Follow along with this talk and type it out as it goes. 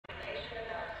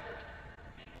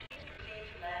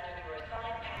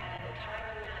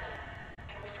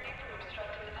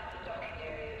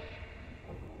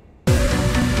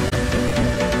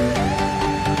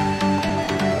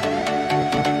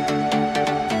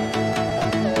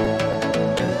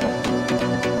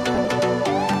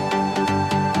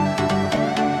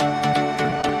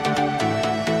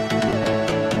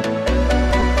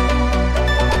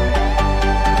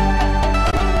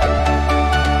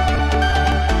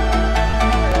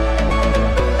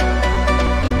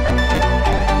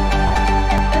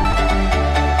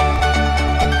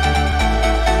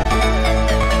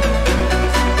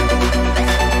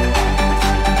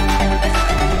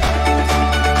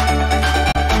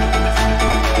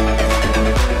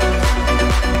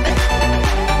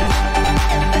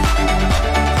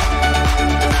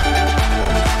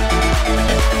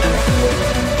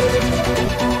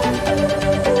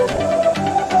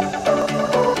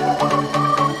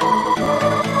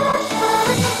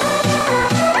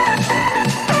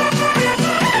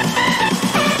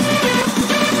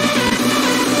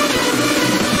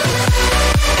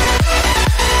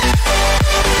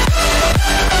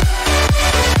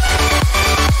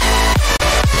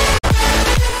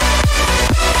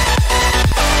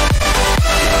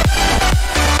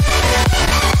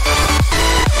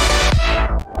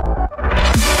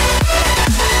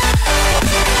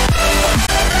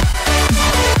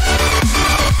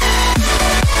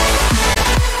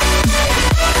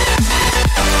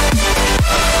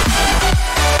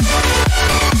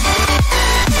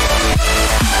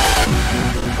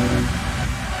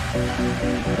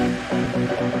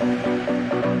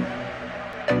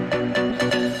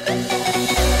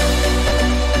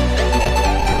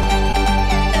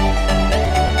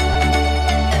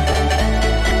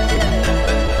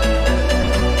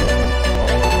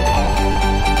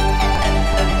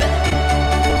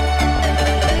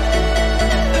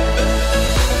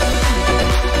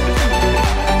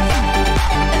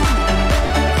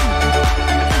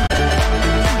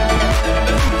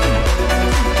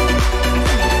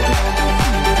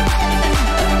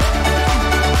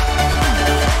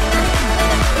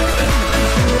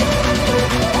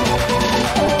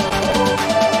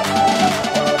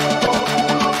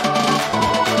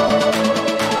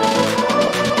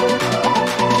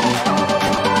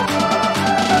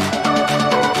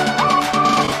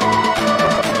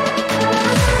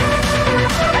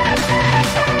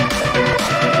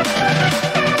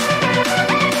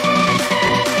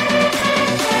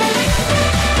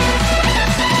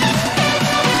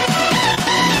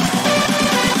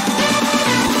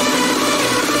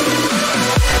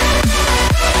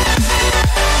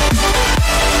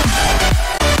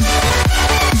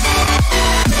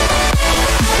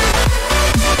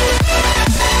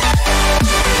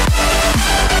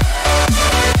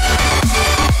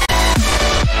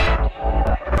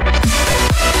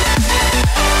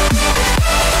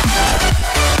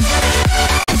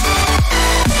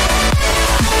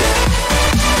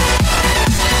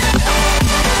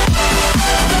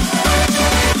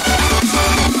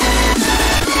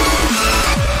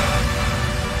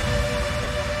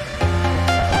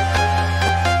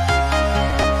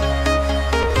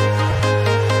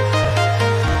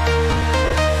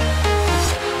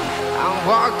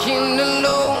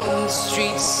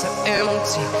so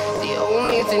empty. The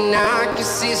only thing I can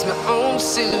see is my own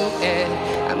silhouette.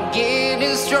 I'm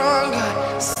getting stronger,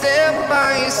 step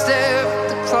by step.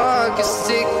 The clock is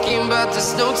ticking, but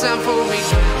there's no time for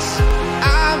regrets.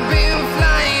 I've been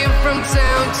flying from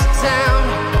town to town,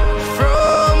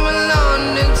 from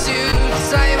London to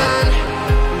Taiwan.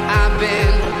 I've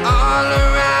been all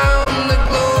around the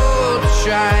globe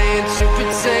trying to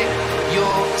protect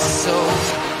your soul.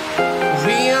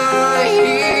 We are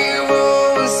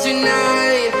heroes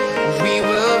tonight. We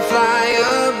will fly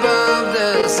above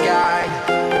the sky.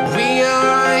 We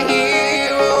are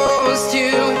heroes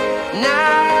tonight.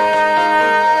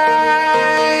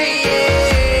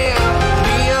 Yeah.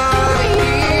 We are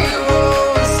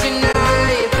heroes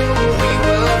tonight. We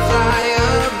will fly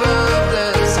above the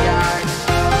sky.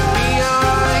 We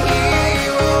are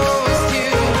heroes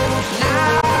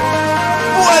tonight.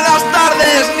 Buenas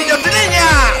tardes, niños y niñas.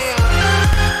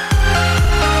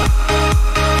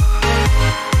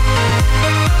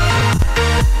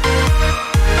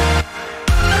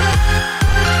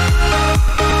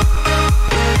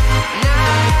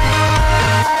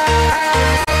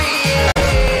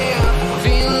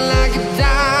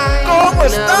 ¿Cómo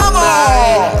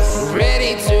estamos?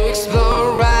 Ready to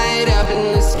explore right up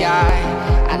in the sky.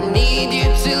 I need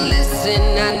you to listen,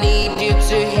 I need you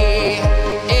to hear,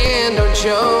 and don't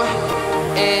show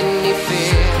any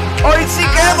fear. Hoy sí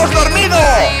que hemos dormido.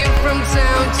 From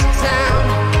town to town,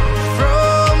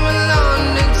 from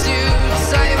London to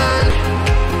Taiwan.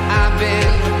 I've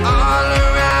been all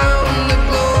around the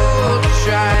globe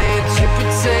trying to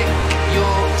protect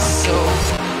your soul.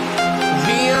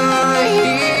 We are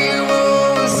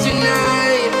heroes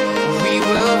tonight. We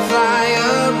will fly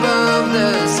above the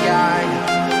sky.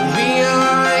 We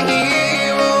are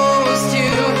heroes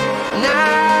tonight.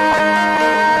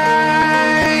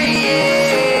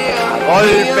 Yeah.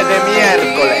 Golpe de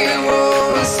miércoles.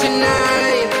 Heroes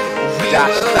tonight. We Ya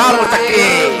will estamos fly aquí.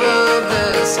 above the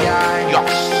sky.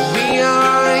 Dios. We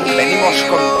are Venimos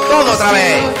con heroes todo otra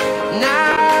vez. tonight.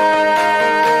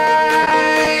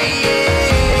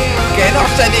 Yeah. Que no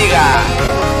se diga.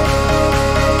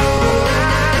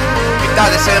 Mitad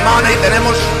de semana y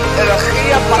tenemos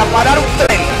energía para parar un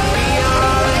tren.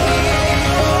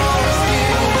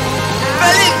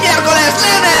 ¡Feliz miércoles,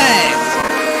 nenes!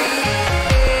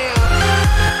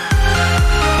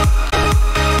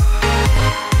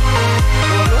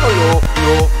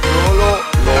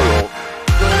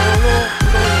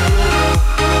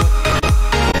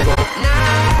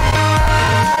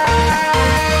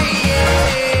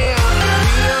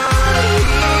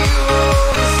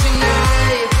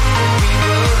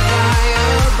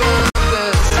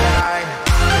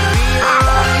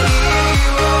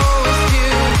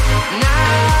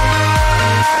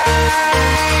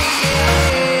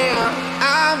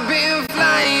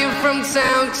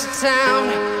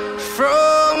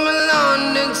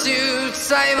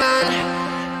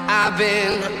 I've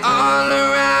been all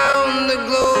around the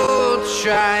globe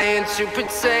trying to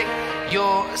protect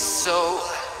your soul.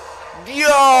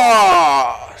 ¡Dios!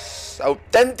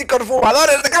 ¡Auténticos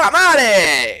fumadores de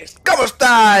calamares! ¿Cómo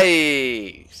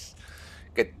estáis?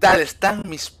 ¿Qué tal están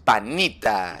mis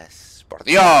panitas? Por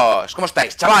Dios, ¿cómo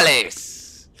estáis,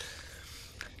 chavales?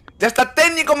 Ya está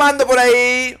Técnico Mando por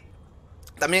ahí.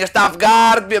 También está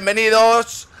Afgard,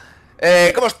 bienvenidos.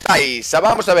 ¿Cómo estáis?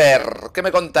 Vamos a ver, ¿qué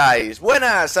me contáis?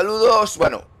 Buenas, saludos.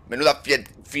 Bueno, menuda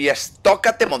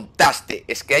fiestoca te montaste.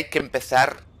 Es que hay que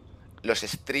empezar los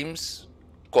streams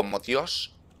como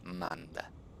Dios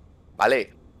manda,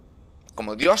 ¿vale?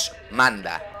 Como Dios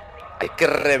manda. Hay que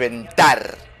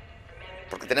reventar,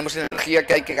 porque tenemos energía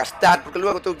que hay que gastar, porque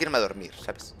luego tengo que irme a dormir,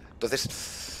 ¿sabes?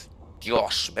 Entonces,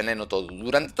 Dios, veneno todo.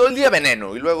 Durante todo el día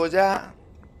veneno, y luego ya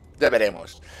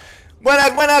veremos.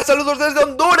 Buenas, buenas, saludos desde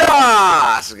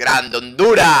Honduras. Grande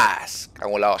Honduras.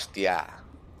 Cago en la hostia.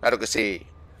 Claro que sí.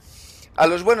 A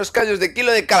los buenos callos de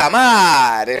kilo de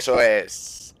calamar. Eso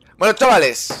es. Bueno,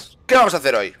 chavales, ¿qué vamos a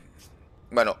hacer hoy?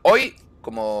 Bueno, hoy,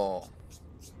 como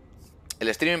el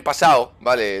streaming pasado,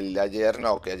 ¿vale? El de ayer,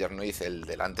 no, que ayer no hice, el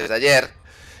del antes de ayer,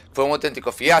 fue un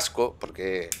auténtico fiasco,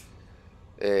 porque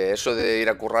eso de ir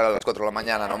a currar a las 4 de la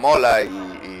mañana no mola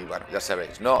y bueno, ya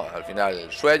sabéis, ¿no? Al final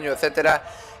el sueño, etcétera.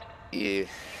 Y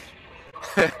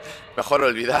mejor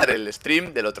olvidar el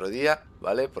stream del otro día,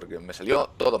 ¿vale? Porque me salió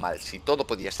todo mal. Si todo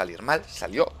podía salir mal,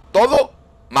 salió todo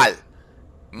mal.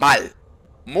 Mal.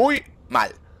 Muy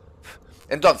mal.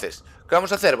 Entonces, ¿qué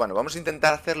vamos a hacer? Bueno, vamos a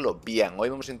intentar hacerlo bien. Hoy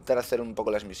vamos a intentar hacer un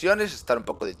poco las misiones, estar un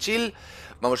poco de chill.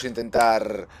 Vamos a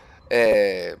intentar,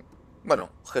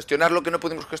 bueno, gestionar lo que no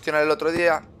pudimos gestionar el otro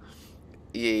día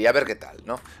y a ver qué tal,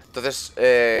 ¿no? Entonces,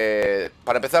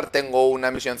 para empezar, tengo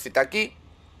una misioncita aquí.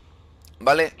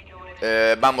 ¿vale?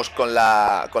 Vamos con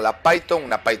la Python,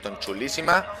 una Python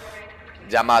chulísima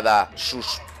llamada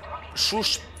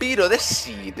Suspiro de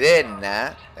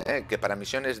Sirena, que para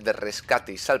misiones de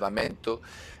rescate y salvamento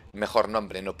mejor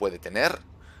nombre no puede tener,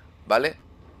 ¿vale?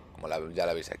 Como ya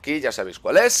la veis aquí, ya sabéis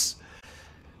cuál es.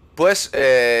 Pues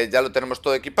ya lo tenemos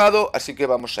todo equipado, así que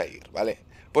vamos a ir, ¿vale?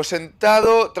 Pues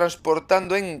sentado,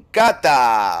 transportando en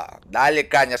cata. Dale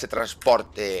caña a ese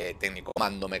transporte. Técnico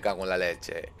mando, me cago en la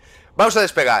leche. Vamos a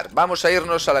despegar, vamos a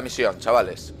irnos a la misión,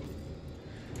 chavales.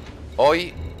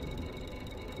 Hoy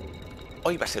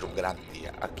va a ser un gran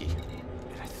día. Aquí.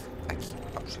 Aquí,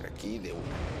 vamos a ir aquí de uno.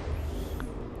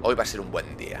 Hoy va a ser un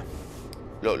buen día.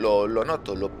 Lo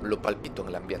noto, lo palpito en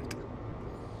el ambiente.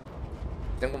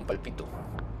 Tengo un palpito.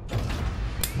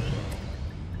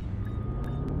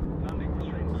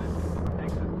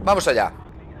 Vamos allá.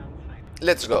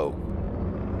 Let's go.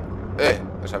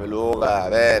 Esa beluga, a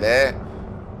ver,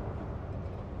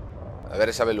 a ver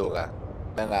esa beluga.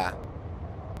 Venga.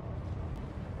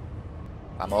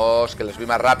 Vamos, que las vi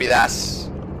más rápidas.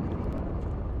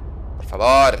 Por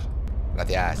favor.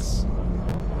 Gracias.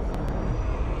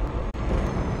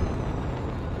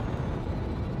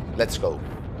 Let's go.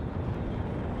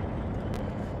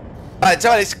 Vale,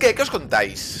 chavales, ¿qué os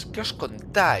contáis? ¿Qué os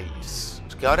contáis?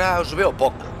 Es que ahora os veo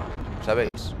poco, ¿sabéis?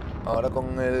 Ahora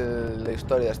con la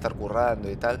historia de estar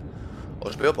currando y tal,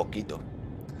 os veo poquito.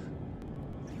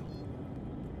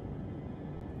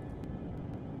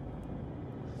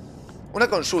 Una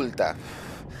consulta.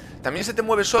 ¿También se te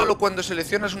mueve solo cuando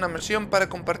seleccionas una misión para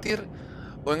compartir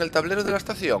o en el tablero de la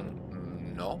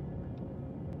estación? No.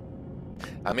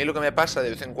 A mí lo que me pasa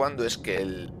de vez en cuando es que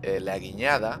la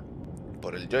guiñada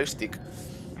por el joystick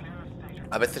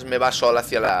a veces me va sola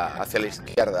hacia la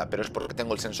izquierda, pero es porque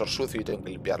tengo el sensor sucio y tengo que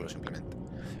limpiarlo simplemente.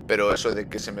 Pero eso de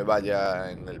que se me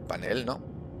vaya en el panel, no.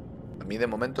 A mí de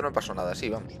momento no pasó nada así,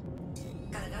 vamos.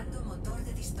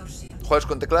 ¿Juegas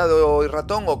con teclado y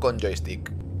ratón o con joystick?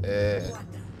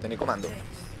 Tenéis comando.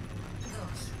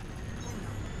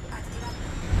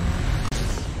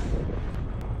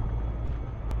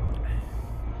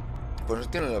 Pues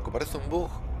tiene lo que parece un bug.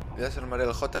 Voy a desarmar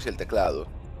el J y el teclado.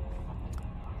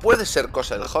 Puede ser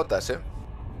cosa del J,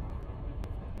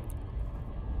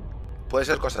 Puede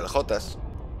ser cosa del J.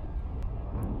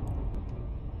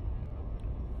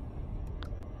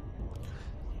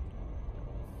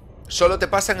 Solo te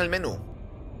pasa en el menú.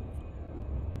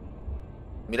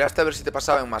 Miraste a ver si te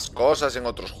pasaban más cosas en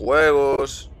otros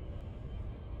juegos.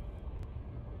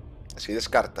 Así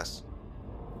descartas.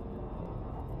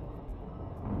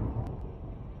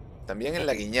 También en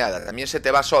la guiñada. También se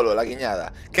te va solo la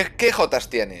guiñada. ¿Qué Jotas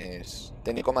tienes?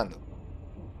 Tenis comando.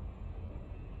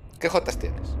 ¿Qué Jotas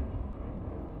tienes?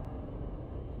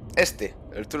 Este.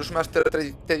 El Trustmaster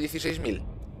T16000.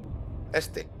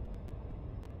 Este.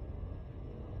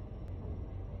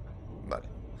 Vale.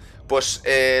 Pues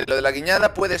lo de la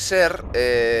guiñada puede ser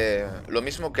lo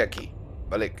mismo que aquí.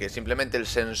 ¿Vale? Que simplemente el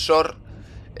sensor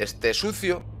esté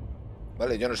sucio.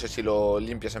 ¿Vale? Yo no sé si lo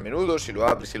limpias a menudo, si lo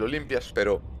abres, si lo limpias,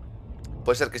 pero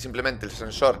puede ser que simplemente el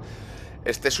sensor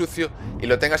esté sucio y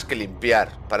lo tengas que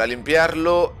limpiar. Para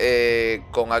limpiarlo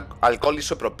con alcohol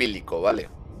isopropílico, ¿vale?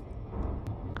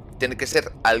 Tiene que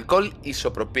ser alcohol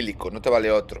isopropílico, no te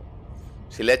vale otro.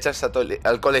 Si le echas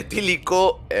alcohol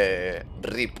etílico,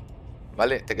 RIP,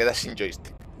 ¿vale? Te quedas sin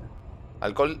joystick.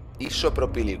 Alcohol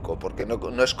isopropílico, porque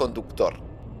no es conductor,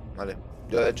 ¿vale?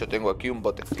 Yo de hecho tengo aquí un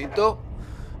botecito.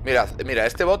 Mira,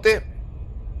 este bote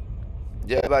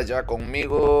lleva ya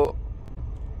conmigo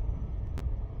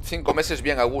 5 meses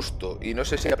bien a gusto. Y no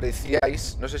sé si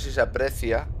apreciáis, no sé si se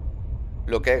aprecia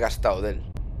lo que he gastado de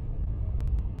él.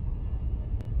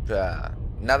 O sea,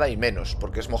 nada y menos,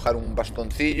 porque es mojar un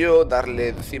bastoncillo, darle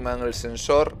encima en el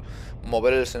sensor,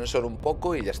 mover el sensor un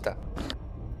poco y ya está.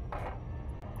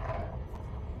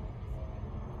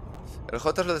 El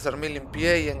J lo desarmé,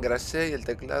 limpié y engrasé, y el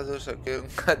teclado saqué un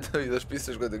gato y 2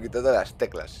 pisos cuando quité todas las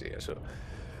teclas. Sí, eso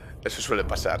suele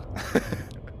pasar.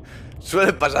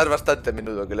 Suele pasar bastante a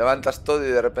menudo, que levantas todo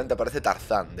y de repente aparece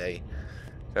Tarzán de ahí,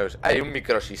 ¿sabes? Hay un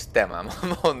microsistema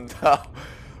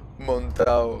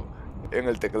montado en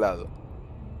el teclado.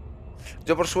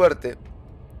 Yo por suerte,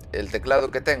 el teclado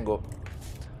que tengo,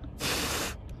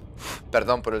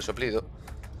 perdón por el soplido,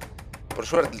 por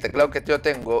suerte el teclado que yo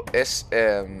tengo es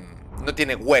no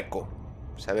tiene hueco,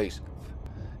 ¿sabéis?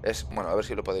 Es, bueno, a ver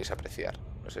si lo podéis apreciar.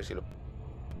 No sé si lo...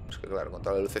 Es que claro, con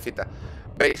toda la lucecita.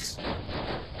 ¿Veis?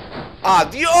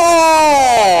 ¡Adiós!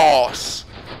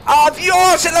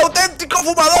 ¡Adiós, el auténtico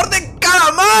fumador de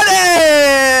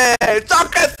calamares!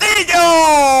 ¡Soquecillo!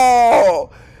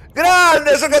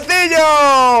 ¡Grande,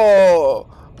 Soquecillo!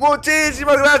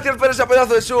 Muchísimas gracias por ese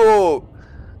pedazo de sub.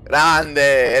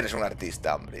 Grande, eres un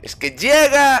artista, hombre. Es que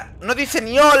llega, no dice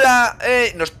ni hola,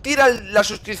 nos tira la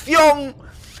suscripción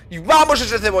y vamos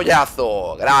ese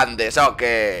cebollazo. Grande,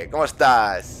 Soque, ¿cómo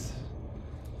estás?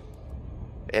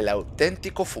 El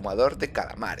auténtico fumador de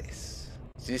calamares.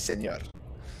 Sí, señor.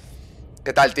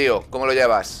 ¿Qué tal, tío? ¿Cómo lo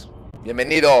llevas?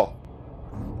 Bienvenido.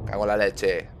 Cago en la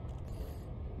leche.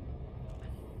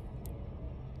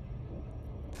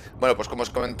 Bueno, pues como os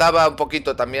comentaba un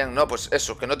poquito también, ¿no? Pues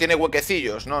eso, que no tiene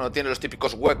huequecillos, ¿no? No tiene los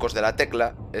típicos huecos de la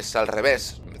tecla. Es al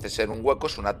revés. En vez de ser un hueco,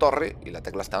 es una torre y la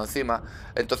tecla está encima.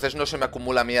 Entonces no se me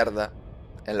acumula mierda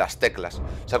en las teclas.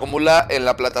 Se acumula en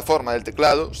la plataforma del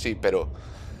teclado, sí, pero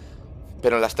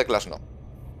en las teclas no.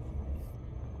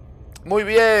 Muy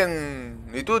bien.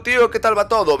 ¿Y tú, tío? ¿Qué tal va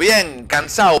todo? Bien,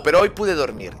 cansado, pero hoy pude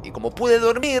dormir. Y como pude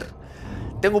dormir,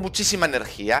 tengo muchísima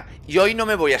energía. Y hoy no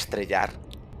me voy a estrellar.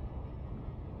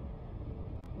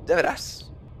 Ya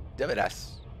verás. Ya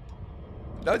verás.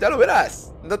 No, ya lo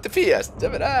verás. No te fías. Ya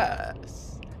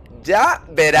verás. Ya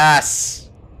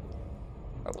verás.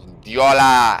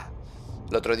 ¡Diola!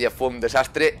 El otro día fue un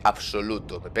desastre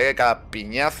absoluto. Me pegué cada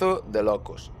piñazo de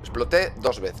locos. Exploté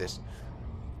 2 veces.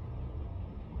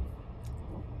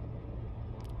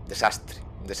 Desastre.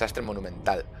 Un desastre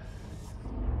monumental.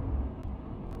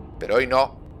 Pero hoy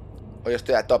no. Hoy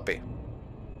estoy a tope.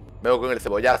 Vengo con el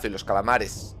cebollazo y los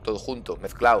calamares. Todo junto,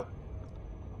 mezclado.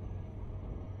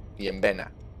 Y en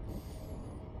vena.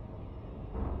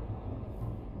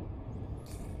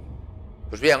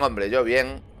 Pues bien, hombre, yo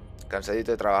bien. Cansadito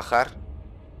de trabajar.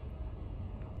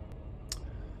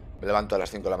 Me levanto a las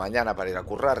 5 de la mañana para ir a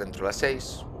currar, entro a las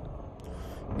 6.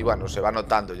 Y bueno, se va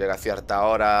notando, llega a cierta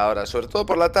hora, sobre todo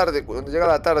por la tarde. Cuando llega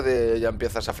la tarde ya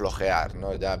empiezas a flojear,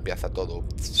 ¿no? Ya empieza todo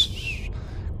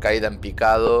caída en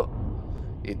picado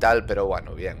y tal, pero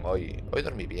bueno, bien, hoy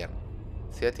dormí bien.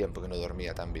 Hacía tiempo que no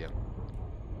dormía tan bien.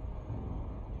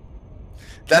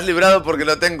 Te has librado porque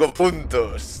no tengo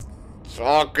puntos.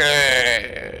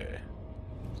 ¡Soque!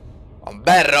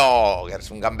 ¡Gamberro!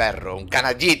 Eres un gamberro, un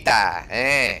canallita,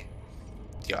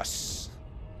 Dios.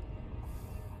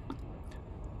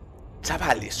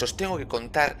 Chavales, os tengo que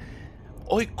contar.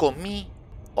 Hoy comí...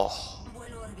 Oh.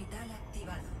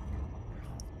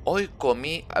 Hoy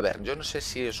comí... A ver, yo no sé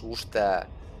si os gusta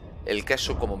el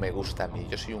queso como me gusta a mí.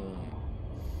 Yo soy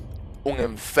un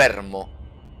enfermo,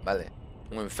 ¿vale?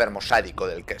 Un enfermo sádico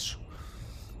del queso.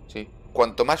 ¿Sí?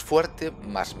 Cuanto más fuerte,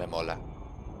 más me mola.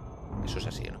 Eso es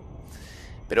así, ¿no?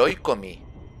 Pero hoy comí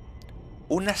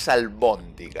unas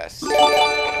albóndigas.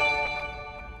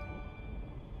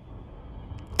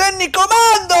 ¡Técnico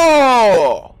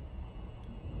mando!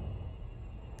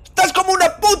 ¡Estás como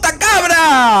una puta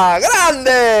cabra!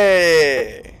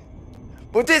 ¡Grande!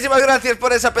 Muchísimas gracias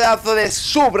por esa pedazo de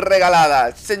sub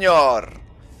regalada, señor.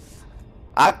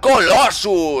 A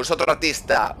Colossus, otro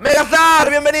artista. Megazar,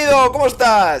 bienvenido, ¿cómo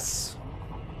estás?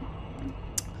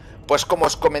 Pues como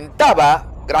os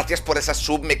comentaba, gracias por esa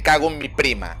sub, me cago en mi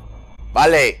prima.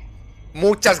 Vale,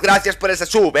 muchas gracias por esa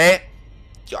sub,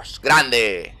 Dios,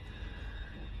 grande.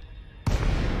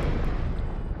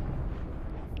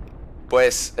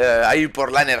 Pues ahí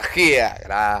por la energía.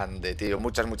 Grande, tío.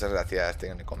 Muchas gracias,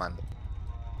 técnico comando.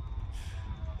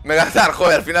 Megazar,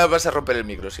 joder, al final vas a romper el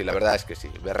micro. Sí, la verdad es que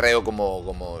sí. Berreo como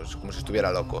si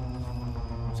estuviera loco.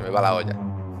 Se me va la olla.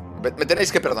 Me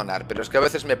tenéis que perdonar, pero es que a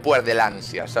veces me puede la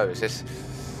ansia, ¿sabes?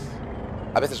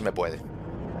 A veces me puede.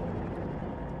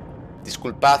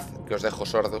 Disculpad que os dejo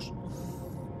sordos.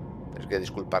 Es que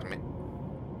disculparme.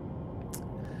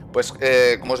 Pues,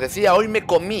 como os decía, hoy me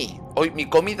comí. Hoy mi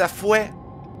comida fue...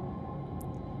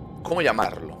 ¿Cómo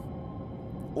llamarlo?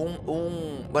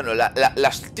 Bueno,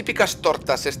 las típicas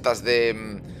tortas estas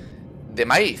de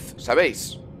maíz,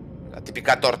 ¿sabéis? La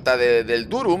típica torta del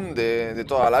durum de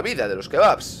toda la vida, de los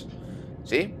kebabs.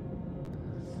 ¿Sí?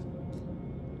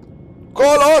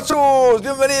 ¡Colossus!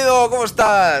 ¡Bienvenido! ¿Cómo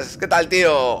estás? ¿Qué tal,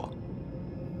 tío?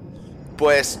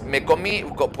 Pues me comí...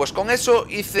 Pues con eso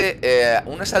hice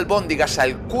unas albóndigas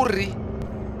al curry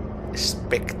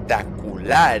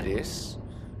espectaculares,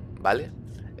 ¿vale?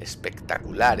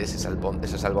 Espectaculares esas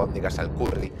albóndigas al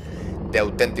curry de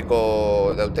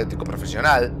auténtico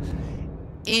profesional.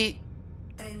 Y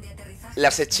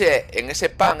las eché en ese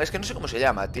pan. Es que no sé cómo se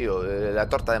llama, tío. La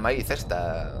torta de maíz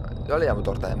esta. Yo le llamo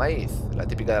torta de maíz. La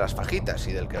típica de las fajitas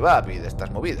y del kebab y de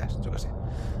estas movidas. Yo qué sé.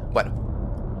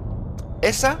 Bueno,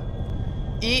 esa.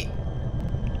 Y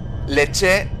le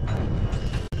eché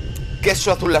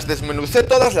queso azul. Las desmenucé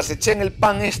todas. Las eché en el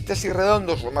pan este así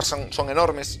redondos. Los más son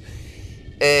enormes.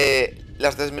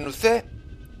 Las desmenucé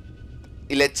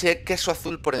y le eché queso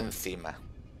azul por encima.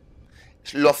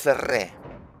 Lo cerré.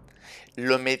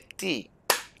 lo metí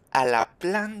a la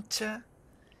plancha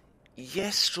y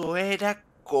eso era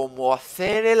como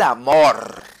hacer el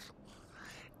amor.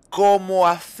 Como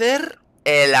hacer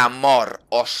el amor,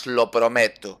 os lo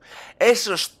prometo.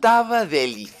 Eso estaba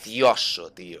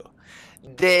delicioso, tío.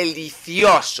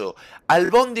 Delicioso.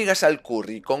 Albóndigas al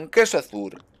curry con queso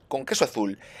azul,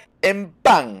 en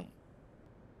pan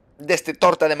de este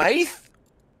torta de maíz.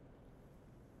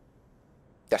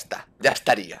 Ya está, ya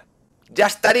estaría. Ya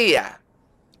estaría.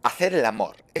 Hacer el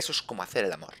amor. Eso es como hacer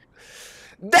el amor.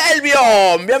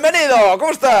 ¡Delvion! ¡Bienvenido!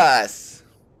 ¿Cómo estás?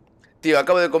 Tío,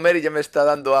 acabo de comer y ya me está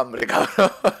dando hambre,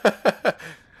 cabrón.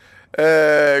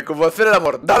 Como hacer el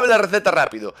amor. Dame la receta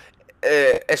rápido.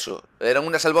 Eso, eran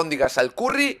unas albóndigas al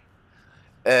curry.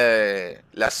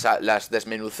 Las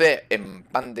desmenucé en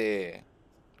pan de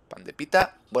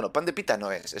pita. Bueno, pan de pita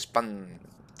no es pan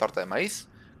torta de maíz.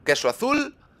 Queso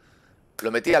azul.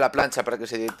 Lo metí a la plancha para que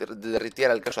se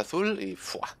derritiera el queso azul y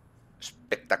 ¡fua!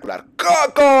 Espectacular.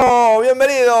 ¡Coco!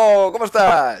 ¡Bienvenido! ¿Cómo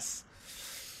estás?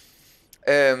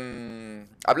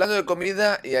 Hablando de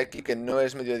comida, y aquí que no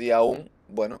es mediodía aún,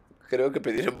 bueno, creo que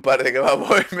pediré un par de kebab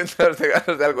hoy mientras te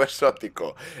ganas de algo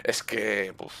exótico. Es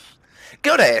que... Uf.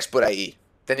 ¿Qué hora es por ahí?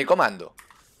 Tenicomando.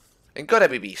 ¿En qué hora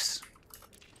vivís?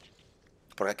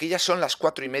 Porque aquí ya son las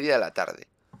 4:30 de la tarde.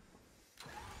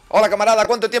 Hola, camarada,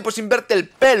 ¿cuánto tiempo sin verte el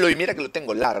pelo? Y mira que lo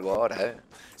tengo largo ahora, ¿eh?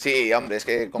 Sí, hombre, es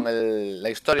que con la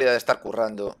historia de estar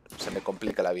currando se me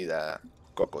complica la vida,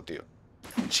 Coco, tío.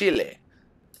 Chile,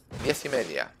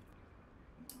 10:30.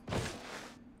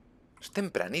 Es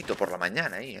tempranito por la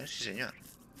mañana ahí, ¿eh? Sí, señor.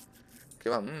 ¿Qué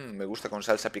va? Me gusta con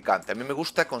salsa picante. A mí me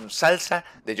gusta con salsa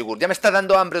de yogur. Ya me está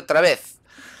dando hambre otra vez.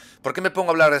 ¿Por qué me pongo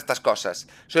a hablar de estas cosas?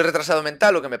 ¿Soy retrasado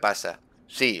mental o qué me pasa?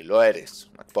 Sí, lo eres,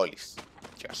 McPolis.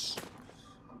 Dios.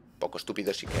 Poco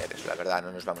estúpido sí que eres, la verdad,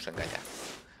 no nos vamos a engañar.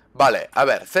 Vale, a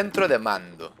ver, centro de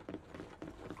mando.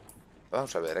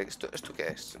 Vamos a ver, ¿esto qué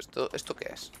es? ¿Esto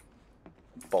qué es?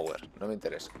 Power, no me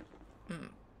interesa.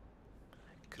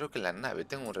 Creo que la nave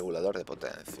tiene un regulador de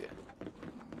potencia.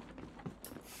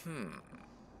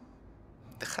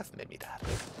 Dejadme mirar.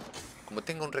 Como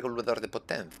tengo un regulador de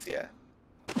potencia.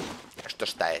 Esto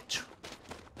está hecho.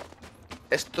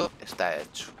 Esto está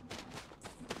hecho.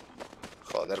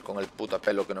 Joder, con el puto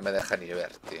pelo que no me deja ni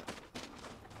ver, tío.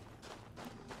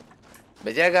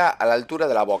 Me llega a la altura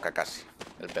de la boca casi.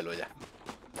 El pelo ya.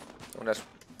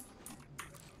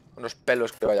 Unos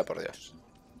pelos que vaya por Dios.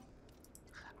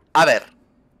 A ver.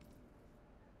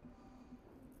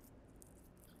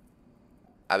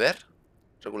 A ver.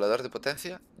 Regulador de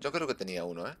potencia. Yo creo que tenía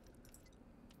uno, ¿eh?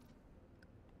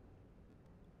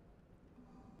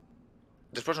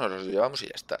 Después nos los llevamos y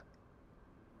ya está.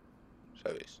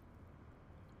 ¿Sabéis?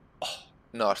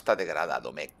 No, está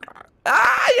degradado, meca.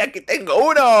 ¡Ay! ¡Aquí tengo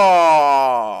uno!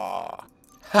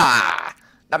 ¡Ja!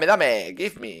 Dame, dame,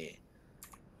 give me.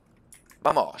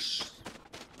 Vamos.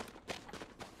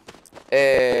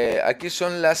 Aquí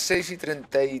son las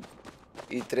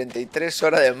 6:33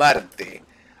 hora de Marte.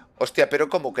 Hostia, pero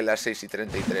 ¿cómo que las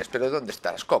 6:33? ¿Pero dónde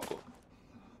estás, Coco?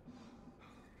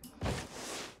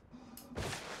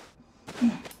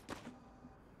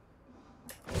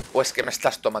 ¿O es que me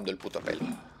estás tomando el puto pelo?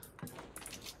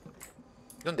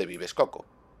 ¿Dónde vives, Coco?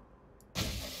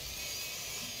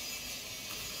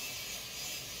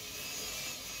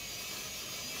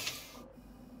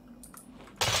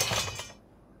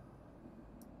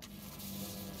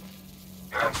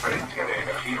 Transferencia de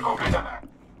energía completada.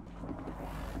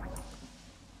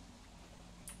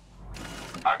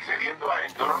 Accediendo a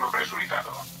entorno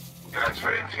presurizado.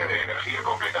 Transferencia de energía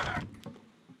completada.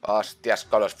 Hostias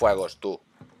con los fuegos, tú.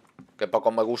 Que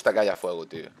poco me gusta que haya fuego,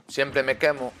 tío. Siempre me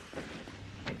quemo.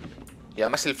 Y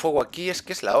además el fuego aquí es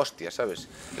que es la hostia, ¿sabes?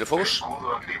 El fuego es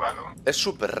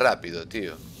súper rápido,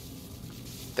 tío.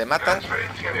 Te mata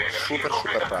súper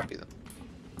rápido.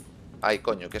 Ay,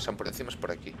 coño, que son por encima es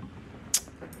por aquí.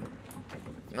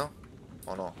 ¿No?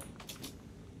 ¿O no?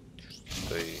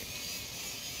 Estoy...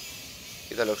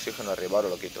 Quita el oxígeno arriba, ahora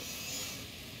lo quito.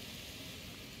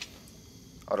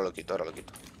 Ahora lo quito, ahora lo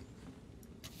quito.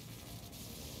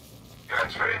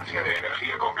 Transferencia de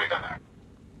energía completada.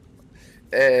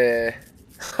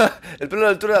 El pelo a la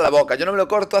altura de la boca. Yo no me lo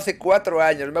corto hace 4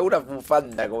 años. Me hago una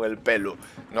bufanda con el pelo.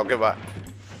 No, que va.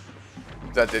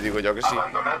 Ya te digo yo que sí.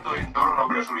 Abandonando entorno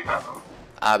presurizado.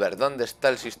 A ver, ¿dónde está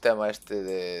el sistema este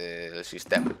del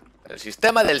sistema? El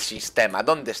sistema del sistema.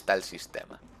 ¿Dónde está el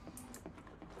sistema?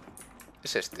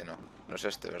 Es este, ¿no? No es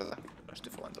este, ¿verdad? No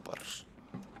estoy fumando porros.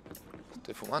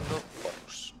 Estoy fumando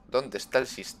porros. ¿Dónde está el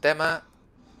sistema?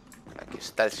 Aquí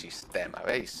está el sistema,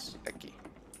 ¿veis? Aquí.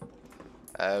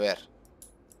 A ver.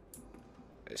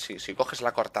 Si coges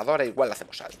la cortadora, igual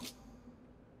hacemos algo.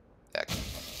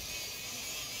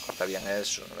 está bien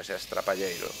eso, no me seas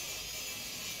trapalleiro.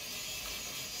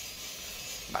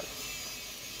 Vale.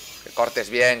 Que cortes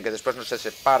bien, que después no se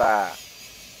separa.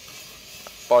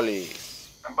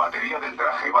 Polis. Batería del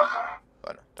traje baja.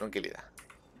 Bueno, tranquilidad.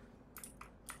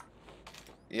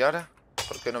 ¿Y ahora?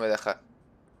 ¿Por qué no me deja?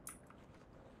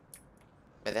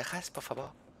 ¿Me dejas, por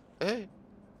favor? ¡Eh!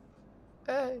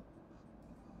 ¡Eh!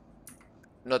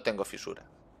 No tengo fisura.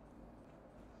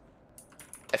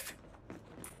 F.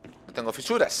 No tengo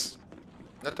fisuras.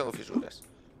 No tengo fisuras.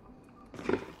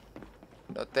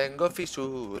 No tengo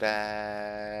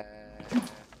fisuras.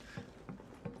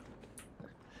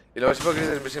 Y lo más importante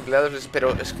de mis empleados es...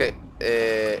 Pero es que...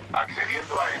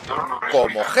 Accediendo a entorno como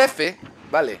presurizado. jefe,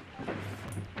 vale.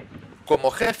 Como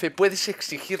jefe puedes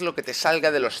exigir lo que te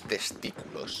salga de los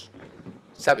testículos.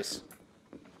 ¿Sabes?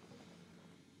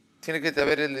 Tiene que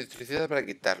haber electricidad para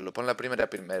quitarlo. Pon la primera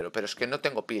primero. Pero es que no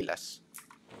tengo pilas.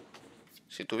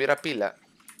 Si tuviera pila,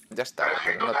 ya está.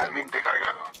 Traje Pero no tengo. totalmente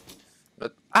cargado.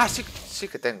 No... Ah, sí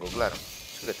que tengo, claro.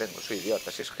 Sí que tengo, soy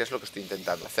idiota. Si es que es lo que estoy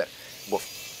intentando hacer. Buf.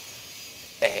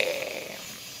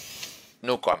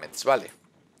 No comments, vale.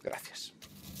 Gracias.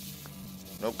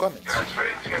 No comments.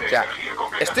 Transferencia de O sea, energía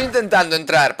completa. estoy intentando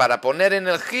entrar para poner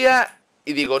energía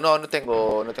y digo, no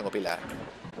tengo pila.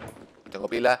 No tengo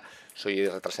pila, soy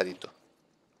retrasadito.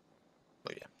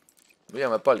 Muy bien. Muy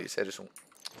bien, Polis, eres un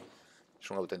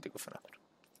auténtico fenómeno.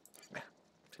 Venga,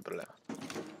 sin problema.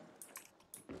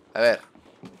 A ver.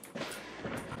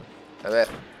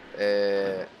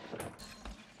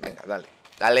 Venga, dale.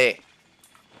 Dale.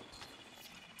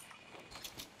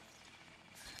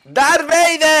 ¡Darth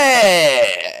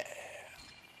Vader!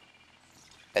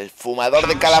 El fumador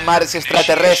de calamares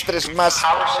extraterrestres más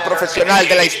profesional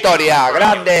de la historia.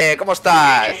 ¡Grande! ¿Cómo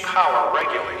estás?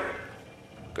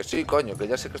 Que sí, coño, que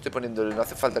ya sé que estoy poniendo... No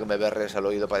hace falta que me berres al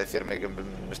oído para decirme que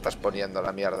me estás poniendo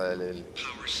la mierda del...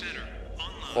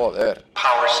 Joder.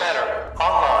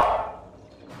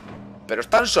 ¿Pero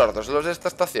están sordos los de esta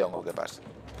estación o qué pasa?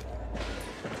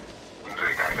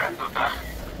 Recargando traje.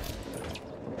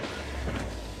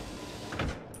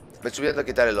 Me estoy subiendo a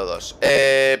quitar el O2.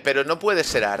 Pero no puede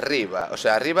ser arriba. O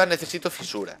sea, arriba necesito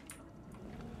fisura.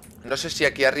 No sé si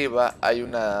aquí arriba hay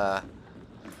una...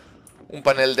 Un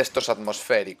panel de estos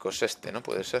atmosféricos. Este, ¿no?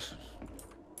 Puede ser.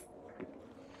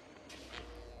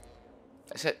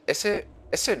 Ese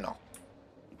no.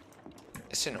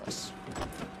 Ese no es.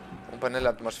 Un panel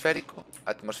atmosférico.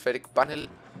 Atmospheric panel.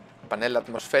 Panel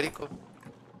atmosférico.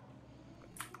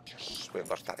 Dios, voy a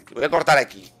cortar aquí. Voy a cortar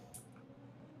aquí.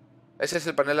 Ese es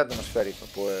el panel atmosférico,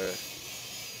 pues...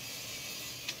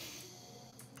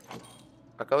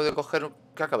 Acabo de coger...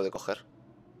 ¿Qué acabo de coger?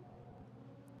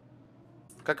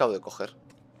 ¿Qué acabo de coger?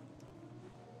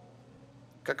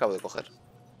 ¿Qué acabo de coger?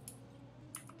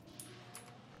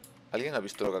 ¿Alguien ha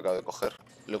visto lo que acabo de coger?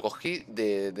 Lo cogí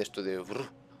de esto de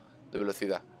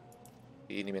velocidad.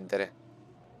 Y ni me enteré.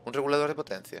 ¿Un regulador de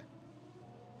potencia?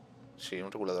 Sí,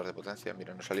 un regulador de potencia.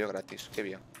 Mira, nos salió gratis. Qué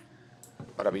bien.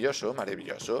 Maravilloso,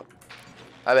 maravilloso.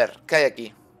 A ver, ¿qué hay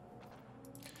aquí?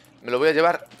 Me lo voy a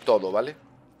llevar todo, ¿vale?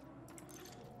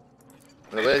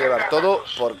 Me lo voy a llevar todo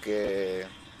porque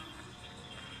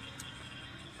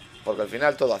al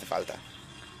final todo hace falta.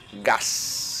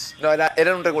 Gas. No,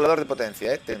 era un regulador de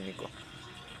potencia, técnico.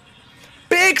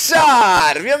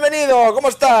 ¡Pixar! ¡Bienvenido! ¿Cómo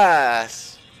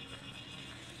estás?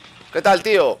 ¿Qué tal,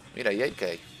 tío? Mira, ¿y ahí qué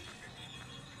hay?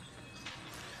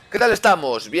 ¿Qué tal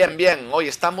estamos? Bien, bien. Hoy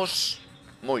estamos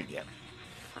muy bien.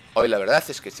 Hoy la verdad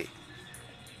es que sí.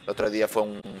 El otro día fue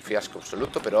un fiasco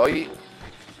absoluto, pero hoy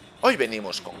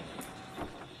venimos con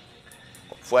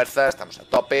fuerza, estamos a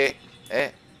tope,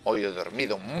 ¿eh? Hoy he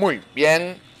dormido muy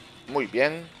bien, muy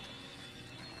bien.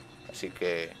 Así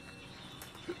que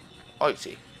hoy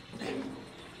sí.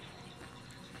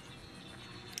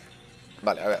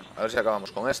 Vale, a ver si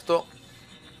acabamos con esto.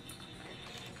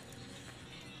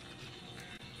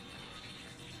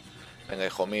 Venga,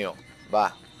 hijo mío,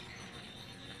 va.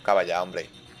 Acaba ya, hombre.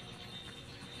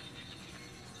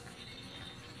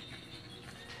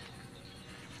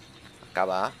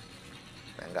 Acaba.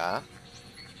 Venga.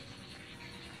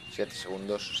 7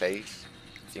 segundos. 6,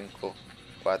 5,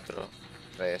 4,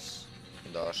 3,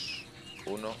 2,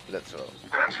 1. Let's go.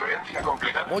 Transferencia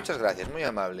completa. Muchas gracias, muy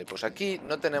amable. Pues aquí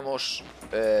no tenemos...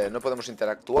 no podemos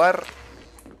interactuar.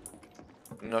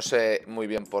 No sé muy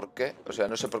bien por qué. O sea,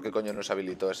 no sé por qué coño nos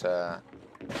habilitó esa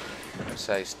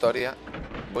historia.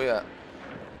 Voy a...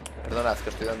 Perdonad que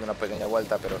estoy dando una pequeña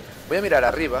vuelta, pero... Voy a mirar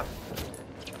arriba.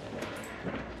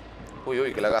 Uy,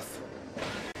 uy, qué lagazo.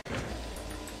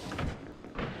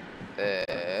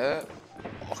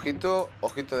 Ojito,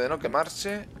 ojito de no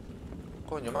quemarse.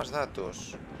 Coño, más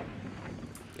datos.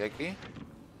 ¿Y aquí?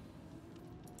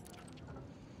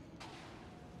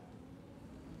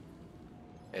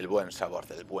 El buen sabor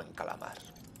del buen calamar.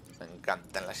 Me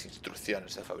encantan las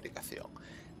instrucciones de fabricación.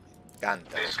 Me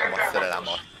encantan cómo hacer el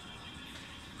amor.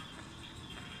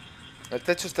 En el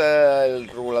techo está el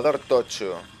regulador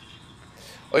tocho.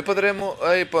 Hoy pondremos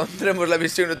la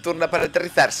visión nocturna para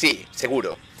aterrizar. Sí,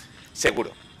 seguro.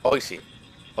 Seguro. Hoy sí.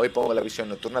 Hoy pongo la visión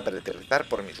nocturna para aterrizar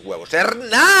por mis huevos.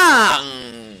 ¡Hernán!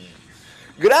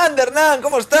 ¡Grande, Hernán!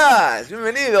 ¿Cómo estás?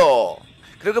 Bienvenido.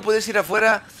 Creo que puedes ir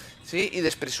afuera, sí, y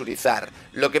despresurizar.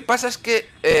 Lo que pasa es que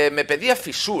me pedía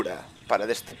fisura para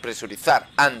despresurizar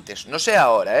antes. No sé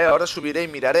ahora, ¿eh? Ahora subiré y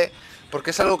miraré,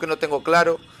 porque es algo que no tengo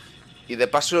claro. Y de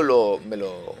paso me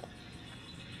lo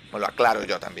aclaro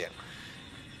yo también.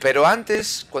 Pero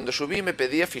antes, cuando subí, me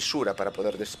pedía fisura para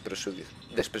poder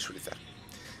despresurizar.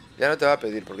 Ya no te va a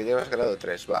pedir, porque llevas grado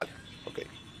 3. Vale, ok.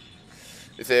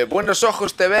 Dice, buenos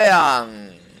ojos te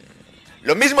vean.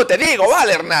 Lo mismo te digo,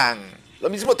 vale, Hernán. Lo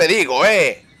mismo te digo,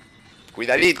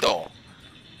 Cuidadito.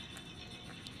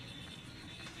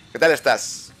 ¿Qué tal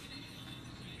estás?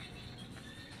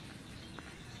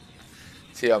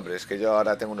 Sí, hombre, es que yo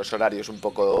ahora tengo unos horarios un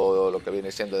poco lo que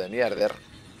viene siendo de mierder,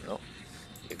 ¿no?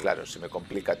 Y claro, se me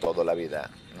complica todo la vida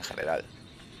en general.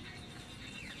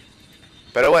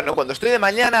 Pero bueno, cuando estoy de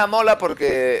mañana mola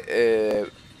porque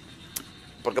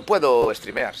puedo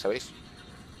streamear, ¿sabéis?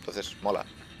 Entonces, mola.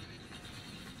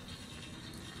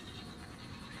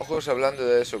 Ojos, hablando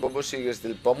de eso, ¿cómo sigues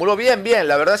del pómulo? Bien, bien,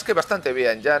 la verdad es que bastante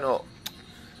bien, ya no...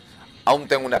 Aún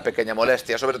tengo una pequeña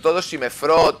molestia, sobre todo si me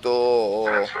froto o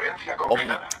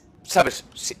 ¿sabes?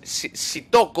 Si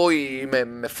toco y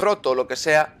me froto o lo que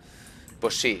sea,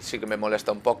 pues sí que me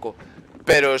molesta un poco.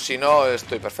 Pero si no,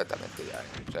 estoy perfectamente ya,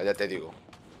 O sea, ya te digo.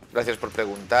 Gracias por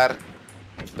preguntar,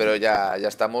 pero ya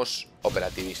estamos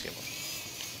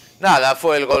operativísimos. Nada,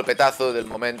 fue el golpetazo del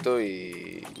momento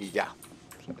y ya.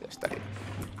 O sea, ya estaría.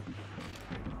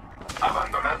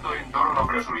 Abandonando entorno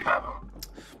presurizado.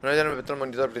 Bueno, ya no me meto en el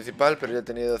monitor principal, pero ya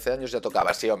tenía 12 años, ya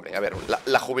tocaba. Sí, hombre, a ver,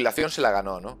 la jubilación se la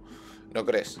ganó, ¿no? ¿No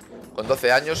crees? Con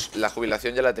 12 años la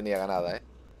jubilación ya la tenía ganada, ¿eh?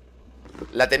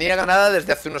 La tenía ganada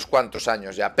desde hace unos cuantos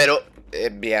años ya, pero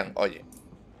bien, oye.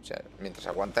 O sea, mientras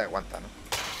aguanta, aguanta, ¿no?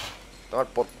 Tomar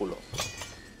por culo.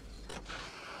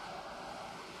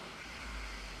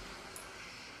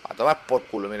 A tomar por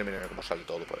culo, mira cómo sale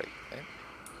todo por ahí, ¿eh?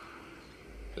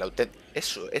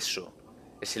 Eso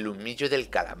es el humillo del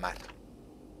calamar.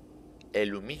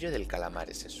 El humillo del calamar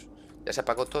es eso. ¿Ya se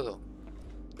apagó todo?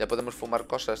 ¿Ya podemos fumar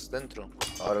cosas dentro?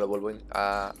 Ahora lo vuelvo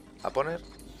a poner.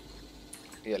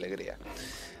 Y alegría.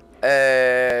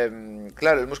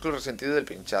 Claro, el músculo resentido del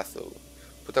pinchazo.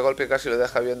 Puta golpe casi lo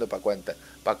deja viendo pa'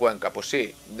 Cuenca, pues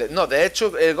sí. No, de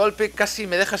hecho, el golpe casi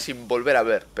me deja sin volver a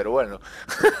ver. Pero bueno.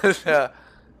 O sea...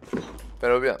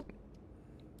 Pero bien.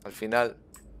 Al final...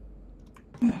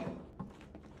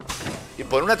 Y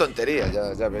por una tontería,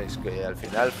 ya veis que al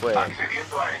final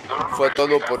fue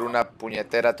todo por una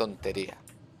puñetera tontería.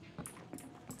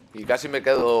 Y casi me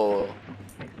quedo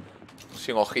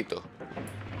sin ojito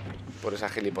por esa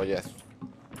gilipollez.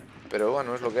 Pero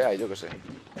bueno, es lo que hay, yo qué sé.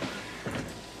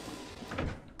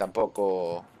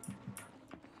 Tampoco...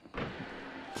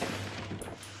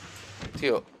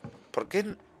 Tío, ¿por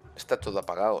qué está todo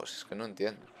apagado? Es que no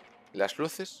entiendo. ¿Las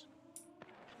luces?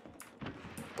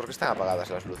 ¿Por qué están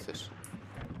apagadas las luces?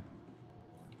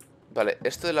 Vale,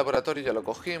 esto del laboratorio ya lo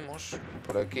cogimos.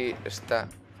 Por aquí está...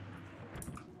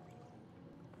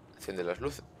 Enciende las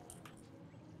luces.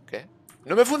 ¿Qué?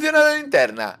 ¡No me funciona la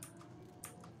linterna!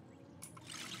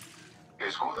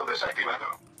 Escudo desactivado.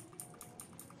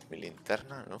 Mi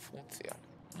linterna no funciona.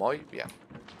 Muy bien.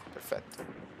 Perfecto.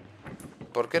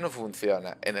 ¿Por qué no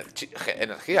funciona?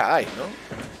 Energía hay, ¿no?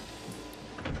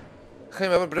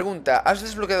 Jaime me pregunta, ¿has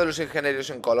desbloqueado los ingenieros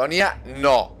en Colonia?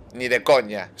 No, ni de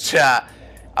coña. O sea,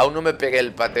 aún no me pegué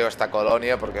el pateo a esta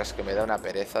colonia porque es que me da una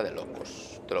pereza de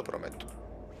locos. Te lo prometo.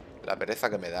 La pereza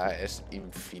que me da es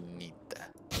infinita.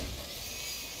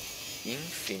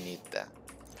 Infinita.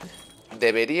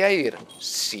 ¿Debería ir?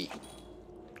 Sí.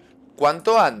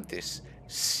 ¿Cuánto antes?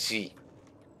 Sí.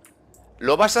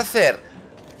 ¿Lo vas a hacer?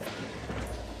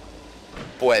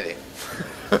 Puede.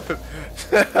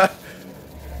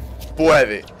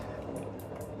 Puede.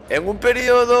 ¿En un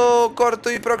periodo corto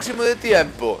y próximo de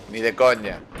tiempo? Ni de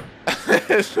coña.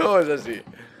 Eso es así.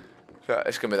 O sea,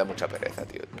 es que me da mucha pereza,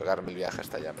 tío. Pegarme el viaje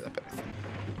hasta allá me da pereza.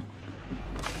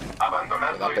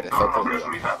 Abandonando entorno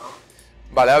presurizado.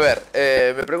 Vale, a ver,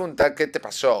 me pregunta ¿qué te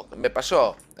pasó? Me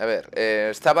pasó, a ver,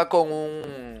 estaba con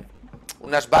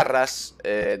unas barras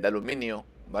de aluminio,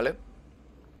 ¿vale?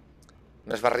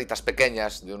 Unas barritas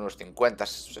pequeñas de unos 50,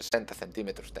 60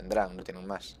 centímetros tendrán, no tienen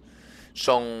más.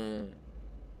 Son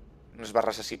unas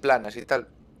barras así planas y tal.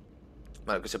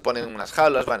 bueno, que se ponen en unas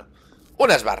jaulas, bueno,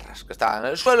 unas barras que estaban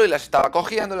en el suelo y las estaba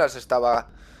cogiendo, las estaba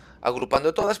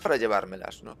agrupando todas para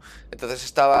llevármelas, ¿no? Entonces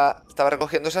estaba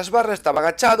recogiendo esas barras, estaba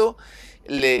agachado,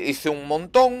 le hice un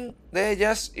montón de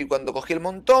ellas y cuando cogí el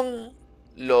montón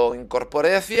lo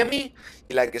incorporé hacia mí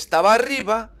y la que estaba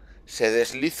arriba se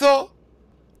deslizó,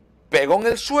 pegó en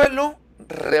el suelo,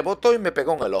 rebotó y me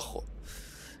pegó en el ojo.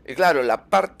 Y claro, la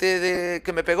parte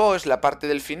que me pegó es la parte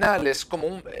del final, es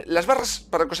como las barras,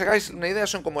 para que os hagáis una idea,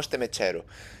 son como este mechero.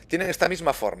 Tienen esta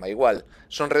misma forma, igual.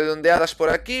 Son redondeadas por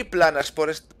aquí, planas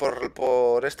por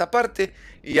esta parte,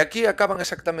 y aquí acaban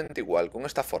exactamente igual, con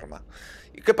esta forma.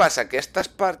 ¿Y qué pasa? Que estas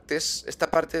partes, esta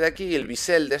parte de aquí y el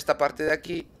bisel de esta parte de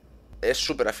aquí es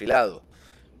súper afilado,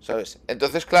 ¿sabes?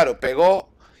 Entonces, claro, pegó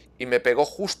y me pegó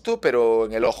justo, pero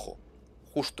en el ojo.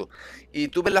 Justo. Y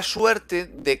tuve la suerte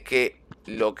de que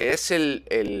lo que es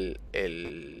el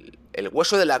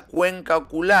hueso de la cuenca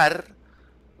ocular,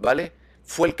 ¿vale?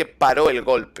 Fue el que paró el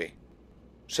golpe.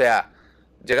 O sea,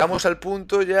 llegamos al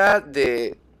punto ya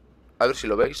de... A ver si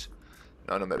lo veis.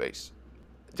 No, no me veis.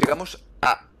 Llegamos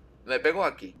a... Me pegó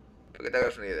aquí, para que te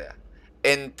hagas una idea.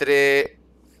 Entre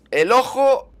el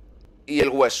ojo y el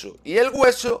hueso. Y el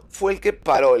hueso fue el que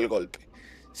paró el golpe.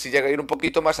 Si llega a ir un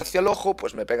poquito más hacia el ojo,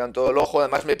 pues me pegan todo el ojo.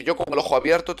 Además me pilló con el ojo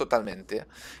abierto totalmente.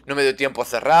 No me dio tiempo a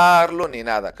cerrarlo ni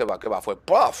nada. ¿Qué va? Fue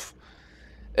 ¡puff!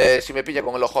 Si me pilla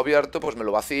con el ojo abierto, pues me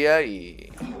lo vacía y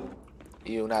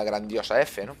una grandiosa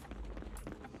F, ¿no?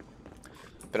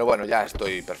 Pero bueno, ya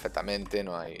estoy perfectamente.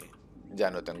 No hay...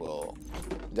 Ya no tengo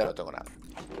nada.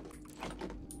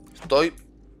 Estoy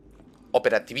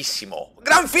operativísimo.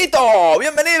 ¡Gran Fito!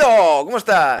 ¡Bienvenido! ¿Cómo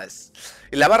estás?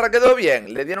 ¿Y la barra quedó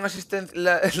bien? ¿Le dieron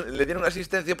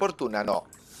asistencia oportuna? No.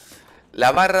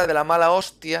 La barra de la mala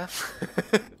hostia.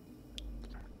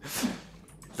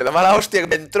 De la mala hostia que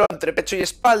me entró entre pecho y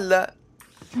espalda.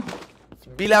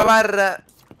 Vi la barra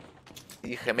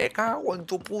y dije, me cago en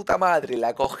tu puta madre.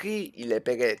 La cogí y le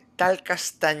pegué tal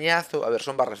castañazo. A ver,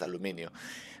 son barras de aluminio.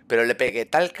 Pero le pegué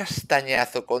tal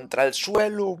castañazo contra el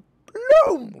suelo,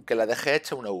 ¡plum!, que la dejé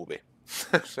hecha una V.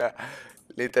 O sea,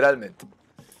 literalmente.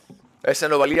 Esa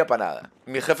no valía para nada.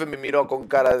 Mi jefe me miró con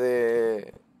cara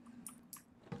de...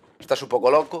 Estás un poco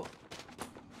loco.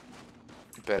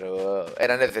 Pero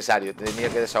era necesario. Tenía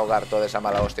que desahogar toda esa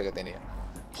mala hostia que tenía.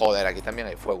 Joder, aquí también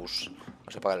hay fuegus.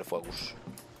 Vamos a apagar el fuegus.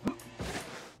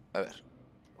 A ver.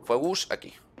 Fuegus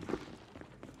aquí.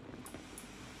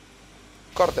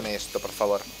 Córteme esto, por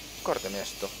favor. Córteme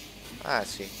esto. Ah,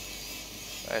 sí.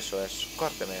 Eso es.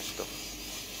 Córteme esto.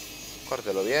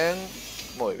 Córtelo bien.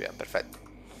 Muy bien, perfecto.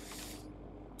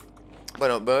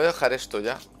 Bueno, me voy a dejar esto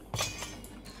ya.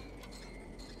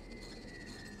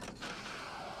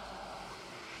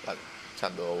 Vale,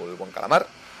 echando el buen calamar.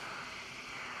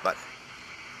 Vale.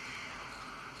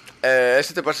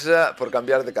 Eso te pasa por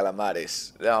cambiar de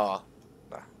calamares. No,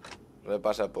 me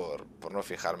pasa por no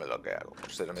fijarme en lo que hago.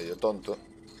 Por ser medio tonto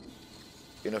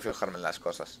y no fijarme en las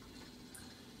cosas.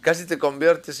 Casi te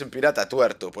conviertes en pirata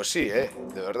tuerto. Pues sí, de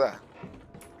verdad.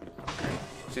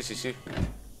 Sí.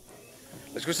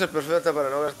 La excusa es perfecta para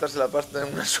no gastarse la pasta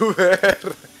en una VR.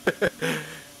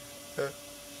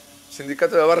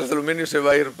 Sindicato de barras de aluminio se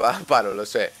va a ir a paro, lo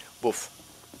sé. Buf.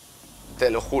 Te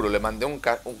lo juro, le mandé un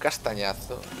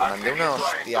castañazo. Le mandé una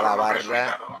hostia a la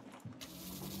barra.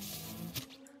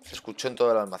 Se escuchó en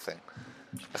todo el almacén.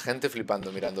 La gente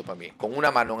flipando, mirando para mí. Con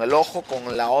una mano en el ojo,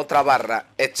 con la otra barra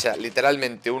hecha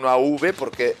literalmente una V,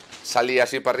 porque salía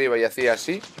así para arriba y hacía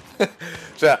así.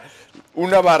 O sea,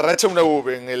 una barra hecha una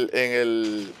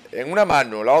V en una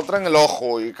mano, la otra en el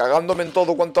ojo, y cagándome en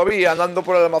todo cuanto había, andando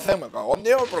por el almacén. Me cago en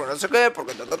Dios, porque no sé qué,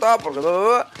 porque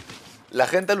porque... La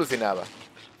gente alucinaba.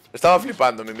 Estaba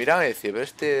flipando, me miraban y decía, pero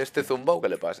este zumbao, ¿qué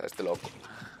le pasa a este loco?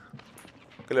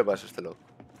 ¿Qué le pasa a este loco?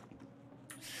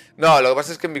 No, lo que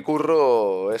pasa es que mi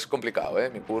curro es complicado,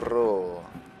 Mi curro...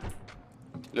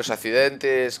 Los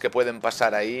accidentes que pueden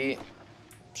pasar ahí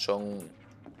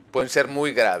pueden ser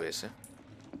muy graves,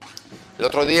 El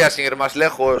otro día, sin ir más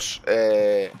lejos,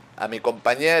 a mi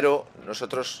compañero,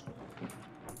 nosotros...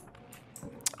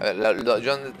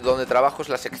 Yo donde trabajo es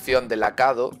la sección de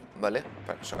lacado, ¿vale?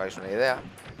 Para que os hagáis una idea.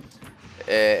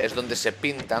 Es donde se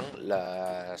pintan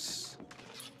las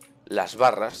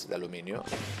barras de aluminio.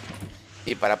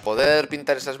 Y para poder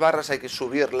pintar esas barras hay que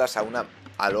subirlas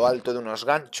a lo alto de unos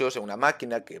ganchos en una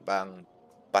máquina que van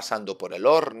pasando por el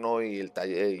horno y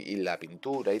la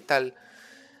pintura y tal.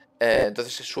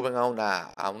 Entonces se suben a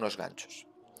unos ganchos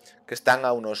que están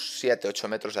a unos 7-8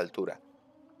 metros de altura.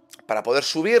 Para poder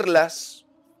subirlas,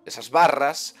 esas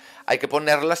barras, hay que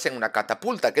ponerlas en una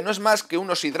catapulta, que no es más que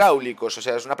unos hidráulicos. O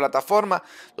sea, es una plataforma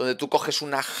donde tú coges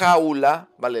una jaula,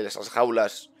 ¿vale? Esas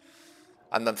jaulas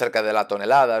Andan cerca de la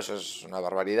tonelada, eso es una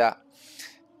barbaridad.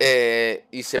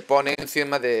 Y se pone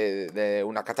encima de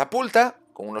una catapulta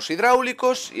con unos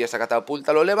hidráulicos y esa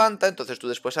catapulta lo levanta, entonces tú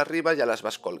después arriba ya las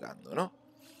vas colgando, ¿no?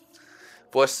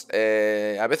 Pues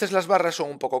a veces las barras son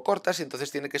un poco cortas y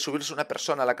entonces tiene que subirse una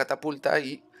persona a la catapulta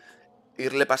y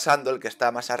irle pasando el que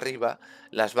está más arriba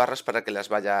las barras para que las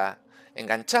vaya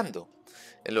enganchando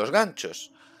en los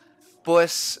ganchos.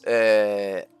 Pues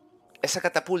esa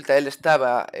catapulta, él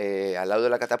estaba al lado de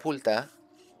la catapulta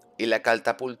y la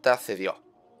catapulta cedió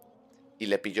y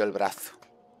le pilló el brazo.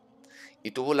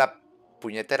 Y tuvo la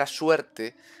puñetera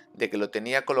suerte de que lo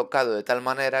tenía colocado de tal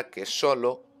manera que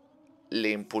solo le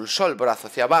impulsó el brazo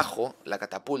hacia abajo, la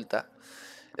catapulta,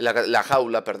 la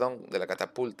jaula, perdón, de la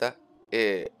catapulta,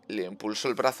 le impulsó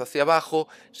el brazo hacia abajo,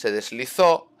 se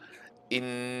deslizó y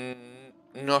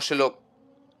no se lo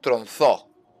tronzó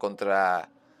contra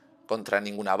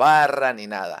ninguna barra ni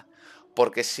nada.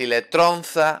 Porque si le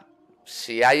tronza,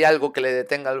 si hay algo que le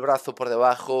detenga el brazo por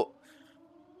debajo,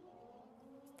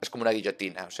 es como una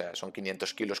guillotina, o sea, son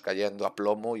 500 kilos cayendo a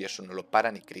plomo y eso no lo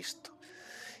para ni Cristo.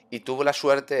 Y tuvo la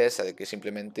suerte esa de que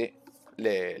simplemente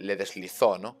le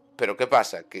deslizó, ¿no? Pero ¿qué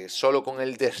pasa? Que solo con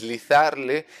el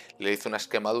deslizarle le hizo unas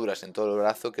quemaduras en todo el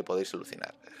brazo que podéis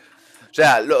alucinar. O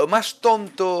sea, lo más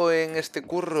tonto en este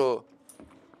curro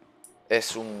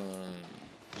es un...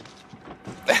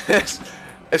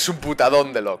 es un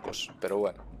putadón de locos, pero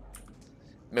bueno.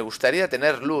 Me gustaría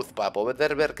tener luz para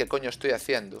poder ver qué coño estoy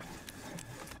haciendo.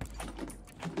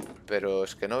 Pero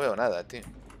es que no veo nada, tío.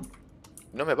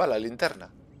 No me va la linterna.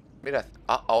 Mirad.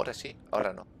 Ah, ahora sí,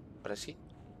 ahora no. Ahora sí.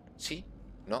 Sí,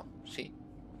 no, sí,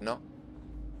 no.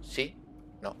 Sí,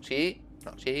 no, sí,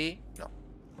 no, sí, no.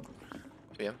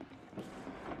 Bien.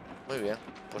 Muy bien.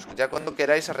 Pues ya cuando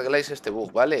queráis arregláis este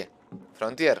bug, ¿vale?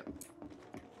 Frontier.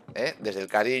 Desde el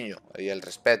cariño y el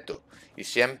respeto. Y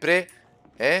siempre,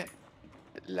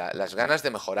 las ganas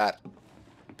de mejorar.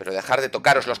 Pero dejar de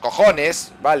tocaros los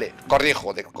cojones, ¿vale?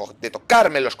 Corrijo, de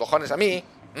tocarme los cojones a mí.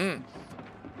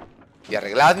 Y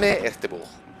arregladme este bug.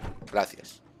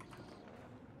 Gracias.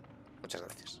 Muchas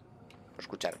gracias. Por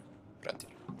escucharme,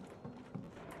 Frontier.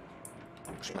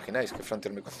 ¿Os imagináis que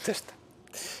Frontier me contesta?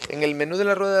 ¿En el menú de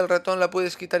la rueda del ratón la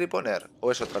puedes quitar y poner?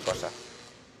 ¿O es otra cosa?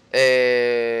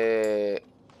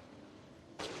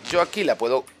 Yo aquí la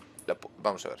puedo...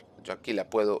 vamos a ver. Yo aquí la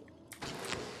puedo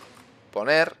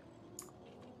poner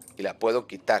y la puedo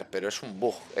quitar, pero es un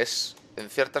bug. Es en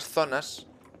ciertas zonas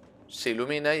se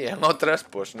ilumina y en otras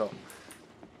pues no.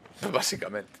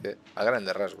 Básicamente, a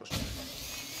grandes rasgos.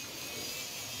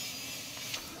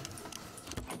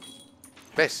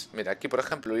 ¿Ves? Mira, aquí por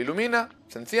ejemplo ilumina,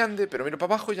 se enciende, pero miro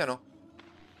para abajo y ya no.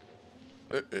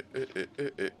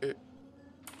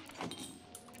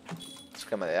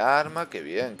 Esquema de arma, qué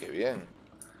bien, qué bien.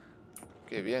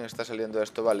 Qué bien está saliendo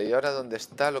esto, vale. ¿Y ahora dónde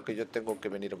está lo que yo tengo que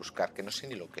venir a buscar? Que no sé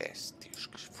ni lo que es, tío. Es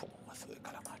que fumo un mazo de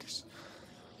calamares.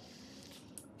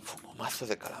 Fumo un mazo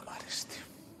de calamares, tío.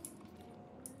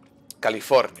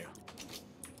 Californio.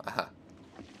 Ajá.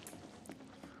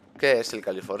 ¿Qué es el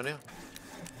Californio?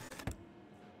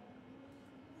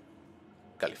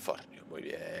 Californio, muy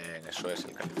bien. Eso es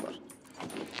el Californio.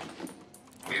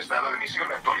 Estado de misión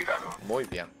actualizado. Muy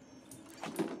bien.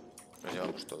 Nos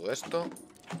llevamos todo esto.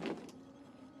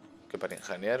 Que para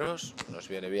ingenieros nos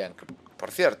viene bien.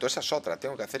 Por cierto, esa es otra.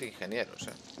 Tengo que hacer ingenieros,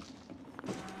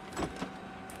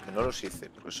 que no los hice,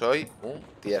 porque soy un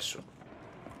tieso.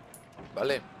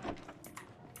 ¿Vale?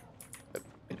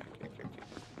 Mira, aquí.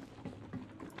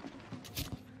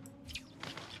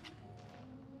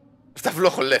 Está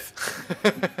flojo el LED.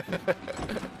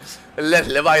 El LED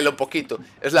le baila un poquito.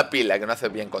 Es la pila que no hace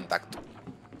bien contacto.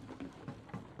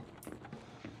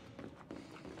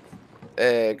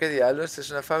 ¿Qué diablos?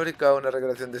 ¿Es una fábrica o una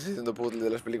recreación de sesión de puzzle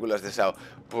de las películas de Sao?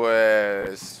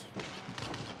 Pues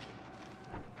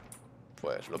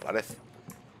lo parece.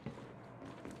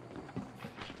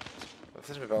 A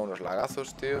veces me pagan unos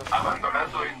lagazos, tío.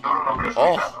 Abandonando entorno ¡Oh!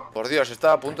 presurizado. Por Dios,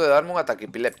 estaba a punto de darme un ataque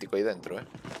epiléptico ahí dentro,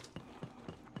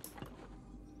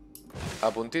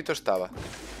 A puntito estaba.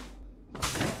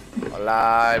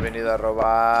 Hola, he venido a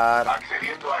robar.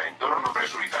 Accediendo a entorno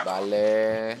presurizado.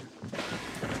 Vale.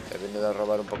 He venido a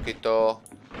robar un poquito.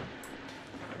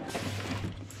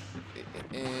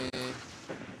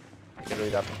 Quiero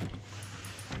ir a...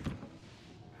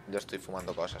 Yo estoy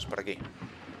fumando cosas por aquí.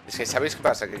 Es que, ¿sabéis qué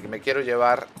pasa? Que me quiero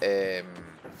llevar...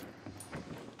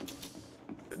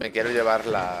 me quiero llevar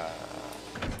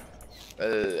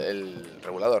el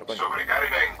regulador, coño.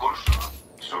 Sobrecarga en curso.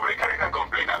 Sobrecarga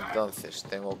completada. Entonces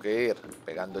tengo que ir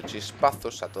pegando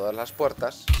chispazos a todas las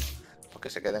puertas para que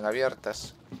se queden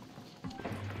abiertas.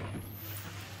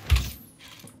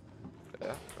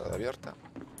 ¿verdad? Radio abierta.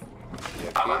 Y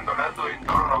aquí... Abandonando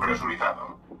entorno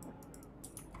presurizado.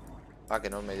 Ah, que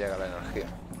no me llega la energía.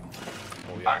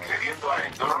 Muy bien. Accediendo a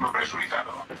entorno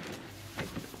presurizado.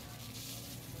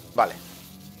 Vale.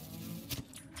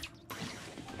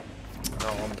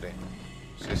 No, hombre.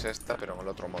 Si es esta, pero en el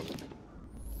otro modo.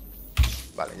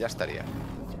 Vale, ya estaría.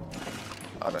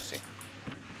 Ahora sí.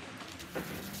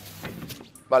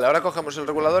 Vale, ahora cogemos el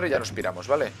regulador y ya nos piramos,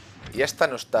 ¿vale? Y esta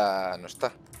no está... no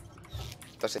está.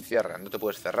 Esta se cierra, no te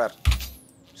puedes cerrar.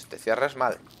 Si te cierras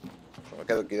mal. Pues me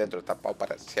quedo aquí dentro tapado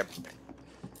para siempre.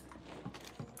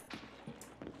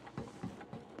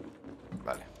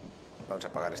 Vale. Vamos a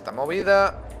apagar esta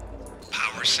movida.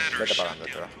 Vete apagando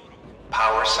otra.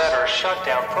 Power center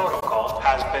shutdown protocol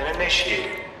has been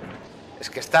initiated. Es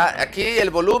que está aquí el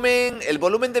volumen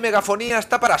de megafonía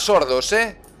está para sordos,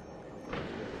 ¿eh?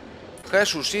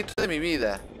 Jesucito de mi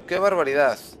vida. Qué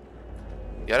barbaridad.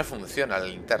 Y ahora funciona la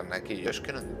linterna aquí. Yo es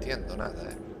que no entiendo nada,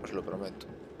 ¿eh? Os lo prometo.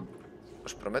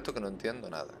 Os prometo que no entiendo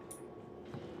nada.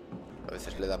 A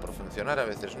veces le da por funcionar, a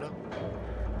veces no.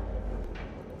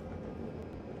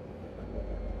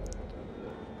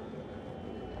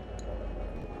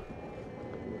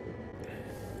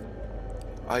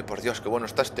 Ay, por Dios, qué bueno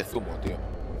está este zumo, tío.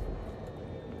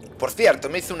 Por cierto,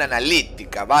 me hice una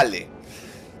analítica, vale.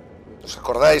 ¿Os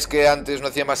acordáis que antes no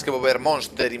hacía más que beber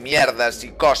Monster y mierdas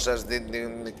y cosas de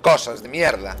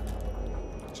mierda?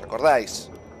 ¿Os acordáis?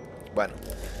 Bueno,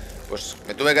 pues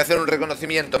me tuve que hacer un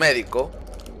reconocimiento médico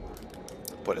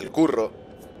por el curro,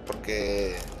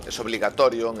 porque es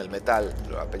obligatorio en el metal.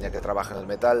 La peña que trabaja en el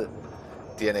metal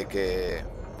tiene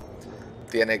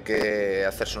que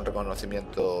hacerse un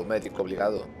reconocimiento médico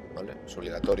obligado, ¿vale? Es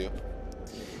obligatorio.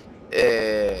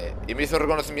 Y me hizo un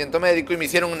reconocimiento médico y me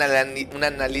hicieron una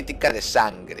analítica de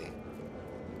sangre.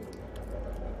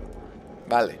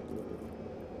 Vale.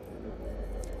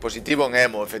 Positivo en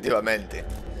hemo, efectivamente.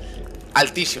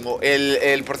 Altísimo.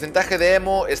 El porcentaje de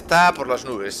hemo está por las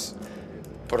nubes.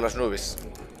 Por las nubes.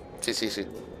 Sí, sí, sí.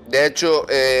 De hecho,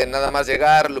 nada más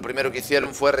llegar, lo primero que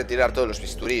hicieron fue retirar todos los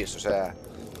bisturíes. O sea...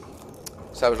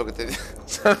 ¿Sabes lo que te digo?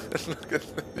 ¿Sabes lo que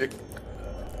te digo?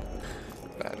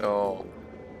 No.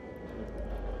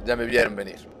 Ya me vieron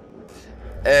venir.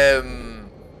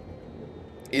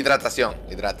 Hidratación,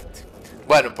 hidrátate.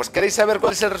 Bueno, pues ¿queréis saber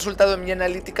cuál es el resultado de mi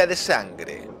analítica de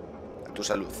sangre? A tu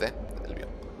salud, Elvio.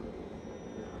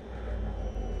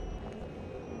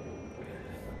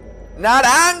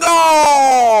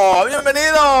 ¡Narango!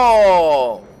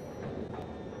 ¡Bienvenido!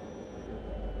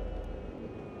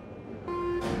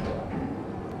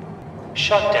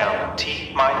 Shutdown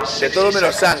T-minus De 60 todo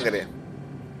menos seconds. sangre.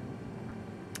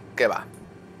 ¿Qué va?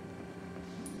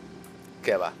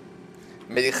 ¿Qué va?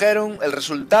 Me dijeron, el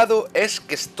resultado es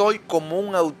que estoy como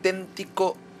un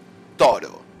auténtico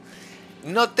toro.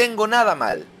 No tengo nada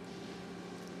mal.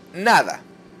 Nada.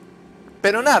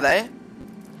 Pero nada, ¿eh?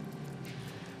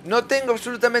 No tengo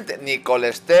absolutamente ni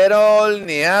colesterol,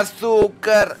 ni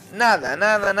azúcar, nada,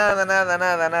 nada, nada, nada,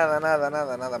 nada, nada, nada,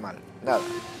 nada, nada mal. Nada.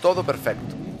 Todo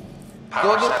perfecto.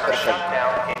 Todo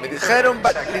perfecto. Me dijeron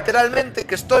literalmente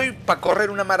que estoy para correr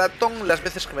una maratón las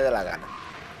veces que me dé la gana.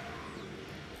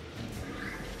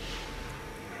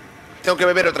 Tengo que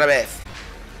beber otra vez.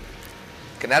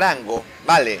 Que Narango,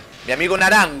 vale, mi amigo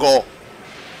Narango.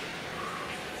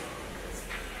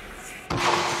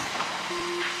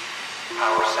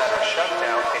 Power center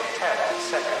shutdown in 10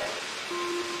 seconds.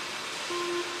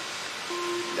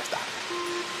 Ya está.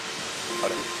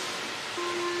 Ahora sí.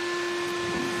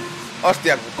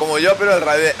 Hostia, como yo, pero al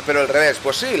revés.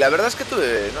 Pues sí, la verdad es que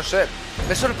tuve, no sé,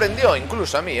 me sorprendió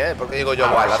incluso a mí, porque digo yo,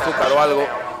 el azúcar o algo,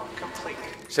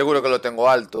 seguro que lo tengo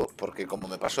alto, porque como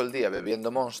me pasó el día bebiendo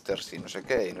Monsters y no sé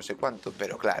qué y no sé cuánto,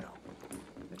 pero claro,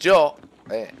 yo,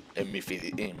 en mi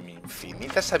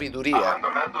infinita sabiduría,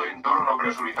 Abandonando entorno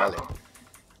presurizado. vale,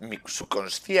 mi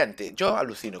subconsciente, yo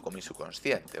alucino con mi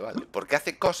subconsciente, ¿vale? Porque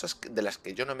hace cosas de las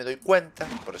que yo no me doy cuenta,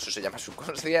 por eso se llama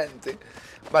subconsciente,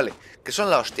 ¿vale? Que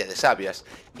son la hostia de sabias.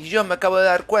 Y yo me acabo de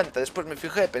dar cuenta, después me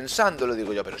fijé pensándolo,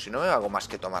 digo yo, pero si no hago más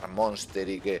que tomar Monster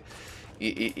y que...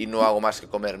 Y no hago más que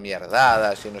comer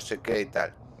mierdadas y no sé qué y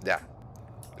tal. Ya.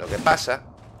 Lo que pasa,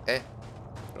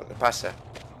 lo que pasa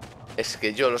es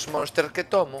que yo los Monster que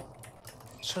tomo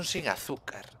son sin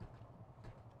azúcar.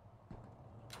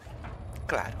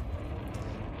 Claro.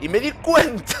 Y me di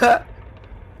cuenta,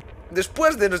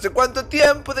 después de no sé cuánto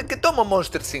tiempo, de que tomo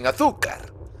Monster sin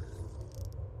azúcar.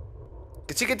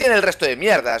 Que sí que tiene el resto de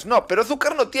mierdas, no, pero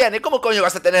azúcar no tiene. ¿Cómo coño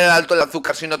vas a tener alto el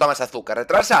azúcar si no tomas azúcar?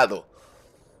 Retrasado.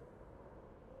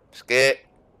 Es que...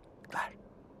 Claro.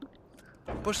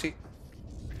 Pues sí.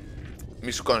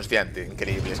 Mi subconsciente,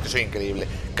 increíble, es que soy increíble.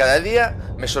 Cada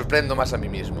día me sorprendo más a mí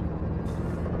mismo.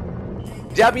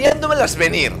 Ya viéndomelas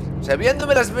venir. O sea,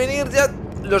 viéndomelas venir ya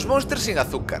los monsters sin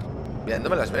azúcar.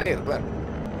 Viéndomelas venir, claro.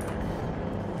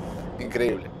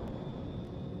 Increíble.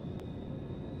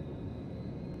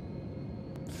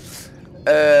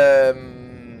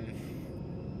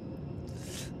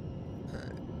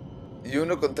 Y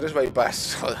uno con 3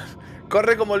 bypass. Joder.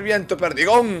 Corre como el viento,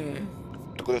 perdigón.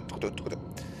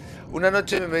 Una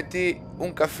noche me metí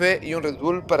un café y un Red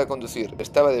Bull para conducir.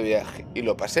 Estaba de viaje y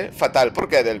lo pasé fatal. ¿Por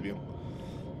qué, Adelvium?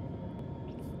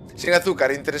 Sin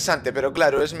azúcar, interesante, pero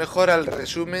claro, es mejor al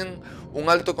resumen un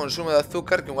alto consumo de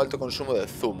azúcar que un alto consumo de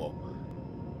zumo.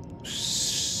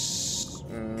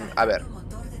 A ver.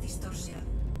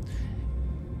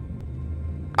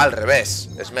 Al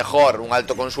revés, es mejor un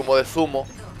alto consumo de zumo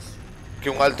que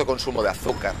un alto consumo de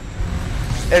azúcar.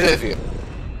 Es decir,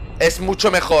 es mucho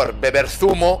mejor beber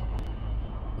zumo,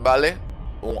 ¿vale?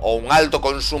 O un alto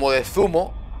consumo de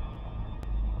zumo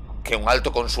que un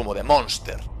alto consumo de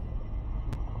Monster.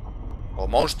 O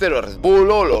Monster o Red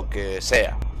Bull o lo que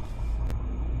sea.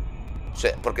 O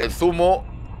sea, porque el zumo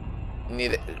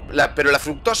pero la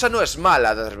fructosa no es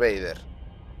mala, Darth Vader.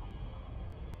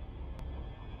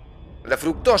 La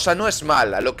fructosa no es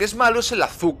mala. Lo que es malo es el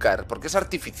azúcar, porque es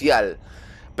artificial.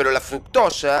 Pero la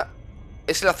fructosa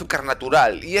es el azúcar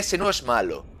natural y ese no es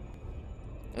malo.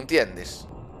 ¿Entiendes?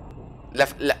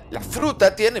 La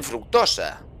fruta tiene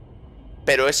fructosa,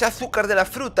 pero ese azúcar de la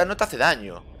fruta no te hace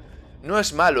daño. No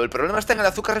es malo, el problema está en el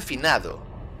azúcar refinado.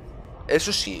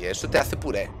 Eso sí, eso te hace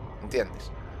puré.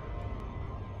 ¿Entiendes?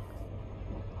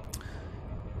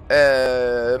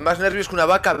 Más nervios que una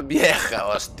vaca vieja,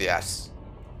 hostias.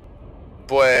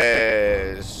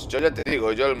 Pues yo ya te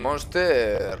digo, yo el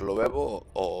Monster lo bebo,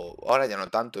 o ahora ya no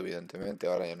tanto, evidentemente,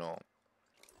 ahora ya no.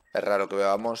 Es raro que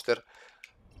beba Monster,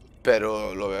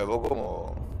 pero lo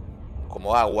bebo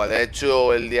como agua. De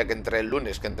hecho, el día que entré el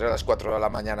lunes, que entré a las 4 de la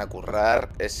mañana a currar,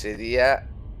 ese día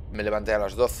me levanté a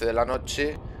las 12 de la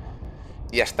noche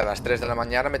y hasta las 3 de la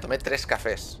mañana me tomé 3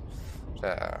 cafés. O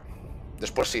sea,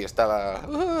 después sí, estaba...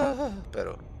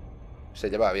 pero... se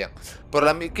llevaba bien. Por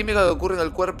la química que ocurre en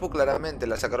el cuerpo, claramente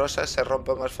la sacarosa se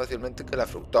rompe más fácilmente que la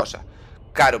fructosa.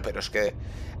 Claro, pero es que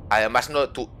además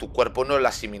tu cuerpo no la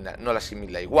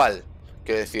asimila igual.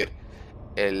 Quiero decir,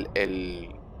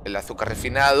 el azúcar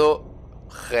refinado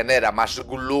genera más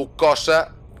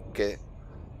glucosa que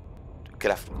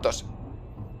la fructosa.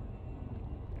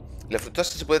 La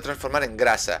fructosa se puede transformar en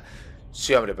grasa.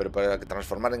 Sí, hombre, pero para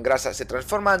transformar en grasa se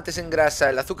transforma antes en grasa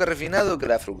el azúcar refinado que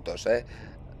la fructosa, ¿eh?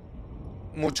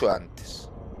 Mucho antes.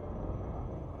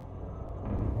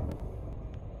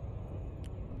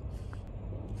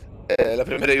 La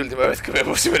primera y última vez que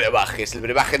bebo ese brebaje. Es el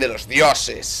brebaje de los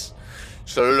dioses.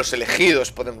 Solo los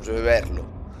elegidos podemos beberlo.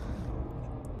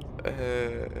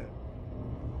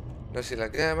 No sé si la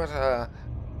quemas.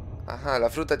 Ajá, la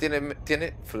fruta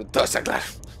tiene fructosa, claro.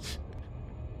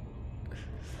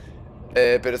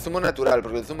 Pero zumo natural,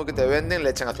 porque el zumo que te venden le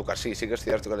echan azúcar. Sí, sí que es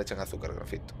cierto que le echan azúcar,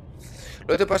 grafito.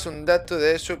 Luego te paso un dato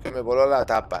de eso que me voló la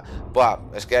tapa. Buah,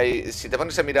 es que hay, si te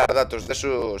pones a mirar datos de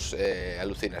esos,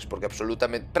 alucinas. Porque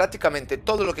prácticamente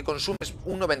todo lo que consumes,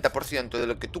 un 90% de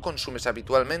lo que tú consumes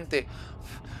habitualmente,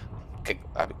 que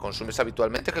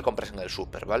compras en el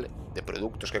súper, ¿vale? De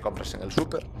productos que compras en el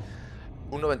súper,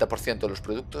 un 90% de los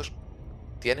productos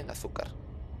tienen azúcar.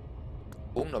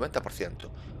 Un 90%.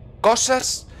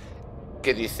 Cosas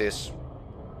que dices,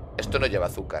 esto no lleva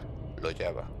azúcar. Lo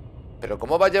lleva. Pero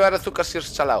 ¿cómo va a llevar azúcar si es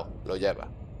salado? Lo lleva.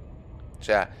 O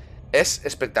sea, es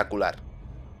espectacular.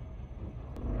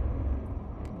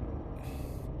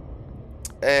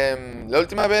 La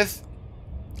última vez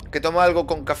que tomo algo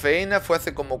con cafeína fue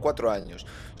hace como 4 años.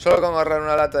 Solo con agarrar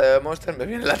una lata de Monster me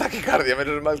viene la taquicardia.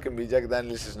 Menos mal que mi Jack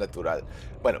Daniels es natural.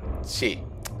 Bueno, sí.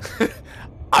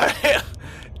 A ver,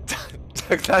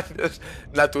 Jack Daniels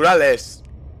natural es.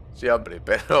 Sí, hombre,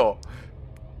 pero...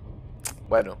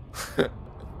 bueno.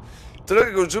 Todo lo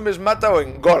que consumes mata o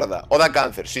engorda. O da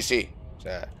cáncer, sí, sí. O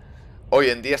sea, hoy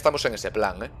en día estamos en ese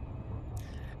plan, ¿eh?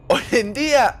 Hoy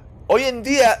en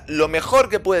día lo mejor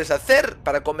que puedes hacer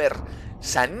para comer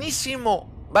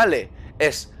sanísimo, ¿vale?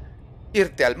 Es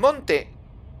irte al monte.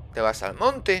 Te vas al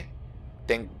monte.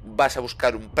 Vas a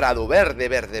buscar un prado verde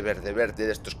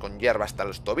de estos con hierba hasta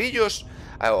los tobillos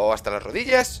o hasta las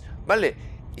rodillas, ¿vale?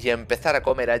 Y empezar a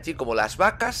comer allí como las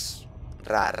vacas.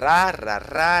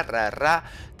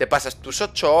 Te pasas tus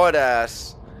 8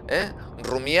 horas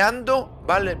rumiando,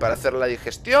 ¿vale? Para hacer la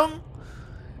digestión.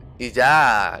 Y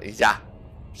ya.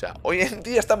 O sea, hoy en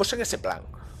día estamos en ese plan.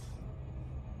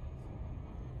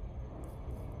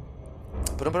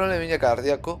 Por un problema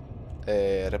cardíaco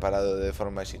reparado de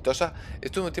forma exitosa.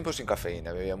 Estuve un tiempo sin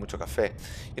cafeína, bebía mucho café.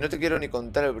 Y no te quiero ni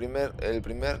contar el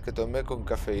primer que tomé con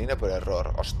cafeína por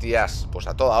error. Hostias, pues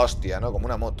a toda hostia, ¿no? Como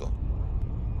una moto.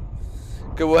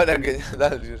 Qué buena que...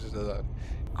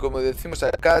 Como decimos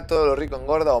acá, todo lo rico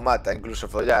engorda o mata, incluso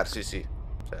follar, sí, sí.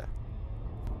 O sea...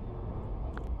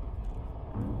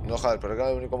 No, joder, pero acá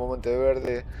el único momento de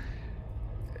verde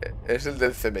es el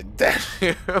del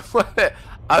cementerio.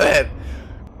 A ver,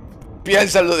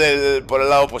 piénsalo por el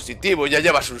lado positivo. Ya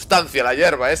lleva sustancia la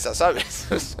hierba esa,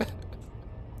 ¿sabes?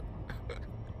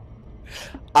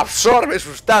 Absorbe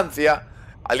sustancia,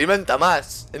 alimenta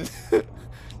más.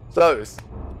 ¿Sabes?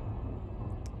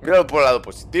 Míralo por el lado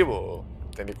positivo,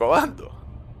 técnico bando.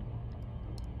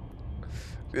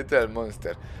 Fíjate el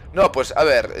Monster. No, pues a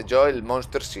ver, yo el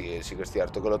Monster sí que es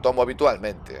cierto que lo tomo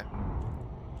habitualmente.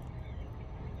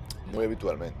 Muy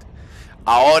habitualmente.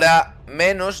 Ahora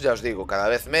menos, ya os digo, cada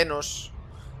vez menos.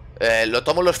 Lo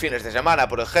tomo los fines de semana,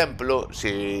 por ejemplo.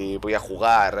 Si voy a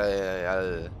jugar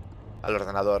al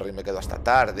ordenador y me quedo hasta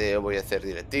tarde, o voy a hacer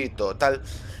directito, tal.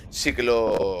 Sí que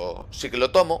lo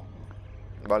tomo,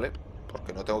 ¿vale?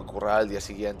 Porque no tengo que currar al día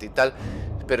siguiente y tal.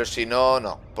 Pero si no,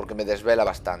 no, porque me desvela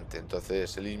bastante.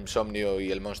 Entonces el insomnio y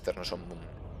el Monster no son...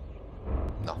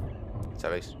 No,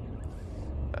 ¿sabéis?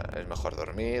 Es mejor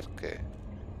dormir que...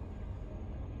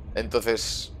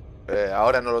 Entonces,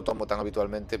 ahora no lo tomo tan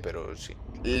habitualmente, pero sí.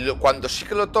 Cuando sí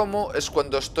que lo tomo es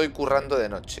cuando estoy currando de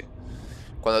noche.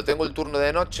 Cuando tengo el turno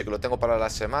de noche, que lo tengo para la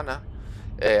semana,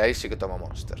 ahí sí que tomo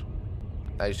Monster.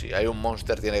 Ahí sí, hay un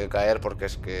Monster tiene que caer porque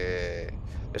es que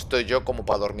estoy yo como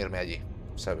para dormirme allí,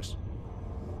 ¿sabes?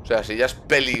 O sea, si ya es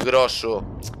peligroso...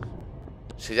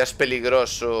 Si ya es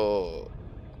peligroso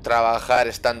trabajar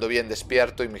estando bien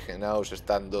despierto, imaginaos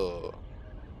estando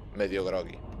medio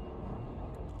groggy.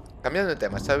 Cambiando de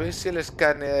tema, ¿sabéis si el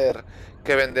escáner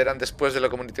que venderán después de la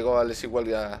Community Goal es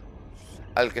igual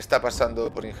al que está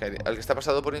pasando por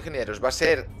ingenieros? Va a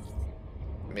ser...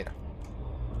 Mira.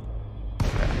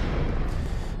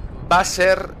 Va a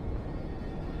ser...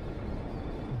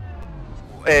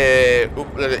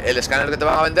 el escáner que te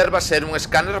van a vender va a ser un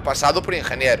escáner pasado por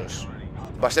ingenieros.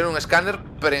 Va a ser un escáner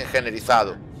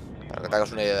preingenierizado, para que te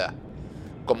hagas una idea.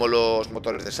 Como los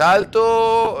motores de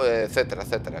salto, etcétera,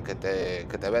 etcétera, que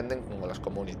te venden como las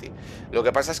community. Lo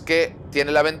que pasa es que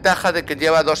tiene la ventaja de que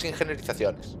lleva 2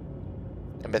 ingenierizaciones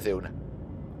en vez de una.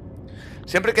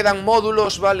 Siempre quedan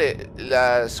módulos, ¿vale?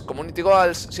 Las community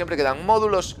goals siempre quedan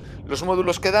módulos. Los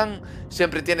módulos que dan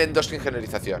siempre tienen 2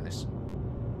 ingenierizaciones.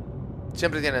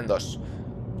 Siempre tienen 2.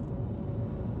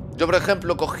 Yo, por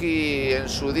ejemplo, cogí en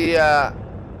su día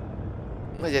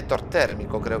un eyector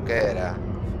térmico, creo que era.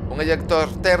 Un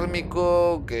eyector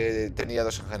térmico que tenía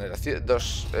 2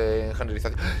 ingenierizaciones.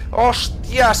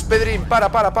 ¡Hostias, Pedrín! ¡Para!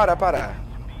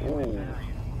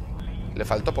 Le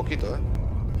faltó poquito, ¿eh?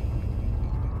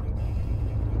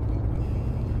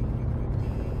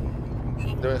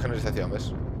 De ingenierización,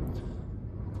 ¿ves?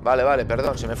 Vale,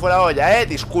 perdón, se me fue la olla,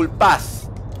 disculpad.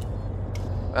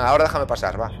 Ahora déjame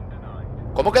pasar, va.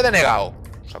 ¿Cómo que he denegado?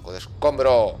 Saco de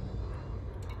escombro.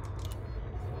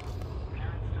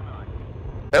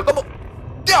 ¿Pero cómo?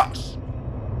 ¡Dios!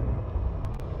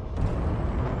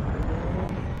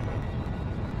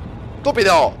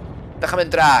 ¡Estúpido! Déjame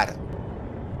entrar.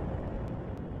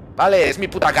 Vale, es mi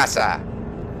puta casa.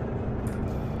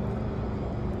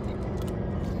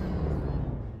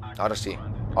 Ahora sí.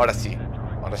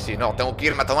 No, tengo que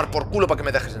irme a tomar por culo para que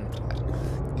me dejes entrar.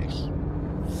 Dios.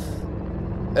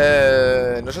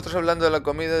 Nosotros hablando de la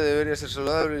comida debería ser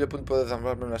saludable. Yo puedo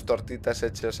zamparme unas tortitas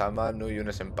hechas a mano y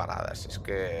unas empanadas. Es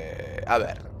que... A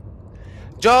ver,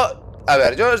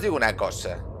 yo os digo una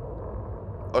cosa.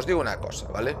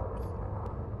 ¿Vale?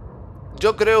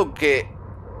 Yo creo que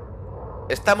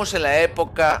estamos en la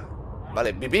época...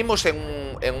 Vale, vivimos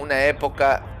en una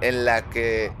época en la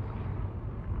que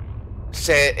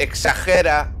se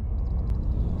exagera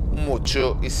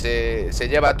mucho y se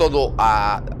lleva todo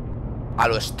a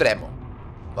lo extremo,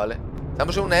 ¿vale?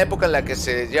 Estamos en una época en la que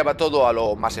se lleva todo a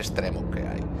lo más extremo que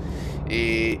hay.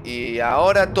 Y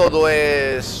ahora todo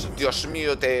es... Dios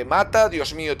mío, te mata,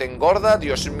 Dios mío, te engorda,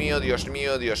 Dios mío.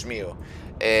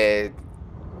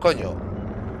 Coño,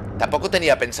 tampoco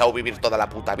tenía pensado vivir toda la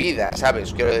puta vida,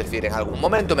 ¿sabes? Quiero decir, en algún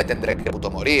momento me tendré que puto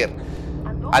morir.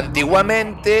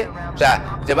 Antiguamente, o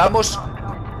sea, llevamos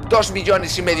 2,5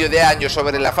 millones de años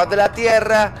sobre la faz de la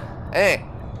Tierra.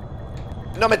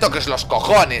 No me toques los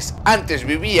cojones. Antes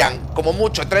vivían como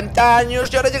mucho 30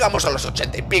 años y ahora llegamos a los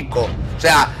 80 y pico. O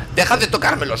sea, dejad de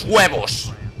tocarme los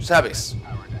huevos, ¿sabes?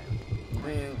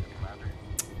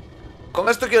 Con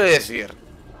esto quiero decir,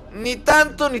 Ni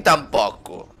tanto ni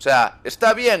tampoco. O sea,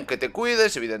 está bien que te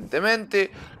cuides,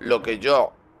 evidentemente. Lo que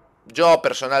yo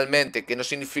personalmente, que no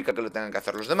significa que lo tengan que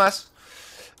hacer los demás,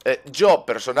 yo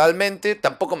personalmente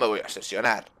tampoco me voy a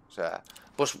obsesionar. O sea,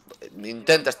 pues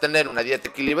intentas tener una dieta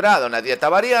equilibrada, una dieta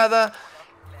variada.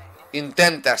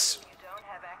 Intentas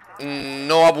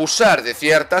no abusar de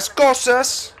ciertas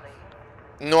cosas.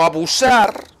 No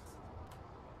abusar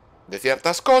de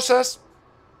ciertas cosas.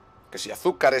 Que si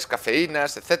azúcares,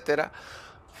 cafeínas, etcétera.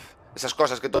 Esas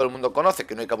cosas que todo el mundo conoce,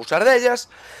 que no hay que abusar de ellas.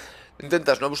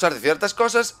 Intentas no abusar de ciertas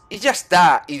cosas y ya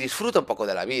está. Y disfruta un poco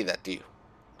de la vida, tío.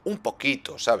 Un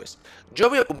poquito, ¿sabes? Yo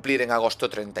voy a cumplir en agosto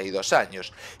 32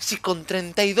 años. Si con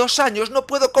 32 años no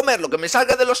puedo comer lo que me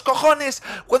salga de los cojones,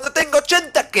 cuando tengo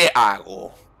 80, ¿qué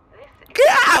hago? ¿Qué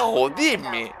hago?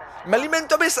 Dime. Me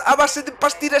alimento a base de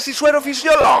pastillas y suero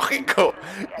fisiológico.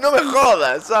 No me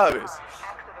jodas, ¿sabes?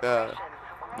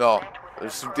 No,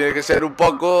 tiene que ser un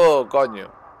poco,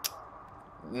 coño.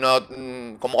 No,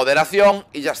 con moderación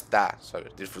y ya está,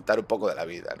 ¿sabes? Disfrutar un poco de la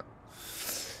vida, ¿no?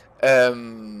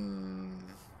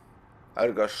 A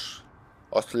ver que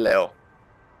os leo.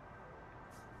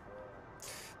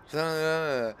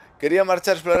 Quería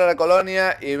marchar a explorar la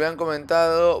colonia y me han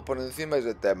comentado por encima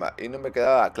ese tema y no me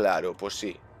quedaba claro. Pues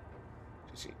sí.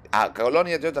 Sí. A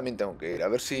colonia yo también tengo que ir. A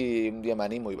ver si un día me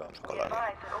animo y vamos a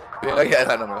colonia. Venga,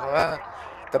 ya no me joda.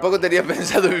 Tampoco tenía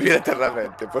pensado vivir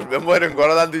eternamente. Pues me muero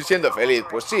engordando y siendo feliz.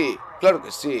 Pues sí, claro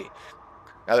que sí.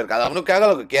 A ver, cada uno que haga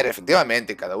lo que quiere,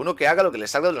 efectivamente. Cada uno que haga lo que le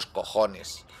salga de los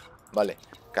cojones. Vale.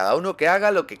 Cada uno que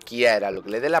haga lo que quiera, lo que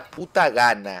le dé la puta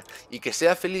gana. Y que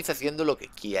sea feliz haciendo lo que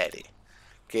quiere.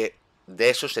 Que de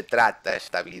eso se trata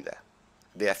esta vida.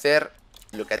 De hacer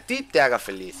lo que a ti te haga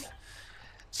feliz.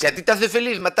 Si a ti te hace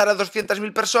feliz matar a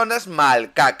 200.000 personas,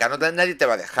 mal, caca, nadie te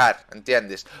va a dejar,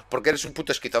 ¿entiendes? Porque eres un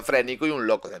puto esquizofrénico y un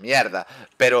loco de mierda.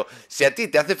 Pero si a ti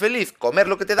te hace feliz comer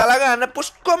lo que te da la gana,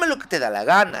 pues come lo que te da la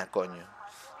gana, coño.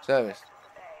 ¿Sabes?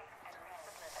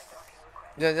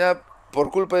 Ya,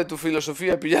 por culpa de tu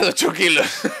filosofía he pillado 8 kilos.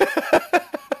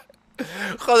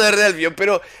 Joder, Delvio,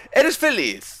 pero ¿eres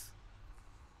feliz?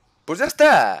 Pues ya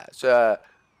está, o sea...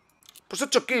 Pues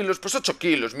 8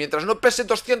 kilos, mientras no pese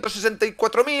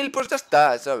 264.000, pues ya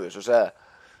está, ¿sabes? O sea,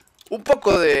 un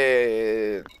poco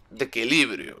de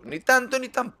equilibrio, ni tanto ni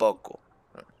tampoco.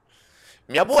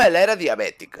 Mi abuela era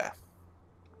diabética,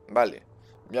 ¿vale?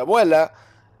 Mi abuela,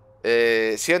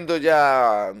 siendo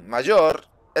ya mayor,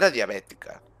 era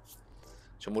diabética.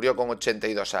 Se murió con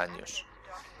 82 años.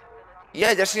 Y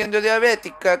a ella, siendo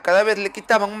diabética, cada vez le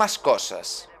quitaban más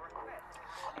cosas.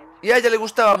 Y a ella le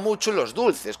gustaban mucho los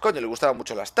dulces, coño, le gustaban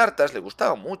mucho las tartas, le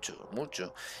gustaban mucho,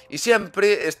 mucho. Y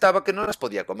siempre estaba que no las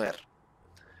podía comer.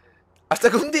 Hasta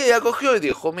que un día cogió y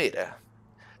dijo, mira,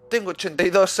 tengo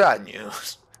 82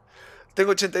 años.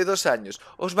 Tengo 82 años,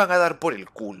 os van a dar por el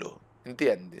culo,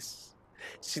 ¿entiendes?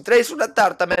 Si traéis una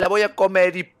tarta me la voy a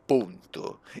comer y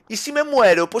punto. Y si me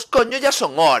muero, pues coño, ya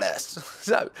son horas,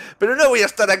 ¿sabes? Pero no voy a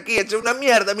estar aquí hecho una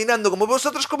mierda mirando como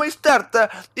vosotros coméis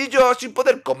tarta y yo sin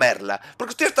poder comerla.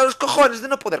 Porque estoy hasta los cojones de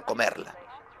no poder comerla.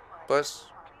 Pues...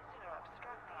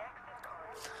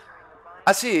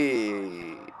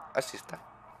 Así está.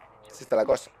 Así está la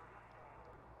cosa.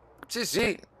 Sí,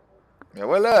 sí. Mi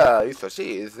abuela hizo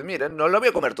así. Dice, mira, no la voy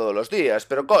a comer todos los días,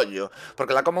 pero coño,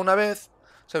 porque la como una vez...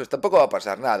 ¿Sabes? Tampoco va a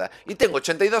pasar nada. Y tengo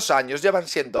 82 años, ya van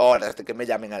siendo horas de que me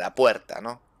llamen a la puerta,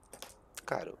 ¿no?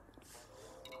 Claro.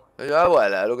 Yo,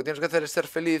 abuela, lo que tienes que hacer es ser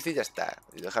feliz y ya está.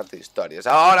 Y dejarte de historias.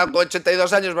 Ahora con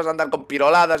 82 años vas a andar con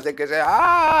piroladas de que sea...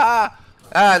 ¡Ah!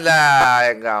 ¡Anda!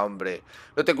 Venga, hombre.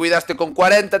 No te cuidaste con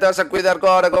 40, te vas a cuidar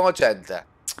ahora con 80.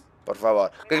 Por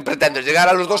favor. ¿Qué pretendes? ¿Llegar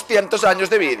a los 200 años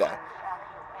de vida?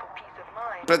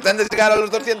 ¿Pretendes llegar a los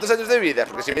 200 años de vida?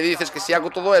 Porque si me dices que si hago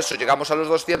todo eso llegamos a los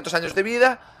 200 años de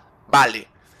vida, vale.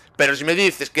 Pero si me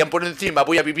dices que por encima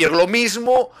voy a vivir lo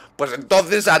mismo, pues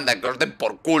entonces anda, que os den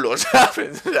por culo,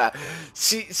 ¿sabes? O sea,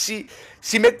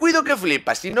 si me cuido que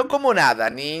flipas, si no como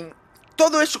nada, ni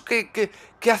todo eso que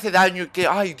hace daño y que,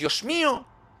 ay, Dios mío,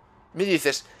 me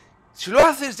dices, si lo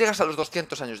haces llegas a los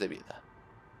 200 años de vida.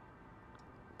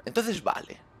 Entonces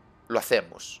vale, lo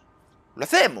hacemos. Lo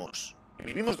hacemos.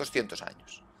 Vivimos 200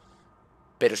 años.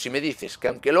 Pero si me dices que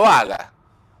aunque lo haga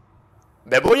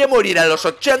me voy a morir a los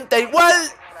 80 igual,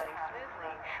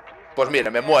 pues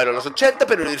mira, me muero a los 80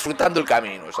 pero disfrutando el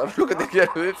camino. ¿Sabes lo que te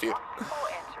quiero decir?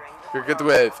 ¿Qué te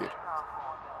voy a decir?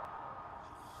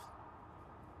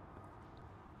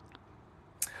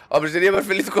 Hombre, sería más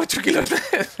feliz con 8 kilos.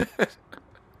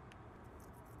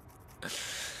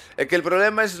 Es que el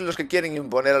problema es los que quieren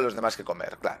imponer a los demás que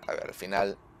comer. Claro, a ver, al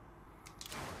final...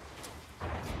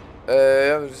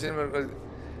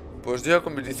 Pues yo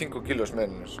con 25 kilos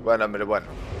menos. Bueno, hombre, bueno.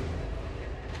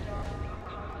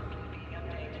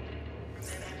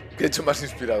 ¿Qué he hecho más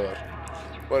inspirador?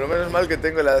 Bueno, menos mal que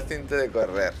tengo la cinta de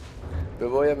correr. Me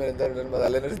voy a merendar unas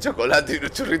magdalenas de chocolate y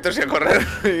unos churritos y a correr.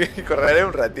 Y correré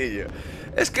un ratillo.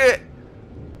 Es que...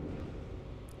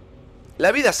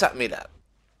 la vida sana... Mira.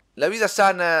 La vida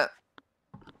sana...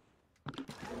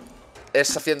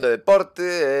 es haciendo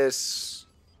deporte, es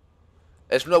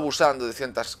no abusando de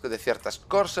ciertas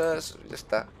cosas, ya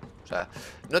está. O sea,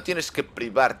 no tienes que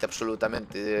privarte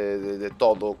absolutamente de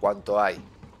todo cuanto hay,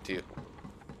 tío.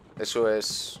 Eso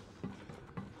es...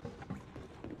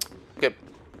 que...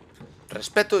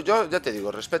 respeto, yo ya te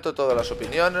digo, respeto todas las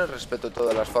opiniones, respeto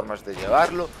todas las formas de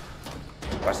llevarlo.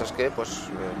 Lo que pasa es que, pues,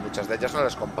 muchas de ellas no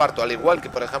las comparto. Al igual que,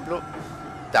 por ejemplo,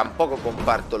 tampoco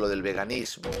comparto lo del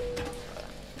veganismo.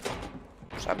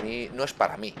 Pues a mí, no es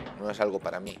para mí, no es algo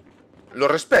para mí. Lo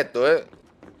respeto,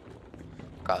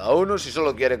 Cada uno, si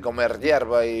solo quiere comer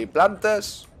hierba y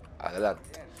plantas,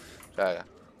 adelante. O sea,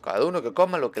 cada uno que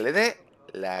coma lo que le dé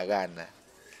la gana.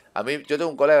 A mí, yo tengo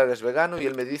un colega que es vegano y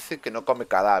él me dice que no come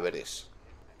cadáveres.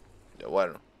 Yo,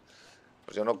 bueno,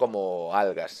 pues yo no como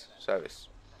algas, ¿sabes?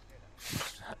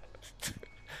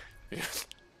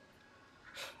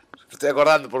 Estoy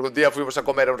acordando porque un día fuimos a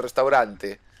comer a un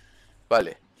restaurante,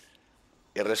 ¿vale?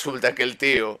 Y resulta que el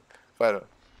tío, bueno,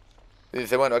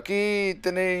 dice, bueno, aquí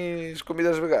tenéis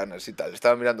comidas veganas y tal.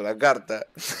 Estaba mirando la carta.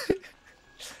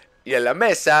 Y en la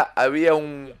mesa había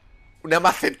una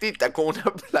macetita con una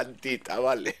plantita,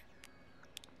 ¿vale?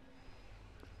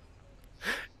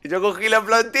 Y yo cogí la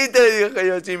plantita y dije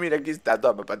yo, sí, mira, aquí está,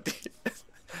 toma para ti.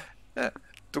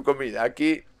 Tu comida,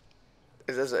 aquí.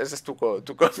 Esa es tu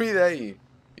comida y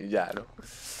ya, ¿no?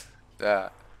 O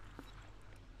sea,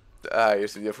 ay,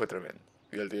 ese día fue tremendo.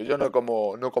 Y el tío, yo no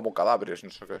como cadáveres, no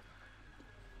sé qué.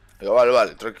 Digo,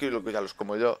 vale, tranquilo, que ya los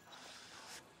como yo.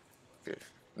 Que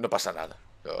no pasa nada.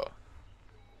 Yo,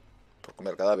 por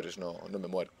comer cadáveres no me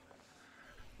muero.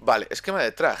 Vale, esquema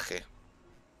de traje.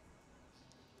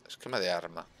 Esquema de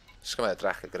arma. Esquema de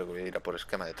traje, creo que voy a ir a por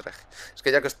esquema de traje. Es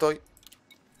que ya que estoy...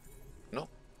 No,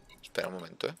 espera un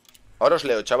momento, Ahora os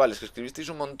leo, chavales, que escribisteis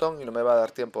un montón y no me va a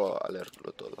dar tiempo a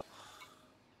leerlo todo.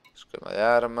 Esquema de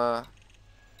arma...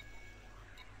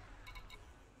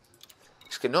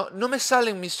 Es que no me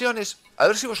salen misiones. A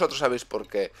ver si vosotros sabéis por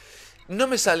qué. No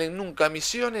me salen nunca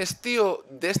misiones, tío,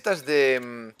 de estas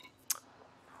de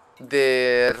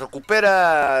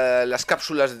recupera las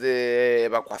cápsulas de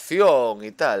evacuación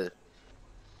y tal.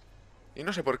 Y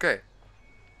no sé por qué.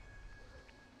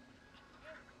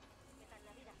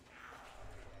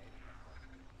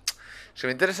 Se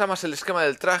me interesa más el esquema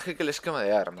del traje que el esquema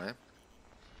de arma,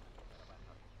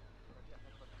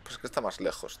 Pues que está más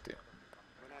lejos, tío.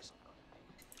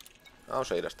 Vamos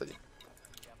a ir hasta allí.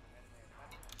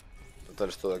 Total,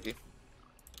 es todo aquí.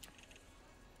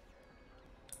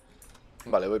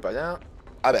 Vale, voy para allá.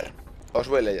 A ver, os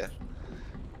voy a leer.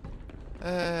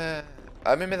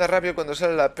 A mí me da rabia cuando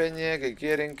sale la peña que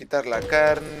quieren quitar la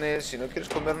carne. Si no quieres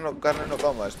comer carne, no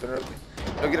comas. Pero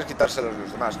no quieres quitársela a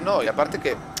los demás. No, y aparte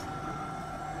que...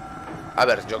 A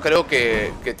ver, yo creo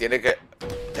que tiene que...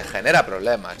 Te genera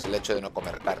problemas el hecho de no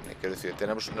comer carne. Quiero decir,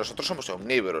 nosotros somos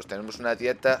omnívoros. Tenemos una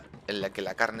dieta en la que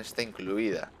la carne está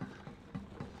incluida.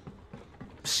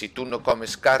 Si tú no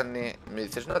comes carne, me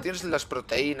dices, no, tienes las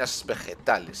proteínas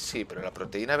vegetales. Sí, pero la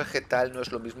proteína vegetal no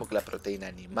es lo mismo que la proteína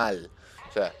animal.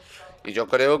 O sea, y yo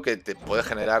creo que te puede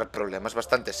generar problemas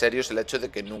bastante serios el hecho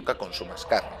de que nunca consumas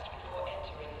carne.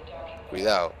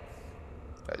 Cuidado.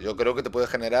 O sea, yo creo que te puede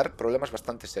generar problemas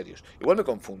bastante serios. Igual me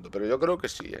confundo, pero yo creo que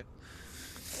sí,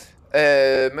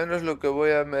 menos lo que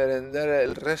voy a merendar,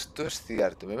 el resto es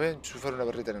cierto. Me voy a enchufar una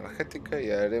barrita energética y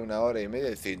haré 1 hora y media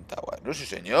de cinta. Bueno, sí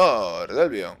señor,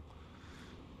 Delvion.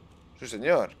 Sí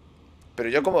señor. Pero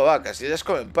yo como vacas y ellas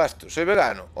comen pasto. ¿Soy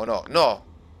vegano o no? No.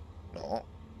 No.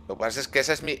 Lo que pasa es que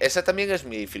esa también es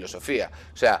mi filosofía.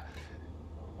 O sea,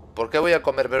 ¿por qué voy a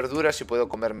comer verduras si puedo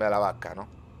comerme a la vaca, no?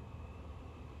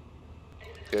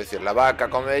 Quiero decir, la vaca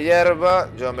come hierba,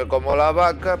 yo me como la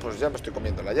vaca, pues ya me estoy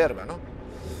comiendo la hierba, ¿no?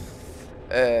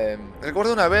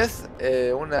 Recuerdo una vez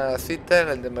una cita en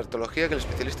el dermatología que el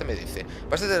especialista me dice: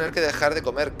 vas a tener que dejar de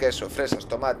comer queso, fresas,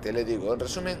 tomate. Le digo, en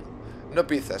resumen, no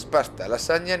pizzas, pasta,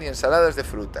 lasaña ni ensaladas de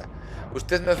fruta.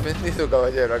 Usted me ha ofendido,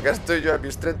 caballero. Acá estoy yo a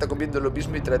mis 30 comiendo lo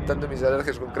mismo y tratando mis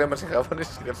alergias con cremas y jabones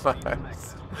y demás.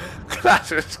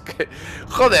 Claro, es que...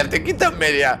 Joder, te quitan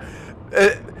media...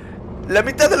 la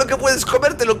mitad de lo que puedes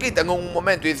comer te lo quitan en un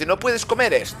momento y dicen, no puedes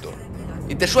comer esto.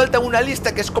 Y te sueltan una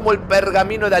lista que es como el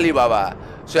pergamino de Alibaba.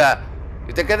 O sea,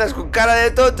 y te quedas con cara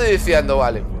de tonto y diciendo,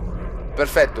 vale,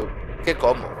 perfecto, ¿qué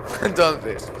como?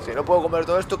 Entonces, si no puedo comer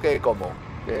todo esto, ¿qué como?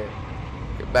 ¿Que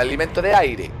me alimento de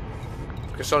aire?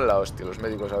 Que son la hostia, los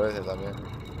médicos a veces también.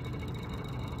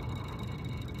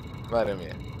 Madre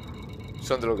mía.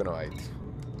 Son de lo que no hay, tío.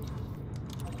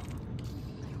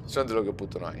 Son de lo que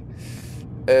puto no hay.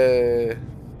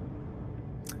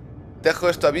 Dejo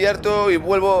esto abierto y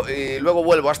vuelvo. Y luego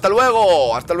vuelvo. ¡Hasta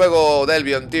luego! ¡Hasta luego,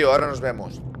 Delvion, tío! Ahora nos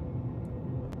vemos.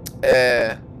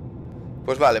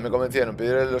 Pues vale, me convencieron.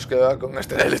 Pediré los que va con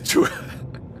este de lechuga.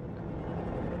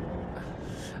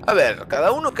 A ver,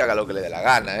 cada uno que haga lo que le dé la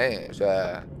gana, O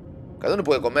sea, cada uno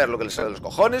puede comer lo que le salga de los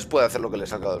cojones, puede hacer lo que le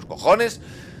salga de los cojones.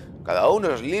 Cada uno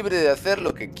es libre de hacer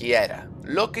lo que quiera.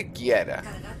 Lo que quiera.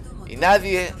 Y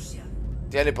nadie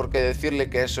tiene por qué decirle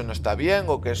que eso no está bien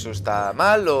o que eso está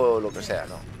mal o lo que sea,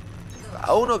 no.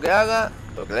 Cada uno que haga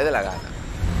lo que le dé la gana.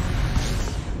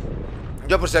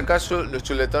 Yo por si acaso los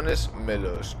chuletones me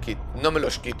los quito. No me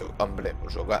los quito, hombre.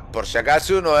 Pues, por si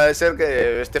acaso no va a ser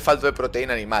que esté falto de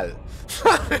proteína animal.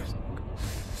 ¿Sabes?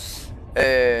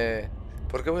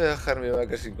 ¿Por qué voy a dejar mi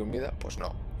vaca sin comida? Pues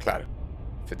no, claro.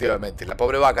 Efectivamente, la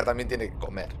pobre vaca también tiene que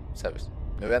comer, ¿sabes?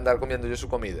 Me voy a andar comiendo yo su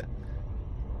comida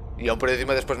y aún por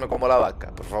encima después me como la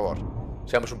vaca. Por favor,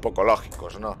 seamos un poco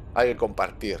lógicos, ¿no? Hay que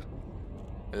compartir.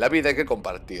 En la vida hay que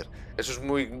compartir. Eso es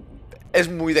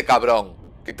muy de cabrón,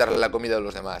 quitarle la comida a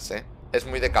los demás, ¿eh? Es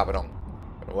muy de cabrón.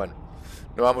 Pero bueno,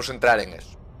 no vamos a entrar en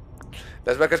eso.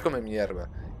 Las vacas comen hierba.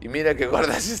 Y mira qué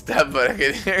gordas están para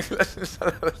que digan que las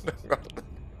ensaladas no gordas.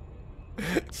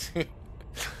 Sí.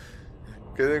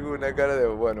 Que tengo una cara de,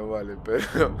 bueno, vale,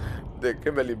 pero ¿de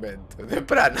qué me alimento? De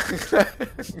prana.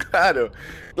 Claro,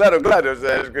 o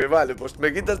sea, es que vale, pues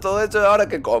me quitas todo eso, ¿ahora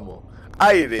qué como?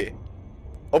 Aire.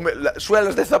 O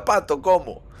suelas de zapato,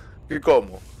 ¿cómo? ¿Qué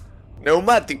como?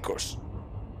 Neumáticos.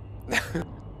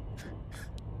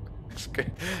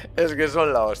 Es que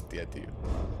son la hostia, tío.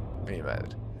 Mi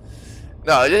madre.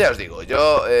 No, yo ya os digo,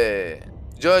 yo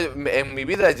en mi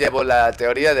vida llevo la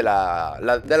teoría de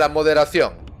la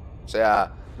moderación. O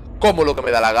sea, como lo que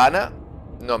me da la gana,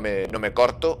 no me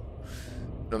corto,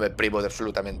 no me privo de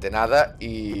absolutamente nada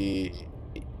y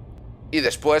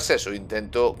después eso,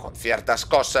 intento con ciertas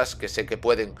cosas que sé que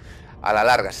pueden a la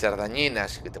larga ser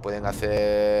dañinas y que te pueden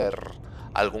hacer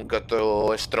algún que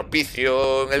otro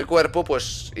estropicio en el cuerpo,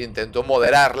 pues intento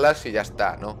moderarlas y ya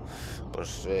está, ¿no?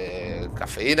 Pues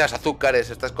cafeínas, azúcares,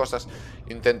 estas cosas,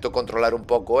 intento controlar un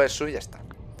poco eso y ya está.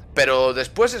 Pero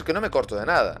después es que no me corto de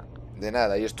nada. De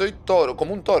nada, y estoy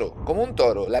como un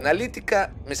toro. La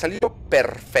analítica me salió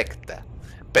perfecta.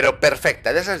 Pero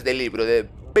perfecta, de esas de libro.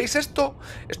 ¿Veis esto?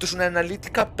 Esto es una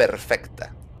analítica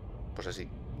perfecta. Pues así.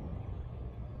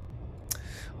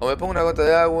 O me pongo una gota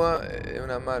de agua en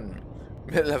una mano,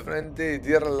 en la frente y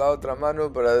tierra en la otra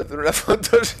mano para hacer una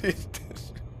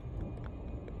fotosíntesis.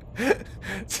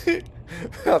 Sí,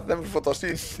 hacemos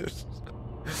fotosíntesis.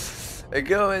 ¿En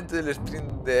qué momento del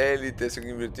sprint de élite se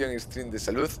convirtió en sprint de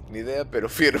salud? Ni idea, pero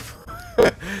firmo.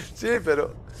 Sí,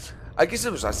 pero aquí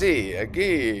somos así.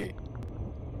 Aquí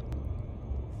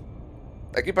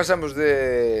pasamos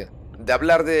de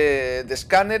hablar de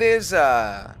escáneres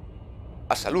a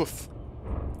salud.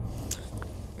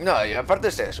 No, y aparte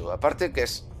es eso. Aparte que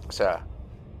es, o sea,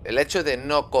 el hecho de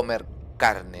no comer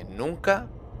carne nunca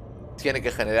tiene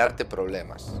que generarte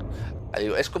problemas.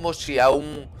 Es como si a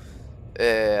un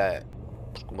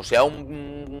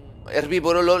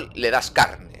herbívoro le das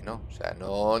carne, ¿no? O sea,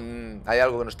 no hay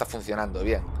algo que no está funcionando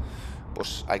bien.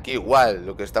 Pues aquí igual,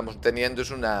 lo que estamos teniendo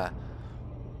es una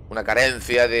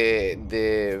carencia de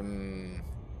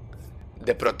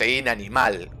proteína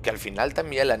animal, que al final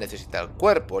también la necesita el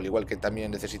cuerpo, al igual que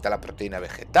también necesita la proteína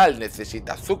vegetal,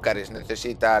 necesita azúcares,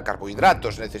 necesita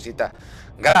carbohidratos, necesita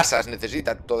grasas,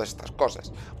 necesita todas estas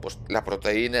cosas. Pues la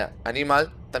proteína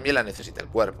animal también la necesita el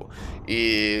cuerpo.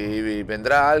 Y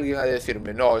vendrá alguien a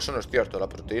decirme, no, eso no es cierto, la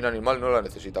proteína animal no la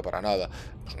necesita para nada.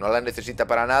 Pues no la necesita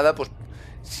para nada, pues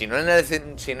si no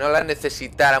la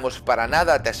necesitáramos para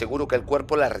nada, te aseguro que el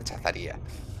cuerpo la rechazaría.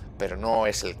 Pero no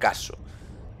es el caso.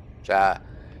 O sea,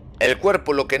 el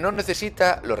cuerpo lo que no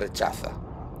necesita, lo rechaza.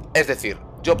 Es decir,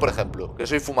 yo por ejemplo, que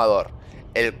soy fumador,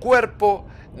 el cuerpo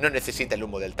no necesita el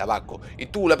humo del tabaco. Y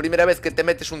tú, la primera vez que te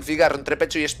metes un cigarro entre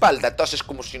pecho y espalda, toses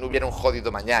como si no hubiera un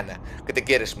jodido mañana, que te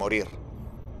quieres morir,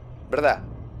 ¿verdad?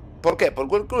 ¿Por qué?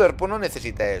 Porque el cuerpo no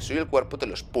necesita eso y el cuerpo te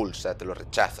lo expulsa, te lo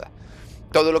rechaza.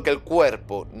 Todo lo que el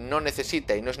cuerpo no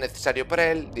necesita y no es necesario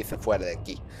para él, dice fuera de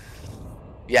aquí.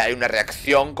 Y hay una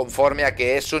reacción conforme a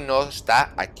que eso no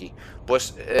está aquí.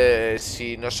 Pues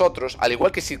si nosotros, al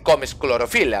igual que si comes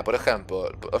clorofila, por ejemplo,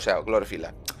 o sea,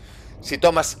 clorofila, si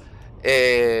tomas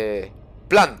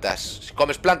plantas, si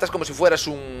comes plantas como si fueras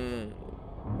un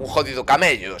un jodido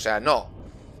camello. O sea, no.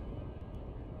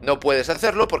 No puedes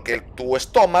hacerlo porque tu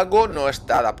estómago no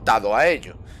está adaptado a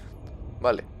ello.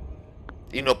 Vale.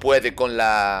 Y no puede con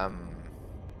la...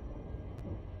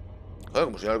 Joder,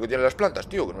 como se llama lo que tienen las plantas,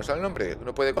 tío, que no me sale el nombre.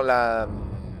 No puede con la...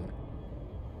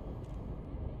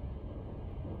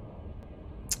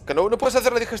 Que no puedes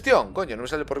hacer la digestión, coño. No me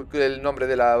sale por el nombre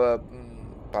de la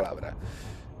palabra.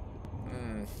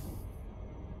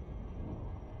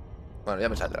 Bueno, ya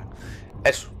me saldrá.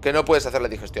 Eso, que no puedes hacer la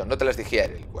digestión. No te las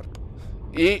digiere el cuerpo.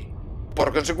 Y,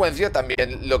 por consecuencia,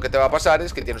 también lo que te va a pasar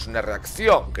es que tienes una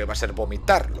reacción, que va a ser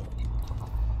vomitarlo.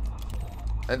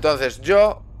 Entonces,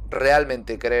 yo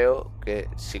realmente creo que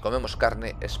si comemos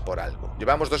carne es por algo.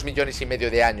 Llevamos 2,5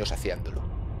 millones de años haciéndolo.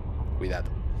 Cuidado.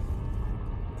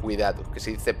 Cuidado, que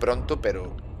se dice pronto,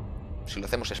 pero si lo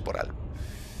hacemos es por algo.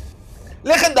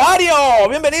 ¡Legendario!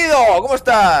 ¡Bienvenido! ¿Cómo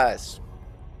estás?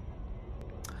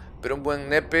 Pero un buen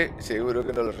nepe seguro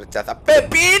que no lo rechaza.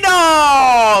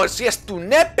 ¡Pepino! Si es tu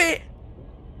nepe,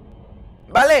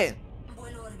 ¿vale?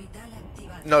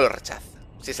 No lo rechaza.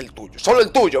 Si es el tuyo. Solo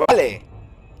el tuyo, ¿vale?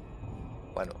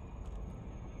 Bueno.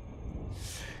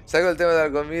 Saco el tema de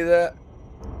la comida.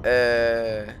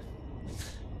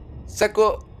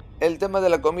 Saco el tema de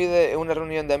la comida en una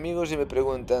reunión de amigos y me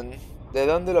preguntan ¿de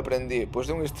dónde lo aprendí? Pues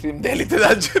de un stream de Elite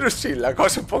Dangerous. Sí, la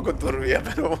cosa un poco turbia,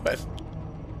 pero bueno.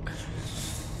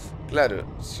 Claro,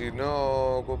 si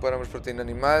no ocupáramos proteína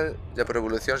animal, ya por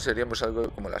evolución seríamos algo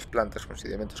como las plantas, con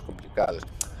sedimentos complicados.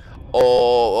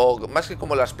 O más que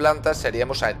como las plantas,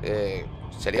 seríamos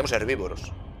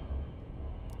herbívoros.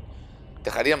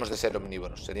 Dejaríamos de ser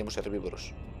omnívoros, seríamos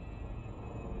herbívoros.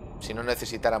 Si no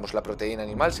necesitáramos la proteína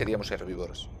animal, seríamos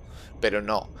herbívoros. Pero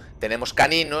no, tenemos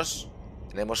caninos,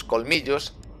 tenemos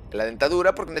colmillos en la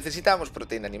dentadura porque necesitamos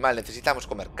proteína animal, necesitamos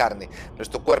comer carne.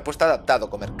 Nuestro cuerpo está adaptado a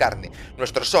comer carne.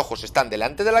 Nuestros ojos están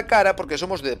delante de la cara porque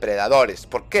somos depredadores.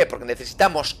 ¿Por qué? Porque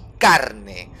necesitamos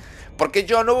carne. Porque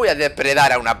yo no voy a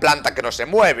depredar a una planta que no se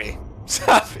mueve,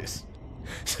 ¿sabes?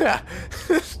 O sea,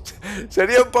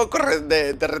 sería un poco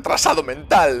de retrasado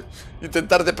mental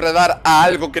intentar depredar a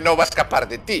algo que no va a escapar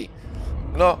de ti.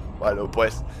 No, bueno,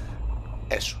 pues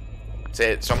eso.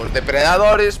 Somos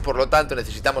depredadores, por lo tanto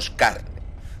necesitamos carne.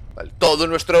 ¿Vale? Todo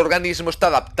nuestro organismo está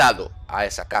adaptado a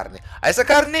esa carne. A esa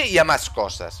carne y a más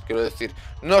cosas. Quiero decir,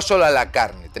 no solo a la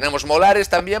carne. Tenemos molares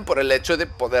también por el hecho de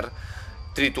poder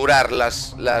triturar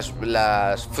las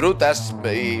frutas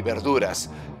y verduras.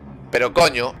 Pero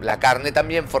coño, la carne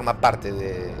también forma parte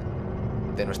de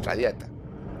nuestra dieta.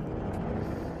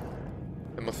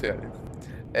 Emociones.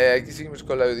 Aquí seguimos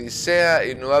con la Odisea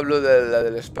y no hablo de la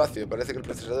del espacio. Parece que el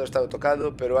procesador estaba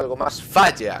tocado, pero algo más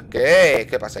falla. ¿Qué?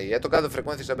 ¿Qué pasa ahí? He tocado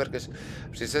frecuencias a ver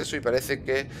si es eso y parece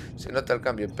que se nota el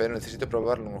cambio, pero necesito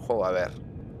probarlo en un juego. A ver.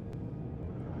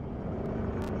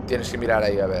 Tienes que mirar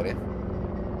ahí a ver,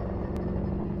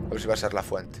 a ver si va a ser la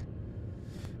fuente.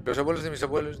 Los abuelos de mis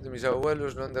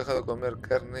abuelos no han dejado comer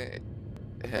carne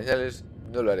en añales.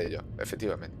 No lo haré yo,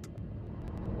 efectivamente.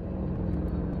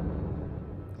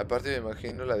 Aparte me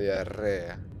imagino la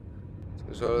diarrea.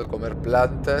 Solo comer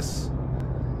plantas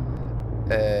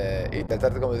y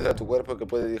tratar de convencer a tu cuerpo que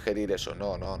puede digerir eso.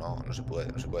 No se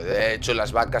puede, no se puede. De hecho,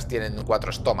 las vacas tienen 4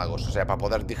 estómagos. O sea, para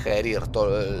poder digerir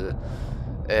todo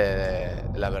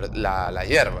la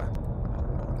hierba.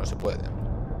 No se puede.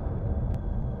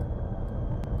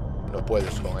 No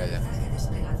puedes con ella.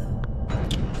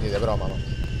 Ni de broma, ¿no?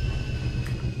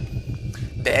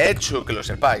 De hecho, que lo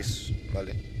sepáis,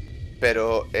 ¿vale?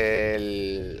 Pero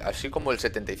así como el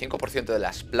 75% de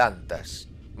las plantas,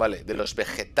 ¿vale? De los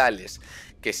vegetales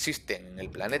que existen en el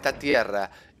planeta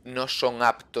Tierra no son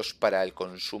aptos para el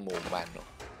consumo humano.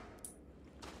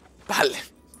 Vale.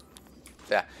 O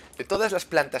sea, de todas las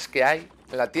plantas que hay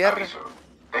en la Tierra,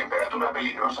 temperatura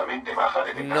peligrosamente baja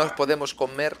detectada. no podemos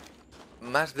comer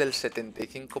más del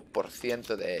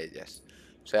 75% de ellas.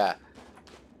 O sea,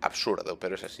 absurdo,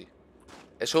 pero es así.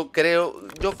 Eso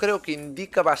yo creo que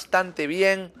indica bastante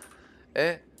bien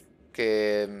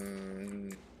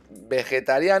que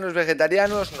vegetarianos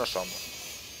no somos.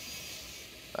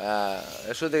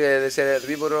 Eso de ser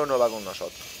herbívoro no va con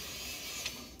nosotros.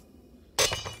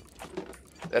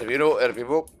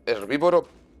 Herbívoro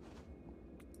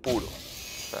puro.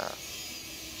 O sea,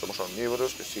 somos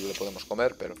omnívoros, que sí lo podemos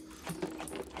comer, pero...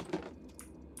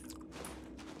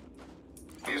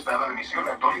 Estado de misión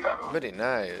actualizado. Very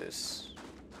nice.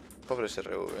 Pobre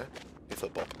SRV, hizo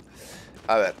pop.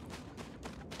 A ver.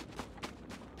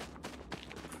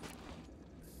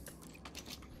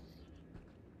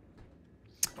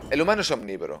 El humano es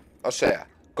omnívoro. O sea,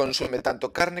 consume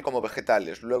tanto carne como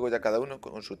vegetales. Luego ya cada uno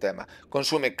con su tema.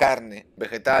 Consume carne,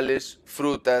 vegetales,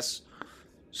 frutas.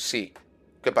 Sí.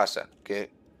 ¿qué pasa?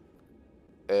 Que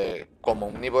como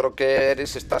omnívoro que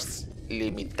eres, estás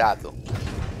limitado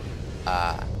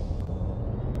a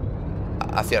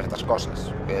ciertas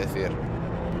cosas. Es decir,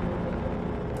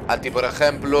 a ti, por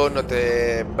ejemplo, no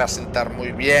te va a sentar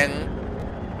muy bien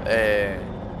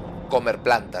comer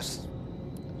plantas.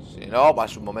 Si no,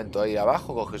 vas un momento ahí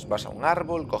abajo, vas a un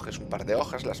árbol, coges un par de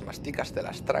hojas, las masticas, te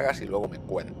las tragas y luego me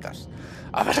cuentas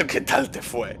a ver qué tal te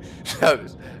fue,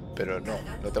 ¿sabes? Pero no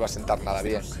te va a sentar nada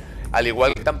bien. Al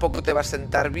igual que tampoco te va a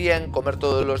sentar bien comer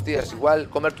todos los días. Igual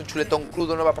comerte un chuletón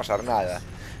crudo no va a pasar nada,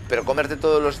 pero comerte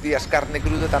todos los días carne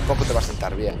cruda tampoco te va a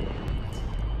sentar bien,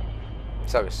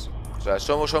 ¿sabes? O sea,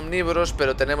 somos omnívoros,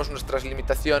 pero tenemos nuestras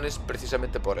limitaciones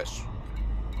precisamente por eso,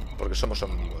 porque somos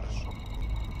omnívoros.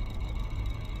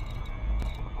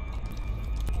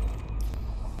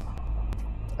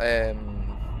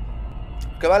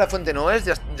 Que va, la fuente no es,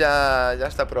 ya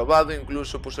está probado.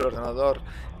 Incluso puse el ordenador,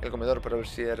 el comedor, para ver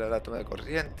si era la toma de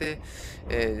corriente.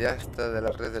 Ya está de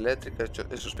la red eléctrica.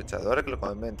 Es sospechadora que lo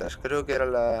comentas. Creo que era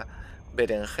la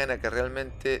berenjena, que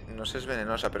realmente nos es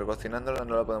venenosa, pero cocinándola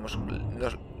no la podemos...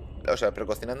 o sea, pero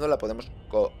cocinándola podemos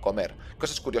comer.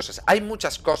 Cosas curiosas. Hay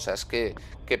muchas cosas que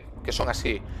son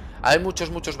así. Hay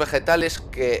muchos vegetales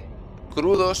que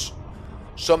crudos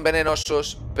son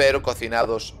venenosos, pero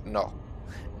cocinados no.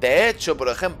 De hecho, por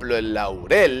ejemplo, el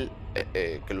laurel,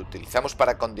 que lo utilizamos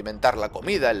para condimentar la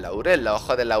comida, el laurel, la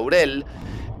hoja de laurel,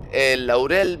 el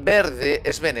laurel verde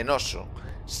es venenoso.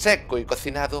 Seco y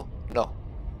cocinado, no.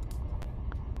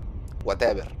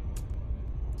 Whatever.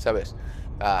 ¿Sabes?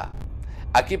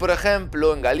 Aquí, por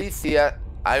ejemplo, en Galicia,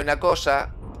 hay una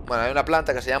cosa... Bueno, hay una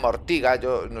planta que se llama ortiga.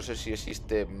 Yo no sé si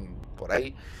existe por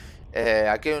ahí.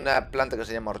 Aquí hay una planta que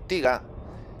se llama ortiga.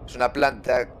 Es una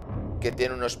planta que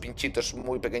tiene unos pinchitos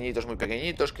muy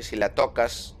pequeñitos, que si la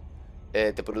tocas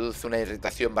te produce una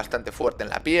irritación bastante fuerte en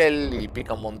la piel y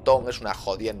pica un montón. Es una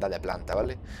jodienda de planta,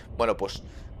 ¿vale? Bueno, pues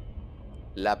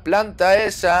la planta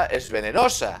esa es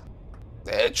venenosa.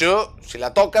 De hecho, si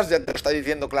la tocas ya te lo está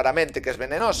diciendo claramente que es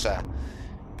venenosa.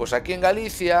 Pues aquí en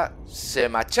Galicia se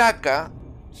machaca,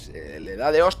 se le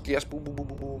da de hostias,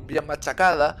 bien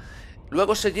machacada.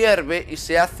 Luego se hierve y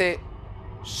se hace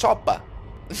sopa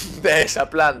de esa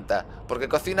planta, porque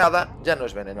cocinada ya no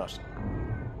es venenosa.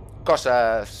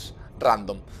 Cosas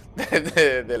random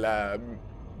de la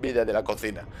vida de la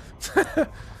cocina.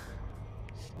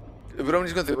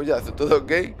 Brownies con cebollazo, todo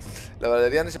ok. La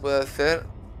valeriana se puede hacer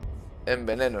en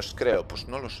venenos, creo. Pues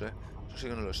no lo sé, eso sí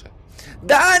que no lo sé.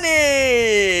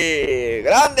 ¡Dani!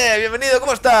 ¡Grande! Bienvenido,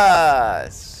 ¿cómo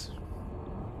estás?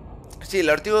 Sí,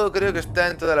 la ortiga creo que está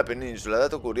en toda la península.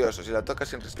 Dato curioso, si la tocas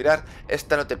sin respirar,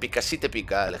 esta no te pica. Sí te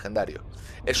pica, legendario.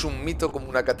 Es un mito como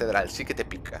una catedral. Sí que te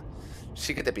pica.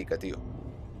 Sí que te pica, tío.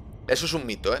 Eso es un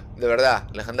mito, de verdad,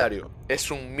 legendario.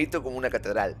 Es un mito como una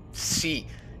catedral. Sí.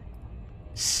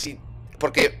 Sí.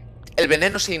 Porque el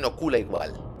veneno se inocula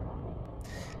igual.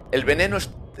 El veneno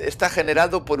está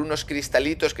generado por unos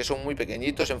cristalitos que son muy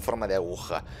pequeñitos en forma de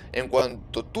aguja. En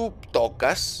cuanto tú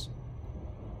tocas...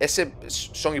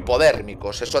 son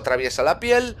hipodérmicos, eso atraviesa la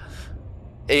piel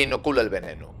e inocula el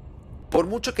veneno. Por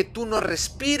mucho que tú no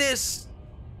respires,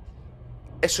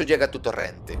 eso llega a tu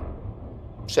torrente.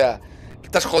 O sea,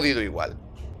 estás jodido igual.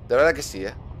 De verdad que sí,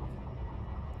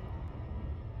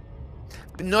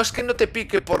 No es que no te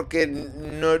pique porque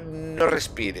no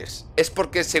respires. Es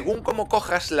porque según como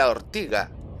cojas la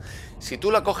ortiga, si tú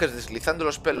la coges deslizando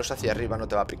los pelos hacia arriba no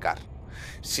te va a picar.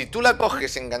 Si tú la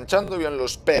coges enganchando bien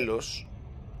los pelos...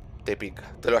 te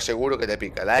pica, te lo aseguro que te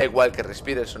pica. Da igual que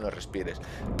respires o no respires.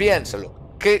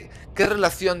 Piénsalo. ¿Qué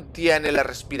relación tiene la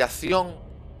respiración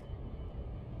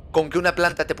con que una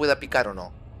planta te pueda picar o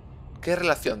no? ¿Qué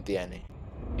relación tiene?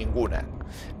 Ninguna.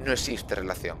 No existe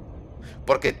relación.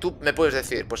 Porque tú me puedes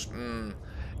decir, pues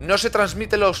no se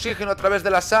transmite el oxígeno a través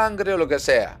de la sangre o lo que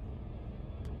sea.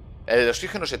 El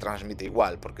oxígeno se transmite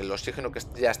igual, porque el oxígeno que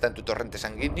ya está en tu torrente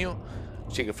sanguíneo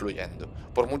sigue fluyendo.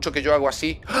 Por mucho que yo hago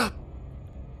así... ¡ah!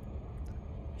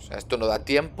 O sea, esto no da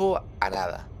tiempo a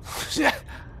nada. O sea,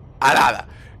 a nada.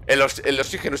 El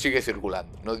oxígeno sigue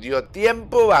circulando. No dio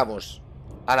tiempo, vamos,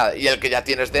 a nada. Y el que ya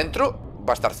tienes dentro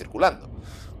va a estar circulando.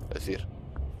 Es decir,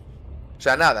 o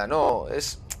sea, nada, no.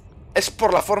 Es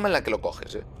por la forma en la que lo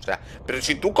coges, O sea, pero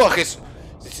si tú coges...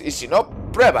 Y si no,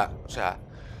 prueba. O sea,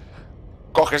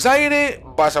 coges aire,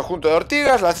 vas al junto de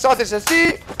ortigas, las haces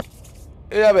así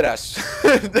y ya verás.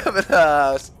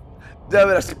 Ya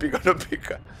verás si pica o no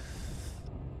pica.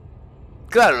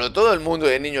 Claro, todo el mundo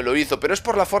de niño lo hizo, pero es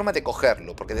por la forma de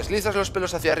cogerlo. Porque deslizas los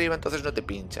pelos hacia arriba, entonces no te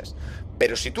pinchas.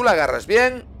 Pero si tú la agarras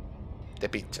bien, te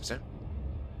pinchas,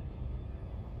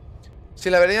 Si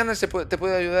la valeriana te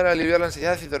puede ayudar a aliviar la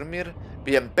ansiedad y dormir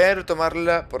bien, pero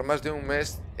tomarla por más de un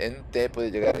mes en té puede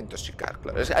llegar a intoxicar.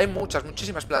 Claro, hay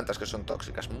muchísimas plantas que son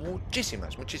tóxicas.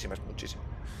 Muchísimas.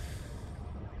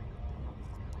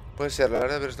 Puede ser, la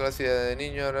verdad, pero esto lo hacía de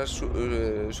niño, ahora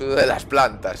sudo de las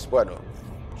plantas. Bueno,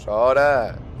 pues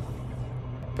ahora...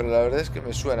 Pero la verdad es que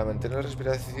me suena mantener la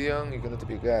respiración y que no te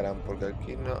picaran, porque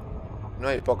aquí no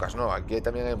hay pocas, no, aquí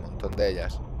también hay un montón de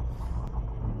ellas.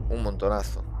 Un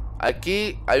montonazo.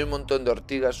 Aquí hay un montón de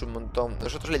ortigas, un montón...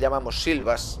 Nosotros le llamamos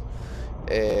silvas,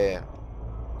 que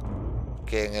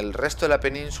en el resto de la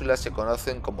península se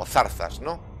conocen como zarzas,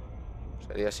 ¿no?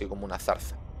 Sería así como una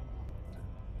zarza.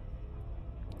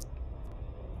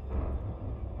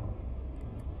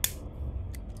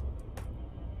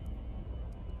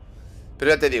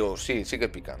 Pero ya te digo, sí que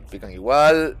pican. Pican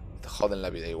igual, te joden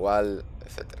la vida igual,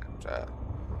 etcétera. O sea,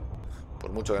 por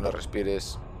mucho que no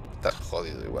respires, estás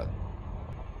jodido igual.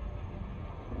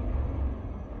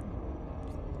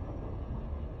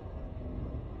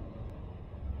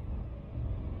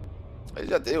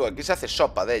 Ya te digo, aquí se hace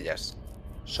sopa de ellas.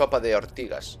 Sopa de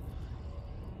ortigas.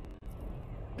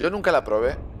 Yo nunca la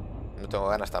probé. No tengo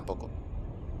ganas tampoco.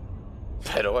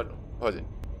 Pero bueno, oye.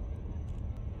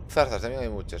 Zarzas también hay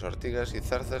muchas. Ortigas y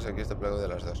zarzas, aquí está plagado de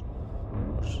las dos.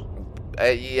 Pues,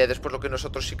 y después lo que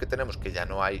nosotros sí que tenemos, que ya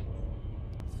no hay,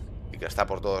 y que está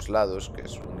por todos lados, que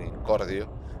es un incordio,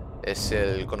 es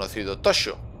el conocido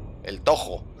tosho. El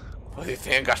tojo. Como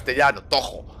dicen en castellano,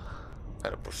 tojo.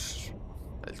 Pero pues...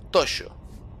 el tosho.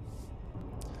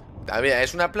 También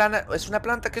es una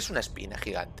planta que es una espina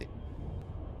gigante.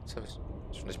 ¿Sabes?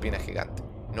 Es una espina gigante.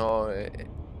 No...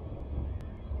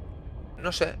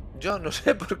 no sé. Yo no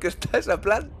sé por qué está esa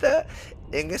planta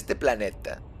en este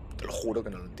planeta. Te lo juro que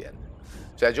no lo entiendo.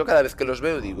 O sea, yo cada vez que los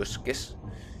veo digo, es que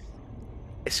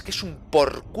es un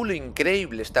porculo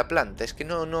increíble esta planta. Es que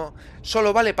no...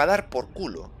 Solo vale para dar por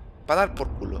culo. Para dar por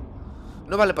culo.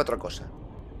 No vale para otra cosa.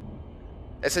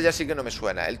 Esa ya sí que no me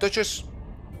suena. El tocho es...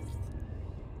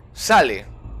 Sale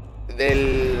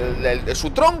de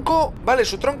su tronco, ¿vale?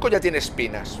 Su tronco ya tiene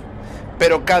espinas.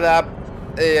 Pero cada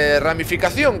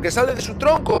ramificación que sale de su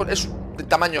tronco es de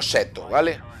tamaño seto,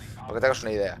 ¿vale? Para que te hagas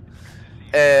una idea.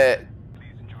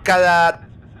 Cada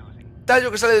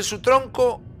tallo que sale de su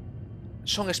tronco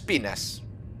son espinas.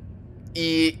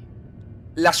 Y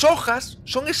las hojas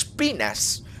son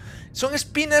espinas. Son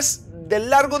espinas del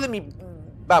largo de mi...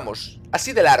 Vamos,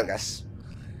 así de largas.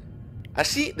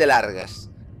 Así de largas.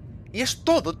 Y es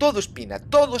todo espina,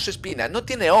 todo es espina. No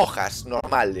tiene hojas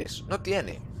normales, no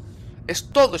tiene.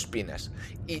 Es todo espinas.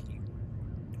 Y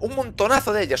un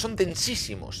montonazo de ellas, son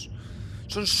densísimos.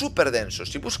 Son súper densos.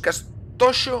 Si buscas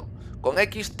Tosho con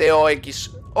X,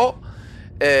 T-O-X-O,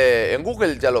 en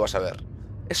Google ya lo vas a ver.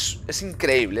 Es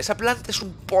increíble, esa planta es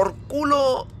un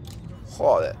porculo.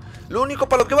 Joder. Lo único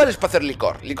para lo que vale es para hacer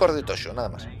licor. Licor de Tosho, nada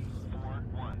más.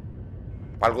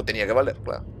 Algo tenía que valer,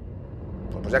 claro.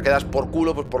 Pues ya quedas por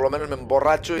culo, pues por lo menos me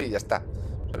emborracho y ya está,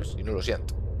 ¿sabes? Y no lo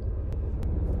siento.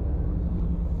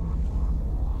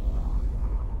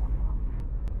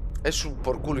 Es un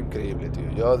por culo increíble, tío.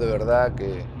 Yo de verdad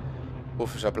que...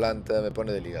 Uf, esa planta me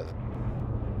pone del hígado.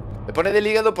 Me pone del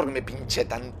hígado porque me pinché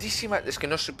tantísimas... Es que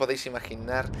no os podéis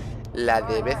imaginar la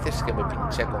de veces que me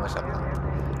pinché con esa planta.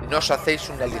 No os hacéis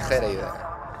una ligera idea.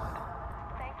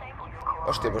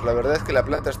 Hostia, pues la verdad es que la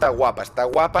planta está guapa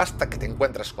hasta que te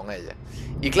encuentras con ella.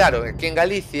 Y claro, aquí en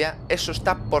Galicia eso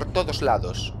está por todos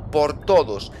lados, por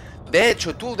todos. De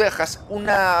hecho, tú dejas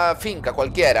una finca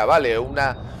cualquiera, ¿vale?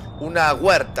 Una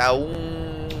huerta,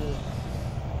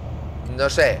 no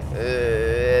sé,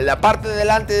 la parte de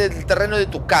delante del terreno de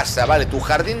tu casa, ¿vale? Tu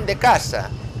jardín de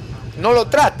casa. No lo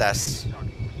tratas.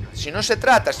 Si no se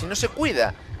trata, si no se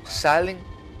cuida, salen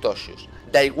toshos.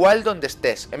 Da igual donde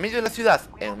estés, en medio de la ciudad,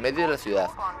 en medio de la ciudad,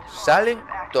 salen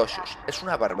toshos. Es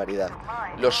una barbaridad.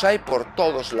 Los hay por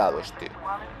todos lados, tío.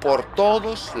 Por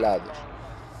todos lados.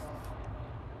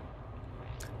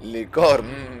 Licor,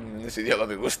 ese idioma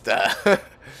me gusta.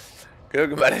 Creo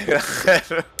que me haré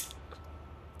granjero.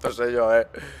 No sé yo,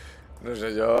 No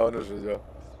sé yo.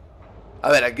 A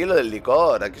ver, aquí lo del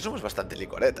licor. Aquí somos bastante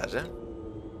licoretas,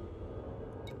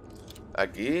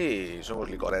 Aquí somos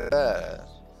licoretas.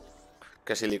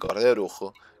 Que si licor de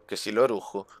orujo, que si lo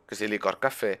orujo, que si licor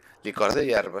café, licor de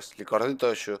hierbas, licor de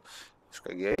tosho. Es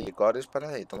que aquí hay licores para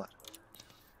ahí tomar.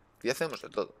 Y hacemos de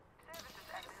todo.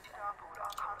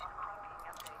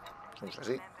 Somos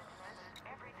así.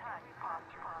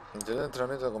 Interior de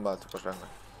entrenamiento de combate. Pues venga.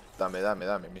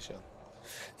 Dame misión.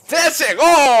 ¡CSGO!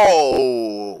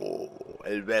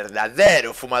 El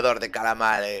verdadero fumador de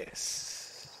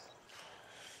calamares.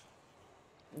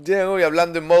 Llego y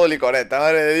hablando en modo licoreta,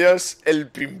 madre de Dios, el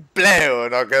pimpleo,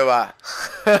 ¿no? ¿Qué va?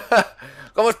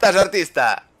 ¿Cómo estás,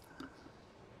 artista?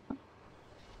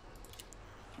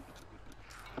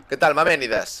 ¿Qué tal,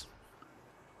 maménidas?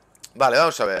 Vale,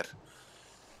 vamos a ver.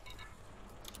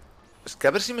 Es que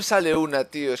a ver si me sale una,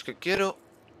 tío. Es que quiero...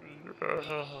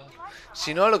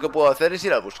 Si no, lo que puedo hacer es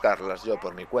ir a buscarlas yo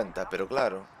por mi cuenta. Pero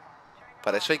claro,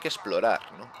 para eso hay que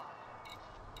explorar, ¿no?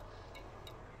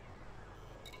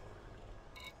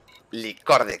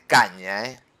 Licor de caña,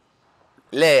 ¿eh?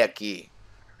 Lee aquí.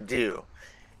 Tío.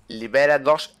 Libera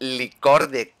 2 licor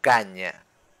de caña.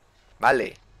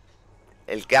 Vale.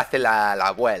 El que hace la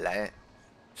abuela, ¿eh?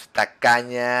 Esta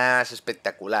caña es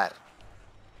espectacular.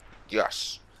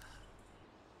 Dios.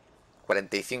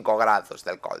 45 grados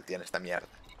de alcohol tiene esta mierda.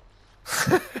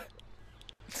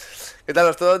 ¿Qué tal,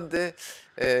 Ostodonte?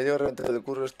 Yo reventado de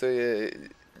curro, estoy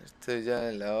ya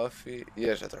en la ofi y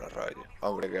es otro rollo.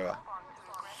 Hombre, que va.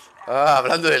 Ah,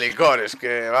 hablando de licores,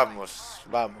 que vamos.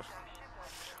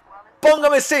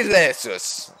 ¡Póngame 6 de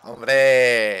esos!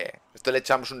 ¡Hombre! Esto le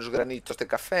echamos unos granitos de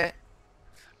café.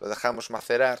 Lo dejamos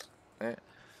macerar, ¿eh?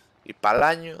 Y para el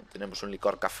año tenemos un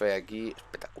licor café aquí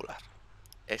espectacular.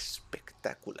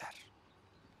 Espectacular.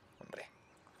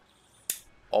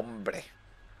 Hombre.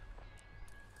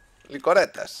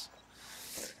 Licoretas.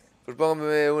 Pues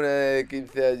póngame una de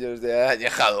 15 años de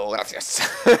añejado, gracias.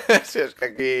 Si es que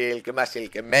aquí el que más y el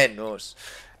que menos.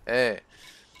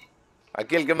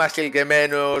 Aquí el que más y el que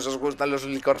menos. Os gustan los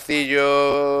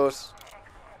licorcillos.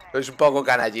 Sois un poco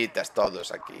canallitas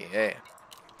todos aquí,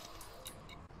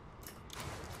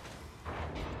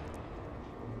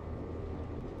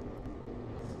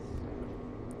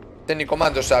 Ni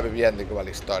Comando sabe bien de qué va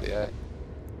la historia,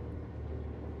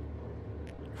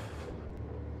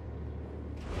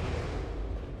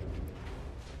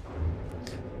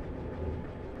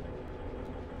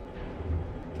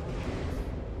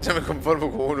 Ya me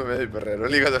conformo con uno medio perrero.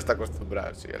 El hígado está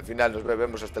acostumbrado, sí. Al final nos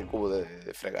bebemos hasta el cubo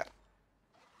de fregar.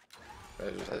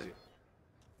 Eso es así.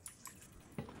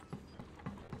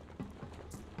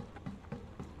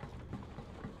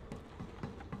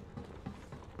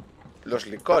 Los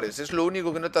licores, es lo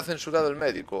único que no te ha censurado el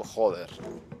médico. Joder.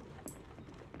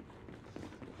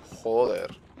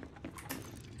 Joder.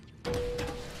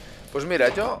 Pues mira,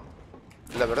 yo...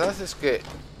 La verdad es que...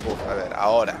 a ver,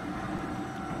 ahora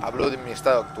hablo de mi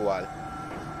estado actual.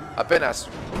 Apenas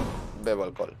bebo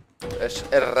alcohol. Es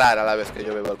rara la vez que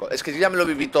yo bebo alcohol. Es que ya me lo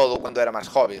viví todo cuando era más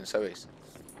joven, ¿sabéis?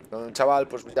 Cuando un chaval,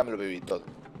 pues ya me lo viví todo.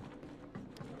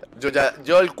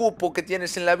 Yo el cupo que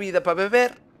tienes en la vida para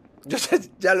beber, yo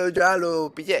ya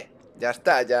lo pillé. Ya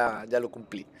está, ya lo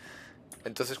cumplí.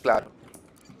 Entonces, claro.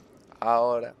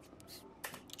 Ahora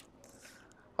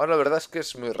la verdad es que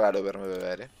es muy raro verme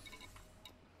beber,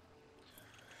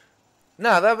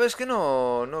 Nada, ves que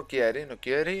no quiere, no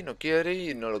quiere y no quiere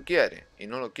y no lo quiere. Y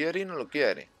no lo quiere y no lo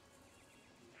quiere.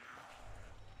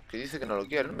 Que dice que no lo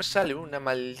quiere. No me sale una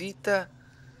maldita...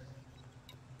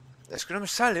 Es que no me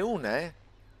sale una,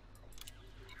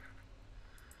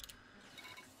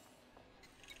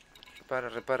 Repara,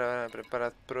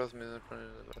 prepara, de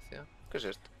operación. ¿Qué es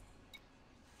esto?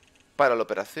 Para la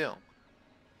operación.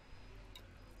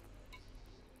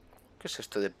 ¿Qué es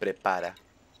esto de prepara?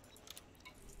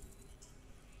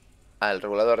 Ah, el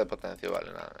regulador de potencia,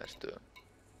 vale, nada, esto.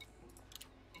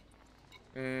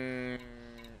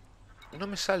 No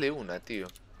me sale una, tío.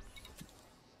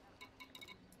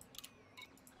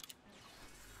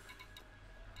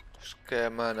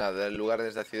 Esquema, nada,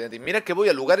 lugares de accidente. Y mira que voy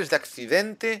a lugares de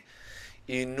accidente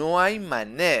y no hay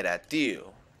manera,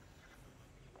 tío.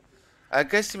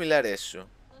 Acá es similar eso.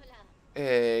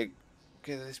 Que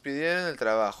despidieron del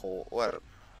trabajo. War,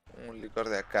 un licor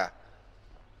de acá.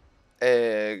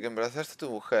 Que embarazaste a tu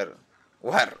mujer.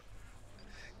 War.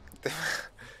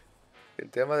 Que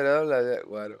te ha madreado la...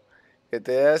 Guaro. Que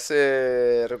te has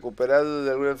recuperado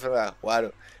de alguna enfermedad.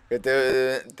 Guaro. Que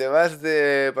te vas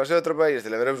de paseo a otro país.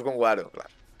 Celebremos con Guaro. Claro.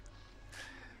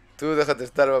 Tú déjate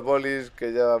estar, Vapolis,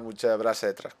 que lleva mucha brasa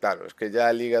detrás. Claro, es que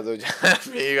ya el hígado,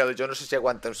 mi hígado, yo no sé si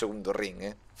aguanta un segundo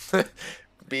ring,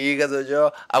 Mi hígado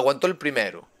yo aguantó el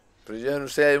primero. Pero yo no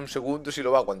sé un segundo si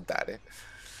lo va a aguantar,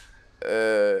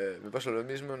 me pasa lo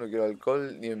mismo, no quiero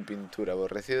alcohol ni en pintura,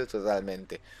 aborrecido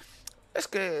totalmente. Es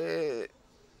que...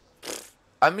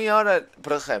 a mí ahora,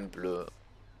 por ejemplo,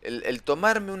 el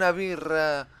tomarme una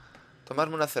birra,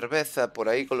 tomarme una cerveza por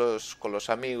ahí con los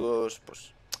amigos,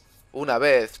 pues una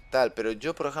vez, tal. Pero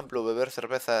yo, por ejemplo, beber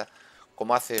cerveza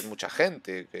como hace mucha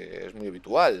gente, que es muy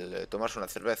habitual, tomarse una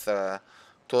cerveza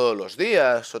todos los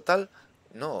días o tal.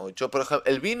 No, yo, por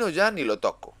ejemplo, el vino ya ni lo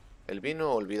toco. El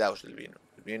vino, olvidaos del vino.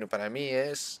 El vino para mí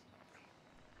es...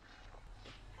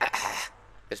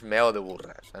 Es meo de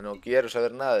burra. O sea, no quiero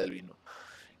saber nada del vino.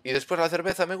 Y después la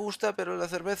cerveza me gusta, pero la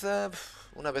cerveza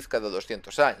una vez cada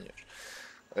 200 años.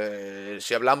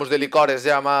 Si hablamos de licores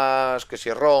ya más que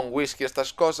si ron, whisky,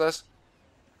 estas cosas,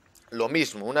 lo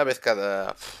mismo, una vez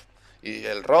cada... Y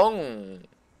el ron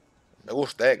me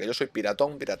gusta, que yo soy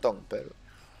piratón, pero...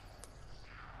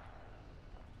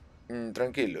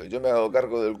 tranquilo, yo me hago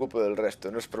cargo del cupo del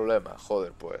resto, no es problema,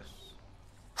 joder, pues.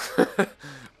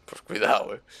 Pues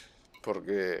cuidado,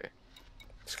 porque...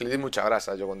 Es que le di mucha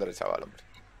grasa yo cuando era chaval, hombre.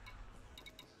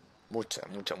 Mucha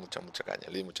caña,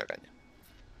 le di mucha caña.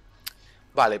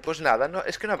 Vale, pues nada, no,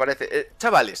 es que no aparece.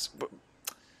 Chavales,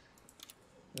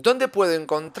 ¿dónde puedo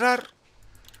encontrar?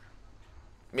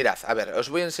 Mirad, a ver, os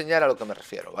voy a enseñar a lo que me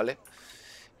refiero, ¿vale?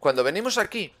 Cuando venimos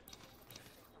aquí...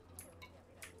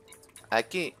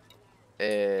 Aquí...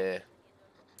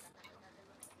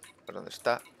 ¿Por dónde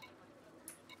está?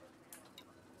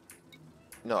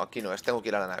 No, aquí no, tengo que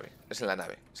ir a la nave. Es en la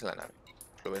nave, es en la nave.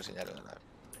 Os lo voy a enseñar en la nave.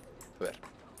 A ver.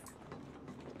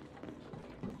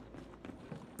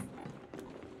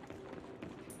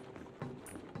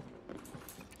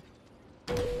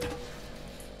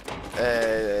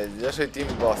 Yo soy Team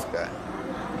Vodka.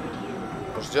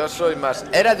 Pues yo soy más...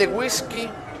 Era de whisky.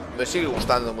 Me sigue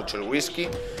gustando mucho el whisky.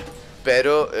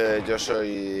 Pero yo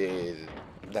soy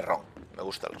de ron. Me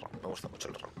gusta el ron, me gusta mucho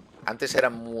el ron. Antes era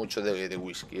mucho de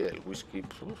whisky, el whisky...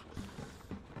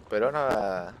 Pero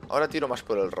ahora tiro más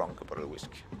por el ron que por el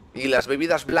whisky. Y las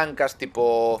bebidas blancas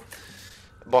tipo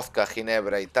vodka,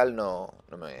 ginebra y tal no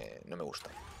me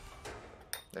gustan.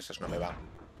 Esas no me van.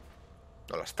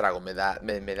 No las trago, me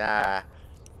da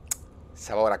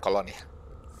sabor a colonia.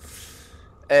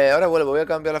 Ahora vuelvo, voy a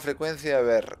cambiar la frecuencia. A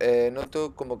ver,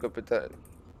 noto como que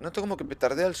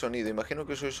petardea el sonido. Imagino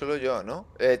que soy solo yo, ¿no?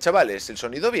 Chavales, ¿el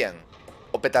sonido bien?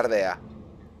 ¿O petardea?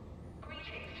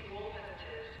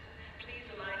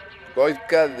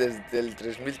 Vodka desde el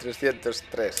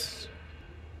 3303.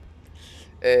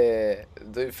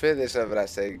 Doy fe de esa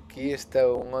frase. Aquí está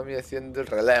un homie haciendo el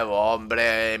relevo.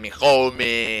 Hombre, mi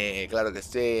homie. Claro que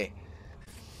sí.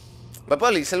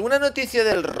 Vapolis, ¿alguna noticia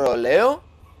del roleo?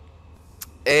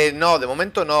 No, de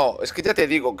momento no. Es que ya te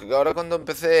digo que ahora cuando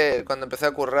empecé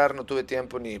a currar no tuve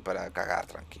tiempo ni para cagar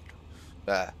tranquilo.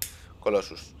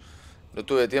 Colossus. No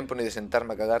tuve tiempo ni de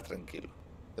sentarme a cagar tranquilo.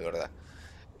 De verdad.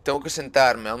 Tengo que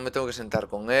sentarme, aún me tengo que sentar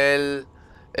con él.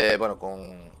 Bueno,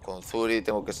 con Zuri,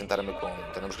 tenemos que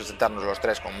sentarnos los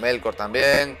tres con Melkor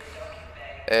también.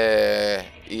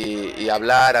 Y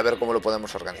hablar a ver cómo lo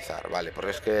podemos organizar, ¿vale?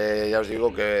 Porque es que ya os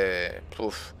digo que...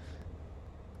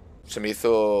 se me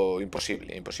hizo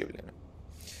imposible, ¿no?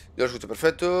 Yo lo escucho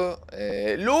perfecto.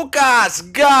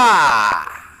 ¡Lucas Ga!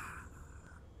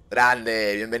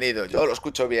 Grande, bienvenido. Yo lo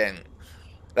escucho bien.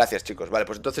 Gracias, chicos. Vale,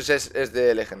 pues entonces es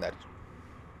de legendarios.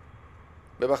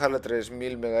 Voy a bajarle a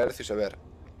 3000 MHz a ver.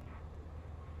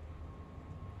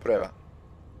 Prueba.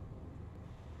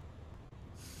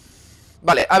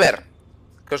 Vale, a ver.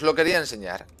 Que os lo quería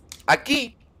enseñar.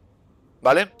 Aquí,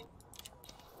 ¿vale?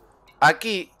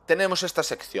 Aquí tenemos esta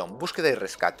sección, búsqueda y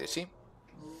rescate, ¿sí?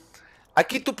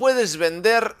 Aquí tú puedes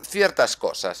vender ciertas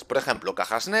cosas. Por ejemplo,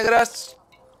 cajas negras,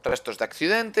 restos de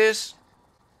accidentes.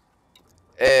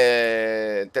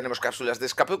 Tenemos cápsulas de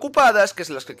escape ocupadas, que es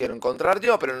las que quiero encontrar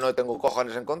yo, pero no tengo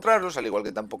cojones encontrarlos, al igual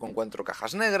que tampoco encuentro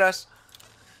cajas negras.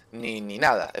 Ni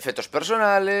nada. Efectos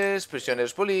personales,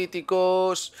 prisioneros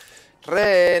políticos,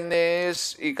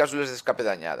 rehenes y cápsulas de escape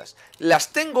dañadas.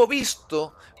 Las tengo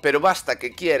visto, pero basta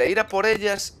que quiera ir a por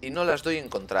ellas y no las doy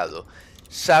encontrado.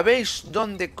 ¿Sabéis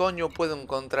dónde coño puedo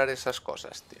encontrar esas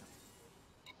cosas, tío?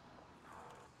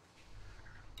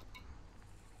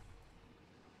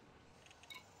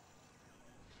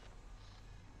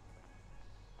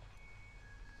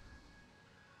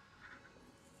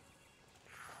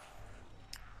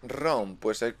 Ron,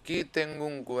 pues aquí tengo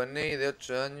un QNI de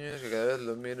 8 años que cada vez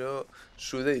lo miro,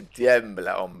 suda y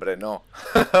tiembla, hombre, no.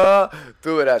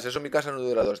 Tú verás, eso en mi casa no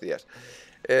dura 2 días.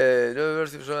 Yo veo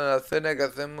si son la cena que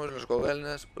hacemos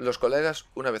los colegas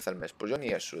una vez al mes. Pues yo ni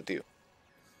eso, tío.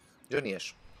 Yo ni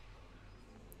eso.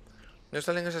 ¿No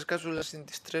salen esas cápsulas sin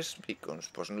distress beacons?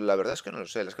 Pues la verdad es que no lo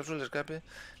sé. Las cápsulas de escape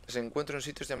las encuentro en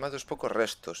sitios llamados pocos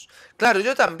restos. Claro,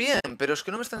 yo también, pero es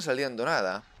que no me están saliendo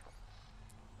nada.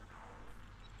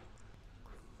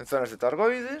 En zonas de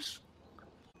targoides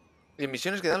y en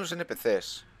misiones que dan los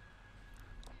NPCs.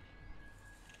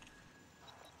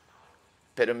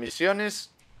 Pero en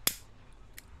misiones...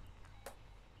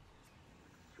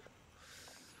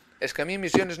 Es que a mí en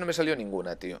misiones no me salió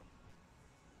ninguna, tío.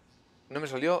 No me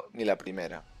salió ni la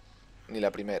primera. Ni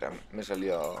la primera me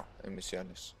salió en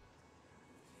misiones.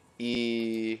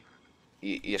 Y...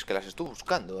 Y es que las estuve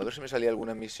buscando, a ver si me salía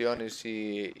algunas misiones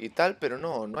y tal, pero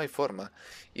no hay forma.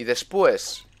 Y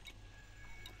después...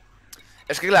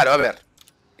 Es que claro, a ver,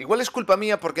 igual es culpa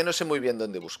mía porque no sé muy bien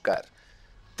dónde buscar.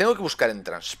 Tengo que buscar en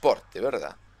transporte,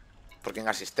 ¿verdad? Porque en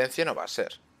asistencia no va a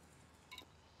ser.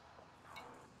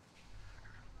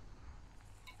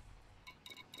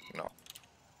 No.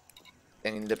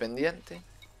 En independiente.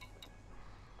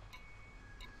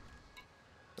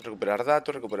 Recuperar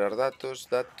datos,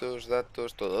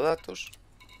 datos, todo datos.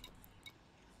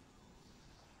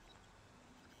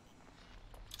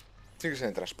 Tiene que ser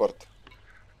en transporte.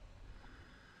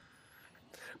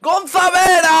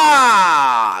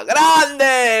 ¡Gonzavera!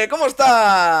 ¡Grande! ¿Cómo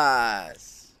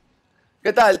estás?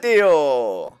 ¿Qué tal,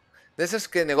 tío? De esas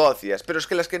que negocias. Pero es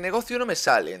que las que negocio no me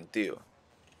salen, tío.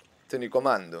 Ni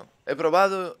comando. He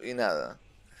probado y nada.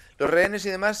 Los rehenes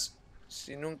y demás,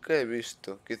 si nunca he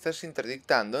visto. Quizás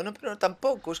interdictando. No, pero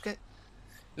tampoco. Es que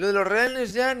lo de los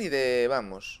rehenes ya ni de...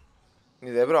 Vamos.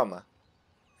 Ni de broma.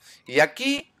 Y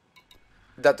aquí...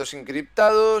 Datos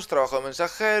encriptados, trabajo de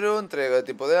mensajero, entrega de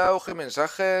tipo de auge,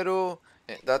 mensajero...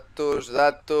 datos,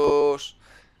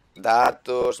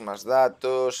 más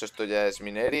datos. Esto ya es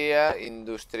minería,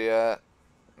 industria...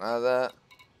 Nada.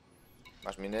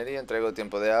 Más minería, entrega de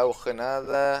tiempo de auge,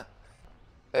 nada.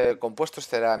 Compuestos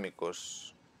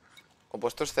cerámicos.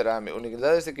 Compuestos cerámicos.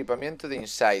 Unidades de equipamiento de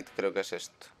Insight, creo que es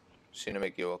esto. Si no me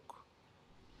equivoco.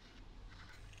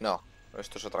 No,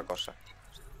 esto es otra cosa.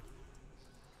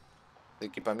 ¿De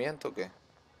equipamiento o qué?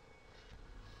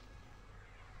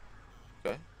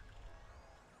 ¿Qué?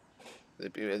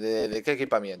 ¿De qué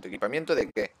equipamiento? ¿Equipamiento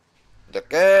de qué? ¿De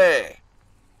qué?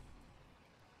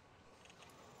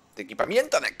 ¿De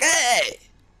equipamiento de qué?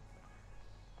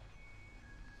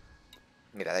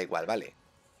 Mira, da igual, vale.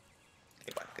 Da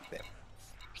igual, que te...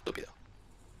 Estúpido.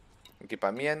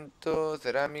 Equipamiento,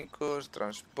 cerámicos,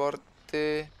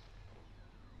 transporte...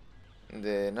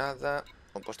 De nada.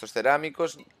 Compuestos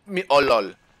cerámicos... ¡Oh,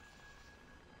 lol!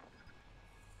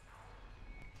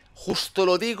 Justo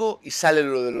lo digo y sale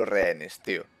lo de los rehenes,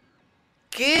 tío.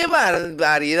 ¡Qué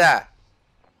barbaridad!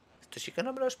 Esto sí que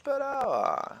no me lo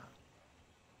esperaba.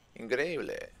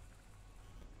 Increíble.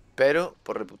 Pero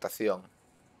por reputación.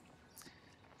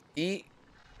 Y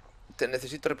te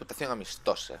necesito reputación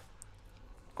amistosa.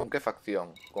 ¿Con qué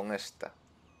facción? Con esta.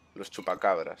 Los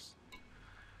chupacabras.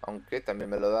 Aunque también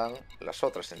me lo dan las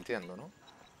otras, entiendo, ¿no?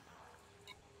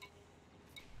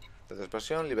 Entonces,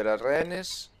 pasión, liberar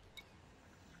rehenes.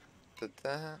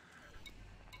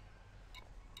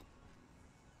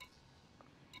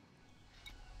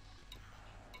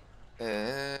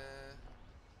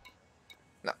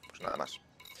 No, pues nada más.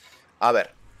 A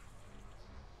ver.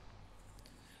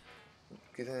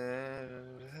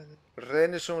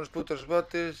 Rehenes son unos putos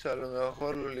botes. A lo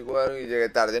mejor lo liguaron y llegué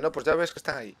tarde. No, pues ya ves que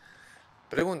están ahí.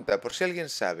 Pregunta, por si alguien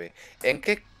sabe. En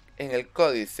el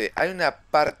códice hay una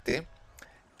parte...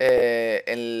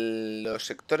 en los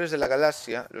sectores de la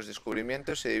galaxia, los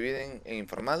descubrimientos se dividen en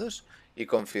informados y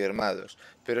confirmados.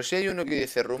 Pero si hay uno que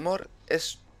dice rumor,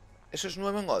 eso es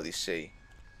nuevo en Odyssey.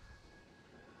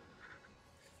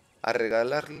 A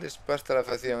regalarles pasta a la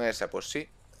facción esa. Pues sí,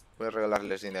 voy a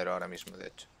regalarles dinero ahora mismo, de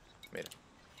hecho. Mira.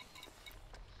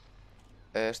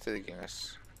 ¿Este de quién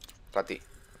es? Para ti.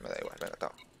 Me da igual, venga,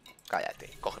 toma.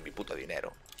 Cállate, coge mi puto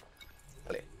dinero.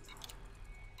 Vale.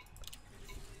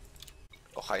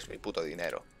 Cojáis mi puto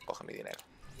dinero. Coge mi dinero.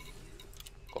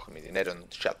 Coge mi dinero and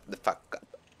shut the fuck up.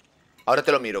 Ahora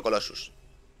te lo miro, Colossus.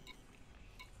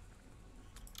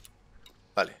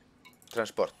 Vale.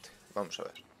 Transporte. Vamos a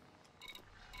ver.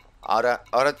 Ahora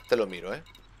te lo miro, ¿eh?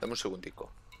 Dame un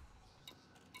segundico.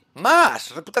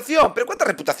 ¡Más! ¡Reputación! ¿Pero cuánta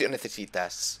reputación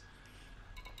necesitas?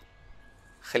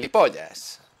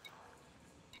 Gelipollas.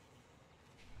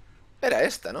 Era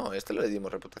esta, ¿no? Esta le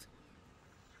dimos reputación.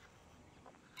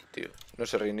 Tío, ¿no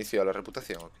se reinició la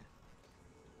reputación o qué?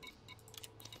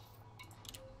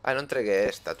 Ah, no entregué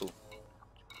esta, tú.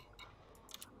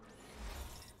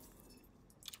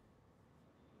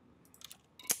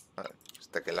 Vale,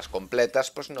 hasta que las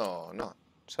completas, pues no,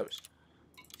 ¿sabes?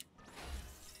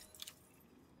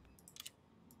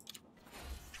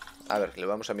 A ver, le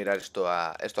vamos a mirar esto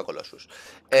a Colossus.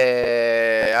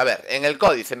 A ver, en el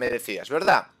códice me decías,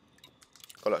 ¿verdad?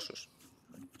 Colossus.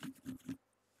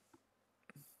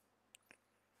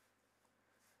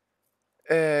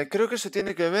 Creo que eso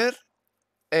tiene que ver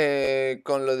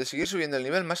con lo de seguir subiendo el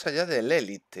nivel más allá del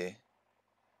élite.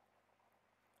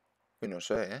 Uy, no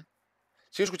sé, ¿eh?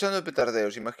 Sigo escuchando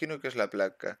petardeos, imagino que es la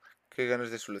placa. Qué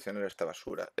ganas de solucionar esta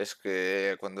basura. Es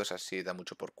que cuando es así da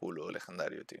mucho por culo,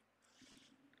 legendario, tío.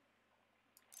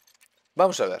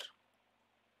 Vamos a ver.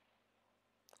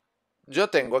 Yo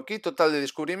tengo aquí total de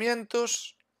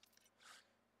descubrimientos.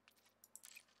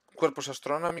 Cuerpos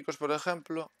astronómicos, por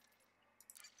ejemplo.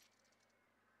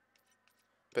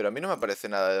 Pero a mí no me aparece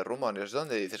nada de rumores.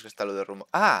 ¿Dónde dices que está lo de rumores?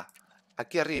 Ah,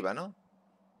 aquí arriba, ¿no?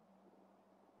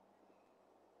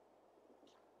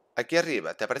 Aquí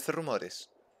arriba, ¿te aparecen rumores?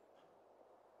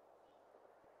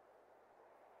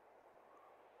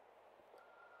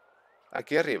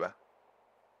 Aquí arriba.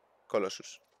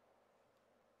 Colossus.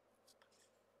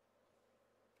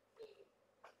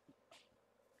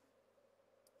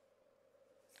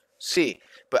 Sí.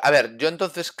 Pues, a ver, yo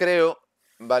entonces creo,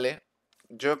 ¿vale?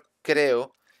 Yo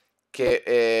creo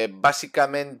que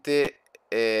básicamente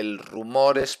el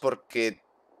rumor es porque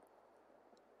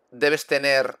debes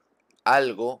tener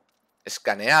algo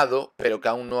escaneado, pero que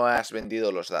aún no has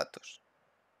vendido los datos.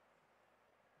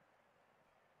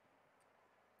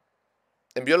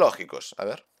 En biológicos, a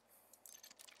ver.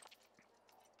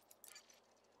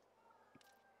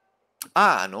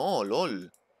 Ah, no,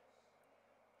 lol.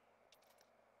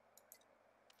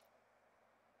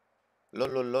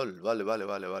 Lol, lol, lol. Vale, vale,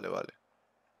 vale, vale, vale.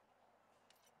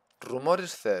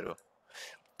 Rumores cero.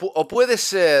 O puede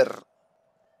ser...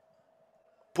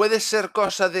 Puede ser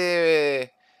cosa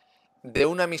de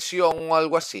una misión o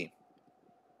algo así.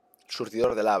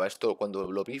 Surtidor de lava. Esto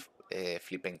cuando lo vi,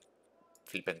 flipé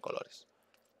en colores.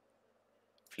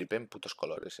 Flipé en putos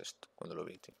colores esto, cuando lo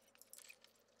vi, tío.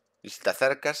 Y si te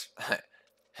acercas...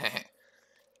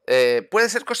 puede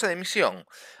ser cosa de misión.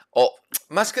 O,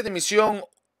 más que de misión,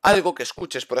 algo que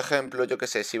escuches, por ejemplo, yo qué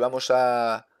sé, si vamos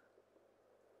a...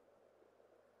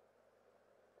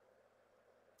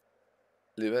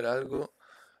 Libera algo,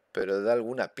 pero da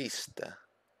alguna pista.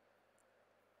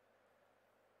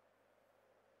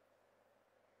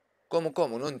 ¿Cómo,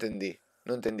 cómo? No entendí.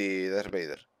 No entendí, Darth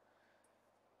Vader.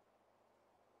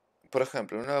 Por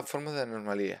ejemplo, una forma de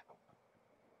anomalía.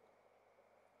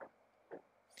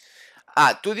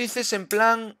 Ah, tú dices en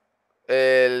plan...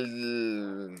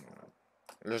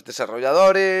 los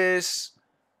desarrolladores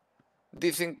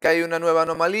dicen que hay una nueva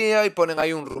anomalía y ponen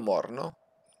ahí un rumor, ¿no?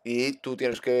 Y tú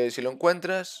tienes que, si lo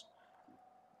encuentras...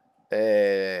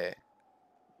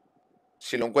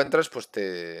 si lo encuentras, pues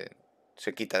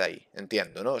se quita de ahí,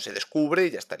 entiendo, ¿no? Se descubre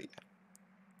y ya estaría.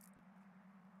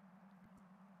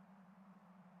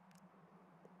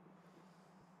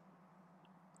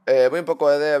 Voy un poco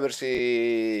a ver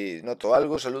si noto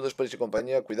algo. Saludos, Paris y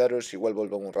compañía. Cuidaros, igual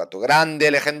vuelvo en un rato.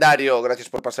 ¡Grande, legendario! Gracias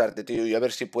por pasarte, tío. Y a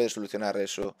ver si puedes solucionar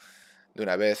eso de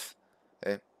una vez.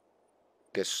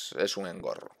 Que es un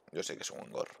engorro. Yo sé que es un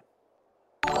engorro.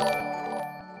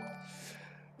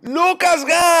 ¡Lucas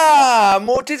Ga!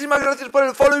 Muchísimas gracias por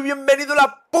el follow y bienvenido a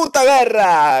la puta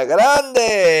guerra.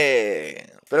 ¡Grande!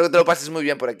 Espero que te lo pases muy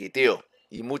bien por aquí, tío.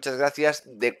 Y muchas gracias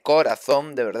de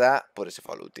corazón, de verdad, por ese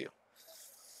follow, tío.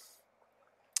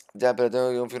 Ya, pero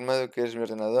tengo que confirmar que es mi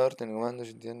ordenador, tiene comandos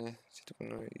y tiene...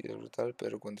 Y es brutal,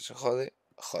 pero cuando se jode,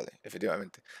 jode,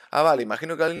 efectivamente. Ah, vale,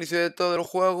 imagino que al inicio de todo el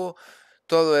juego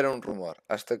todo era un rumor,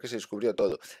 hasta que se descubrió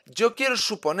todo. Yo quiero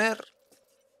suponer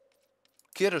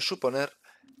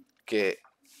que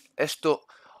esto,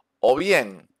 o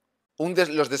bien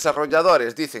los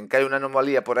desarrolladores dicen que hay una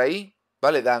anomalía por ahí,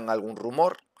 ¿vale? Dan algún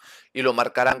rumor y lo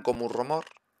marcarán como un rumor,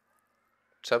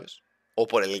 ¿sabes? O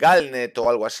por el Galnet o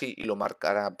algo así y lo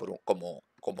marcará como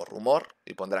rumor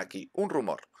y pondrá aquí un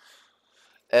rumor.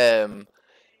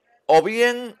 O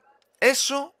bien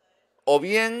eso, o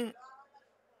bien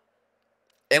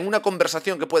en una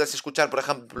conversación que puedas escuchar, por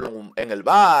ejemplo, en el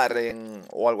bar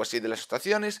o algo así de las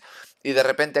estaciones, y de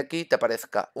repente aquí te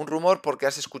aparezca un rumor porque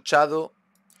has escuchado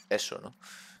eso, ¿no?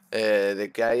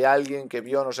 De que hay alguien que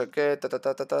vio no sé qué,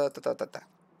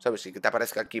 ¿sabes? Y que te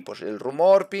aparezca aquí, pues el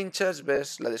rumor, pinchas,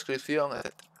 ves la descripción,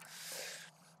 etc.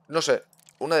 No sé,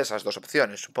 una de esas dos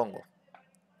opciones, supongo.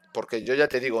 Porque yo ya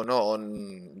te digo, no,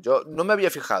 yo no me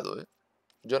había fijado, ¿eh?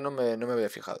 Yo no me había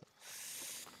fijado.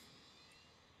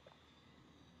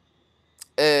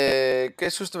 Qué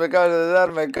susto me acabas de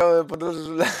dar, me acabo de poner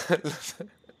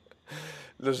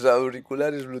los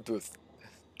auriculares Bluetooth.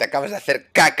 Te acabas de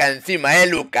hacer caca encima,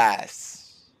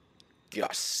 Lucas.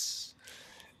 Dios.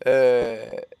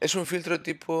 Es un filtro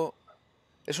tipo...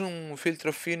 Es un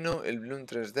filtro fino, el Bloom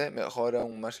 3D mejora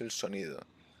aún más el sonido.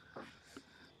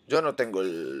 Yo no tengo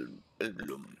el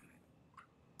Bloom,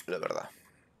 la verdad.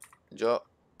 Yo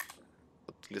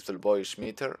utilizo el Voice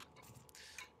Meter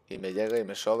y me llega y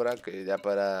me sobra, que ya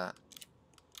para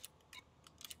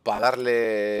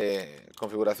darle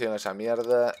configuración a esa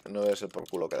mierda no es el por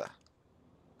culo que da.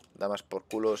 Da más por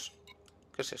culos.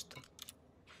 ¿Qué es esto?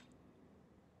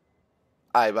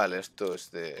 Ay, vale, esto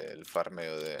es del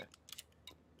farmeo de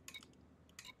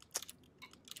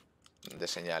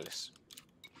señales.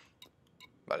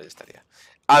 Vale, ya estaría.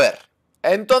 A ver,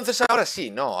 entonces ahora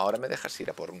sí, no, ahora me dejas ir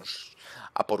a por unos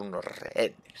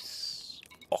rehenes.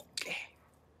 Ok.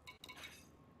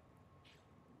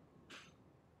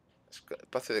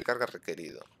 Espacio de carga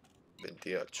requerido.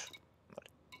 28. Vale.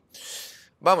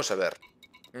 Vamos a ver.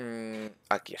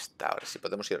 Aquí está, ahora sí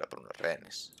podemos ir a por unos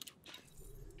rehenes.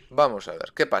 Vamos a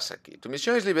ver, ¿qué pasa aquí? Tu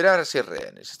misión es liberar a 6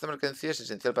 rehenes. Esta mercancía es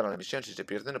esencial para la misión. Si se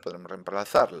pierde no podremos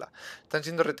reemplazarla. Están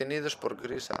siendo retenidos por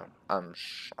Chris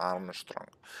Armstrong.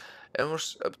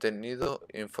 Hemos obtenido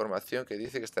información que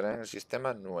dice que estarán en el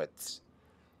sistema NUETS.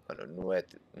 Bueno,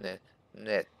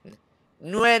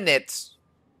 NUENETS.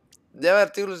 Lleva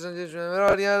artículos en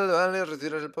memoria, vale,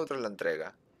 retiras el pago tras la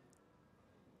entrega.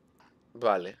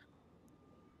 Vale.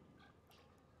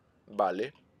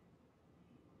 Vale.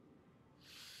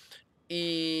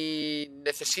 Y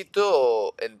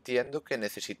entiendo que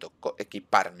necesito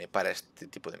equiparme para este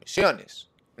tipo de misiones,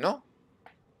 ¿no?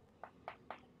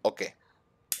 ¿O qué?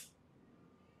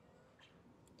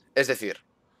 Es decir,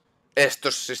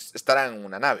 estos estarán en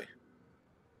una nave.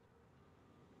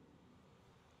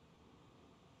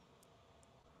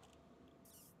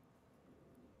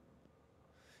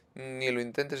 Ni lo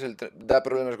intentes, da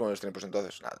problemas con los tren, pues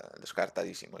entonces nada,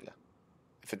 descartadísimo ya.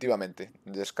 Efectivamente,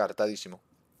 descartadísimo.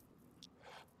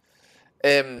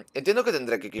 Entiendo que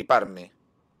tendré que equiparme.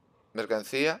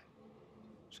 Mercancía.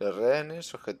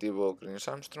 Rehenes, objetivo Chris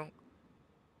Armstrong.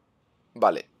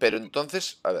 Vale, pero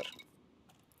entonces, a ver.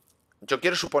 Yo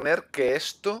quiero suponer que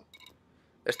esto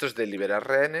es de liberar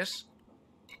rehenes.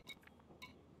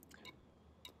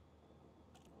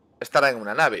 Estará en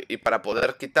una nave. Y para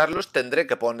poder quitarlos tendré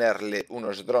que ponerle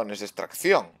unos drones de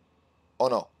extracción. ¿O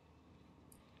no?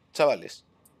 Chavales.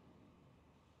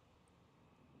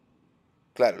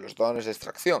 Claro, los drones de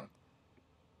extracción.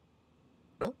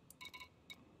 ¿No?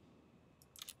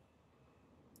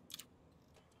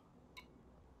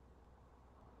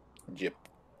 Yep.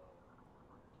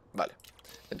 Vale.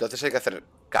 Entonces hay que hacer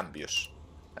cambios.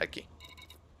 Aquí.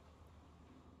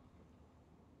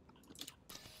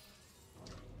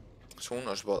 Son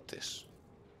unos botes.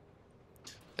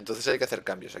 Entonces hay que hacer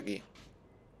cambios aquí.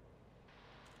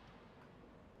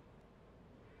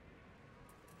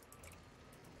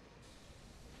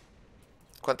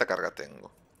 ¿Cuánta carga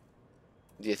tengo?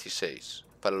 16.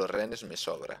 Para los rehenes me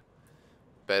sobra.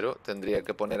 Pero tendría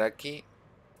que poner aquí...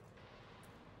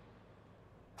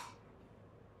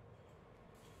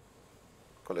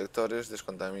 Colectores,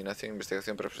 descontaminación,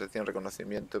 investigación, percepción,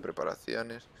 reconocimiento,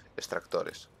 preparaciones,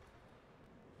 extractores.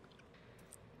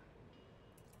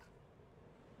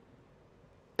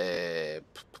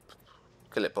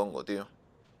 ¿Qué le pongo, tío?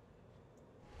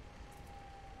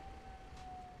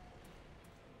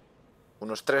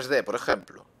 Unos 3D, por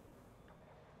ejemplo.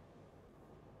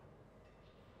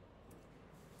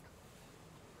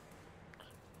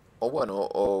 O bueno,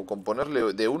 o con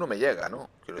ponerle de 1 me llega, ¿no?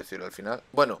 Quiero decir, al final...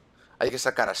 Bueno, hay que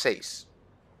sacar a 6.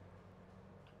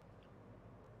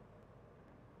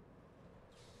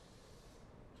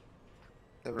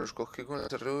 Lo escogí con el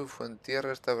SRU, fue en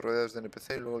tierra, estaba rodeado de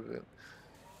NPC y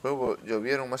luego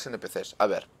llovieron más NPCs. A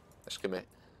ver, es que me...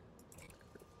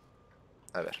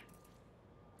 A ver.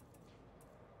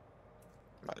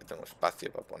 Vale, tengo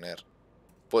espacio para poner...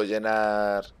 Puedo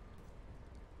llenar...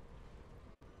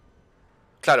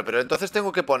 Claro, pero entonces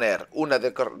tengo que poner una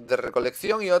de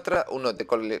recolección y otra... Uno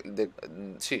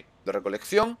sí, de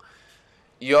recolección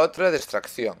y otra de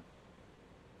extracción.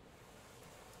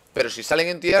 Pero si salen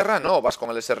en tierra, no, vas con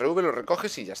el SRV, lo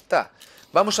recoges y ya está.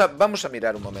 Vamos a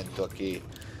mirar un momento aquí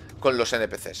con los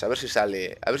NPCs, a ver si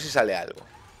sale algo.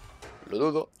 Lo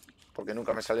dudo, porque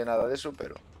nunca me sale nada de eso,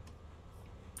 pero...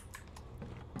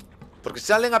 Porque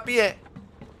salen a pie.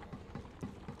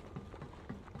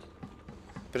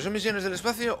 ¿Pero son misiones del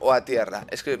espacio o a tierra?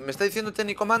 Es que me está diciendo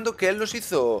Comando que él los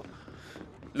hizo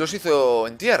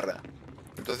en tierra.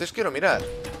 Entonces quiero mirar.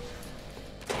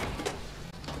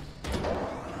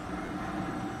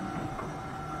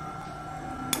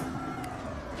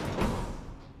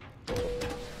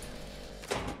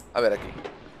 A ver aquí.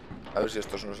 A ver si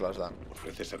estos nos las dan.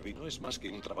 Ofrece servicio, no es más que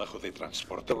un trabajo de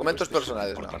transporte. Documentos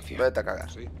personales, no. Vete a cagar.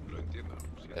 Sí, lo entiendo.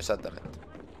 Exactamente.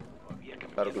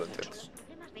 Claro que lo entiendes.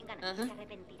 Ajá.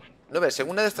 No ves, en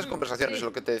una de estas conversaciones es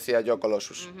lo que te decía yo,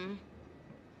 Colossus.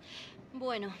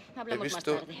 Bueno, He hablamos más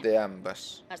visto tarde. de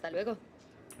ambas. Hasta luego.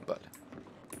 Vale.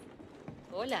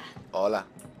 Hola. Hola.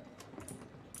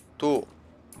 ¿Tú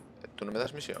no me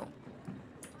das misión?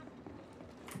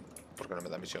 ¿Por qué no me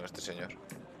da misión este señor?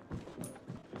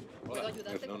 ¿Puedo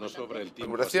ayudarte, No nos sobra el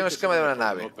tiempo. Configuración así que esquema de una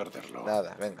será mejor nave. no perderlo.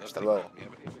 Nada, venga, hasta Lástima, luego. mi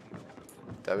abrigo.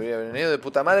 Te habría venido de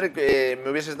puta madre que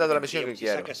me hubieses dado la misión que Si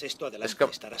quiero. sacas esto adelante, Es que...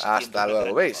 estarás haciendo Hasta una luego,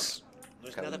 gran ¿veis? No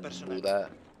es Cago nada en personal. Buda.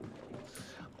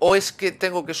 ¿O es que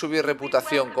tengo que subir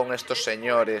reputación con estos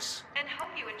señores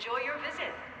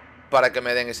para que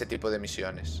me den ese tipo de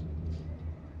misiones?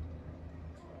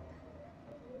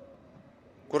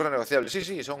 Curro negociable. Sí,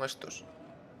 sí, son estos.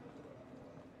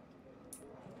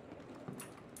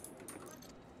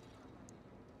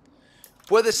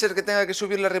 ¿Puede ser que tenga que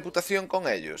subir la reputación con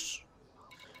ellos?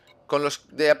 Con los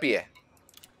de a pie.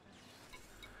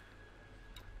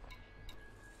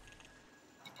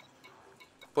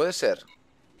 Puede ser.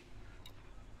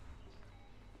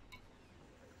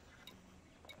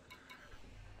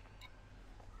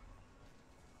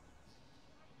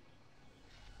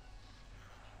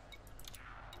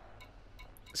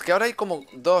 Es que ahora hay como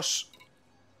dos.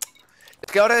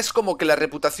 Es que ahora es como que la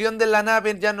reputación de la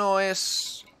nave ya no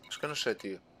es... Es que no sé,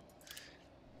 tío.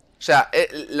 O sea,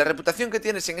 la reputación que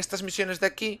tienes en estas misiones de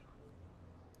aquí...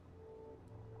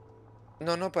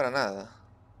 No, no para nada.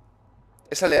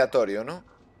 Es aleatorio, ¿no?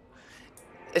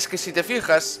 Es que si te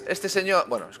fijas, este señor...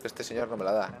 Bueno, es que este señor no me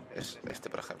la da. Es este,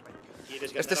 por ejemplo.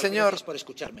 Este señor... Gracias por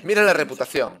escucharme. Mira la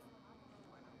reputación.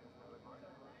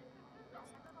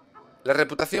 La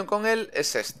reputación con él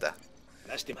es esta.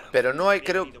 Lástima. Pero no hay,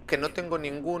 creo que no tengo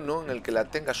ninguno en el que la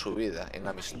tenga subida, en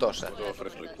amistosa.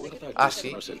 Recuerda que Ah, este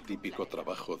sí. no es el típico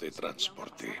trabajo de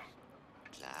transporte.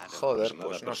 Joder, Nada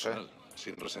pues no sé. personal,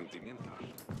 sin resentimientos.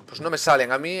 Pues no me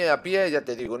salen. A mí a pie, ya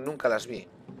te digo, nunca las vi.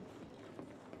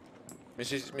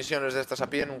 Mis misiones de estas a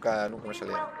pie nunca me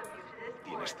salieron.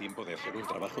 Tienes tiempo de hacer un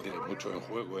trabajo de mucho en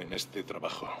juego en este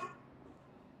trabajo.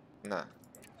 Nada.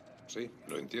 Sí,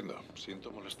 lo entiendo.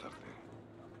 Siento molestarte.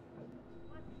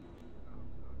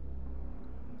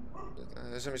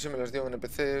 Esa misión me las dio en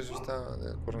NPC, eso está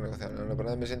de acuerdo en negociar. La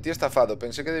verdad, me sentí estafado.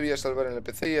 Pensé que debía salvar en el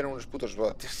PC y eran unos putos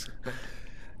bots.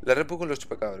 La repo con los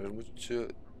chupacabras. Mucho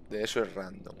de eso es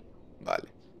random. Vale.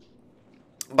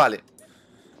 Vale.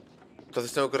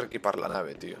 Entonces tengo que reequipar la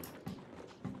nave, tío.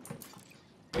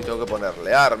 Y tengo que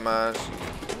ponerle armas.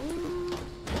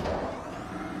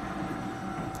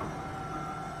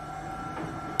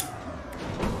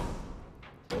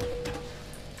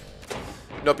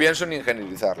 No pienso ni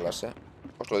ingenierizarlas,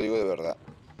 os lo digo de verdad.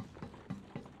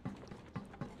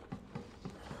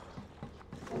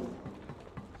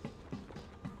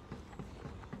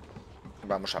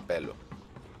 Vamos a pelo.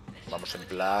 Vamos en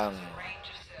plan...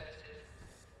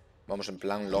 Vamos en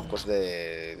plan locos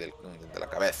de la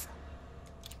cabeza.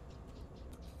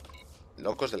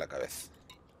 Locos de la cabeza.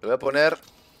 Le voy a poner...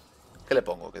 ¿Qué le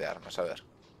pongo? ¿Qué de armas? A ver.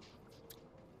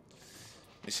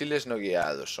 Misiles no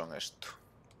guiados son esto.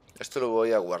 Esto lo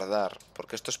voy a guardar,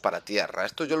 porque esto es para tierra.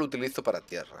 Esto yo lo utilizo para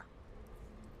tierra.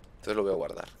 Entonces lo voy a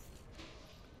guardar.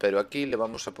 Pero aquí le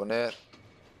vamos a poner...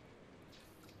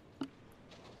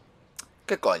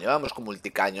 ¿Qué coño? Vamos con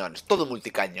multicañones. Todo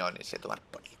multicañones y a tomar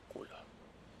por el culo.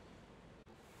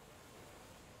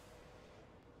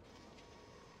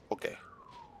 Ok.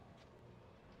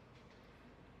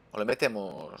 O le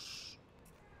metemos...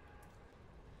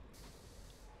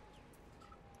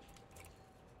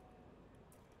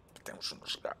 Tenemos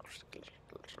unos gatos que les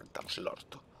reventamos el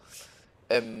orto.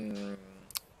 Estoy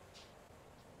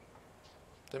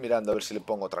mirando a ver si le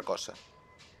pongo otra cosa.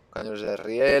 Cañones de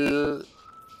riel.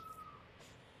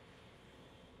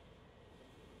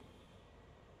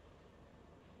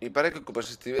 ¿Y para qué ocupas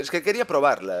este? Es que quería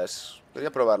probarlas. Quería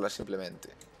probarlas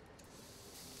simplemente.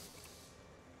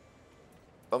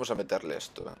 Vamos a meterle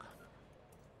esto, venga.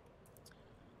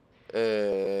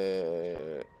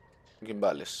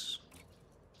 Gimbales.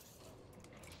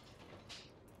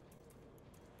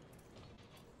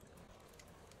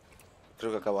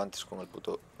 Creo que acabo antes con el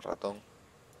puto ratón.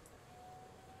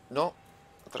 No,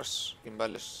 otras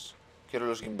gimbales. Quiero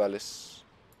los gimbales.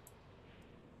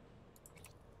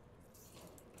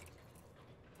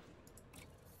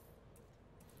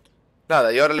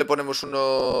 Nada, y ahora le ponemos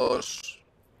unos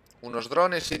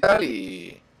drones y tal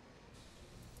y...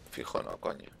 Fijo, no,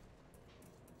 coño.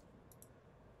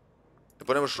 Le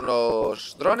ponemos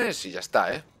unos drones y ya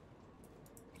está, ¿eh?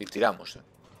 Y tiramos, ¿eh?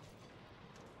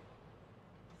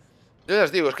 Yo ya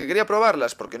os digo, es que quería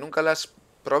probarlas porque nunca las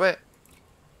probé.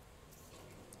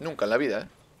 Nunca en la vida, ¿eh?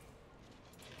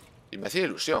 Y me hacía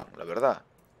ilusión, la verdad.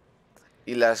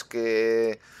 Y las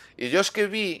que... Y yo es que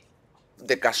vi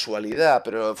de casualidad,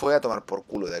 pero fue a tomar por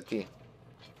culo de aquí.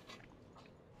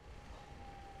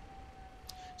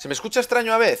 ¿Se me escucha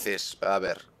extraño a veces? A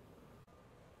ver.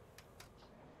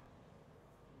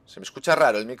 Se me escucha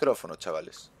raro el micrófono,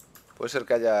 chavales. Puede ser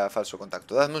que haya falso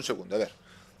contacto. Dadme un segundo, a ver.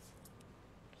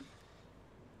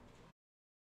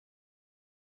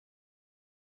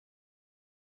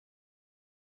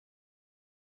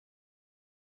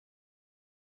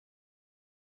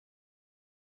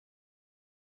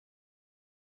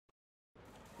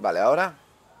 Vale, ahora.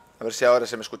 A ver si ahora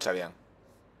se me escucha bien.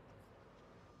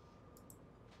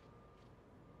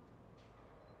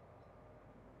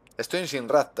 Estoy sin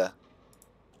rata.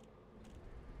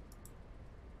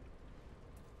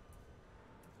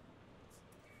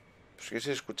 Pues que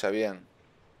se escucha bien.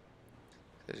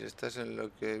 Si estás en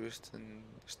lo que he visto en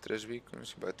Stress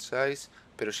Beacons y Bad Size,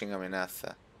 pero sin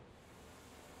amenaza.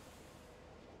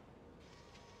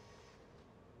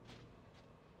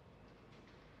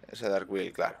 Ese Dark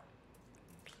Wheel, claro.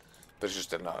 Pero si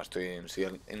usted no, estoy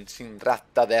en sin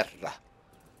rata derra.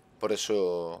 Por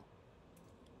eso...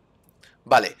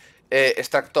 Vale,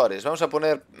 extractores. Vamos a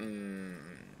poner...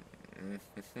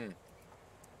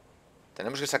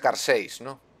 Tenemos que sacar 6,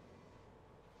 ¿no?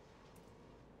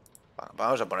 Bueno,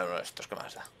 vamos a poner uno de estos, ¿qué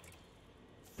más da?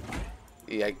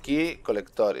 Y aquí,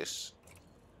 colectores.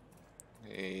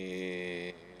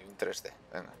 Y... 3D,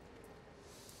 venga.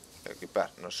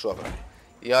 Equipar, nos sobra.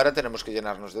 Y ahora tenemos que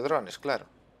llenarnos de drones, claro.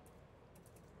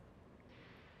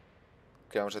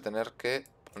 Que vamos a tener que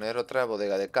poner otra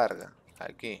bodega de carga.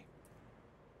 Aquí.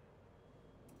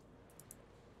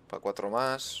 Para 4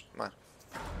 más. Bueno.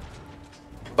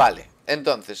 Vale,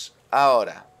 entonces,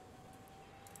 ahora.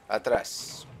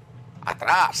 Atrás.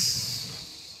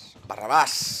 ¡Atrás!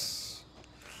 Barrabás.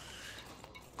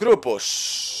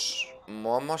 Grupos.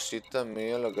 Mamacita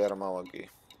mía lo que he armado aquí.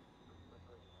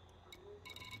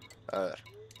 A ver.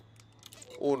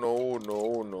 1, 1,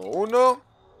 1, 1.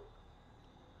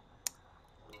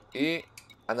 Y...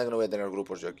 Anda que no voy a tener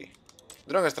grupos yo aquí.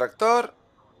 Dron extractor.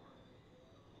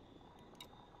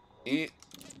 Y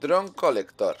dron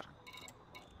colector.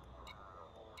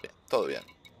 Bien, todo bien.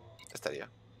 Estaría.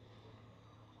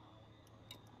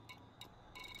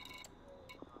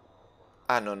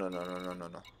 Ah, no, no, no, no, no, no,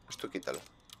 no. Esto quítalo.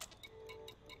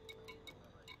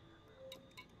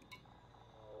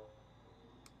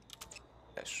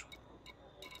 Eso.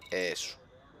 Eso.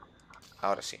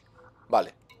 Ahora sí.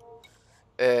 Vale.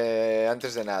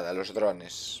 Antes de nada, los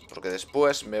drones. Porque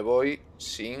después me voy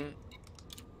sin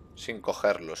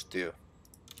cogerlos, tío.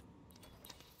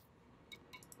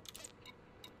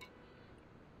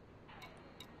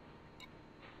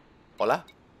 ¿Hola?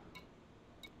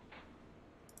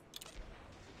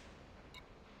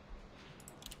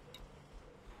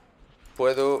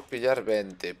 Puedo pillar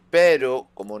 20. Pero,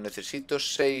 como necesito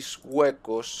 6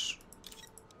 huecos...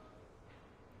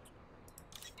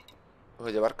 Voy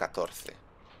a llevar 14.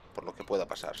 Por lo que pueda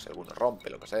pasar. Si alguno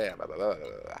rompe, lo que sea.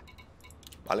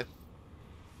 Vale.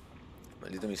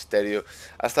 Maldito misterio.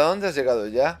 ¿Hasta dónde has llegado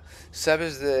ya?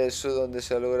 ¿Sabes de eso dónde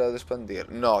se ha logrado expandir?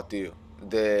 No, tío.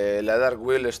 De la Dark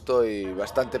Wheel estoy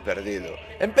bastante perdido.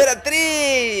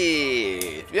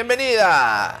 ¡Emperatriz!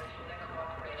 ¡Bienvenida!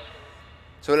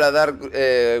 Sobre la Dark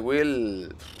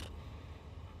Wheel...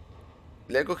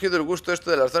 Le he cogido el gusto a esto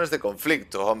de las zonas de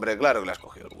conflicto. Hombre, claro que le has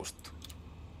cogido el gusto.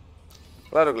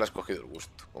 Claro que le has cogido el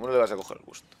gusto. ¿Cómo no le vas a coger el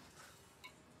gusto?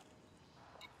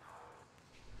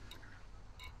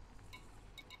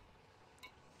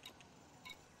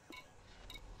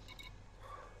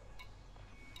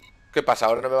 ¿Qué pasa?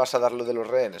 ¿Ahora no me vas a dar lo de los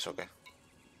rehenes o qué?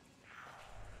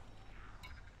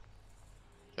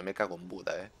 Yo me cago en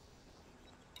Buda, ¿eh?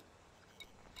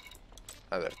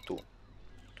 A ver, tú.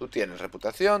 Tú tienes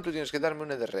reputación, tú tienes que darme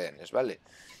una de rehenes, ¿vale?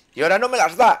 Y ahora no me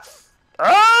las da.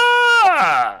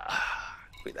 ¡Ah!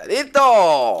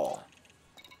 ¡Cuidadito!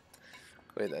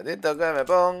 Cuidadito que me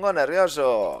pongo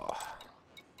nervioso.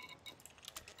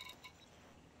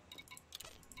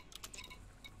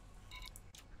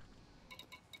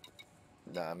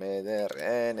 Dame de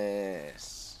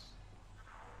rehenes.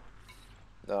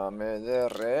 Dame de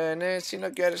rehenes si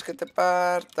no quieres que te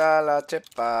parta la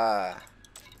chepa.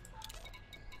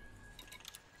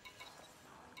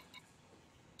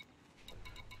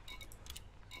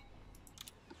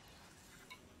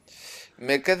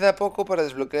 Me queda poco para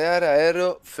desbloquear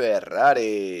Aero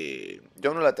Ferrari. Yo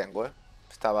aún no la tengo, ¿eh?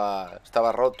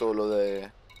 Estaba roto lo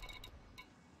de...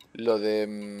 Lo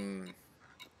de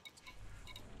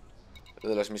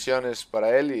las misiones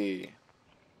para él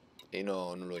y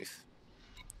no lo hice.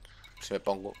 Si me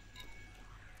pongo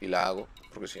y la hago,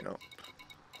 porque si no...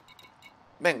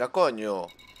 Venga, coño.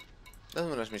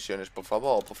 Dame unas misiones, por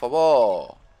favor, por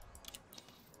favor. A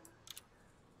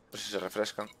ver si se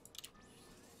refrescan.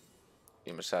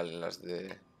 Y me salen las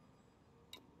de...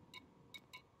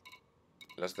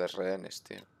 Las de rehenes,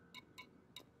 tío.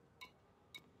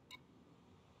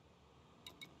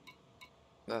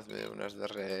 Dadme unas de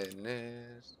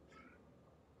rehenes.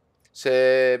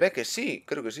 Se ve que sí,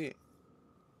 creo que sí.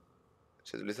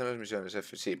 Se utilizan las misiones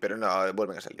F, sí, pero no,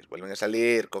 vuelven a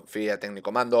salir, confía,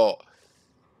 técnico mando.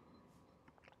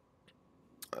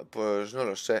 Pues no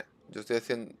lo sé. Yo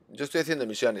estoy haciendo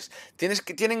misiones.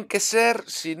 Tienen que ser,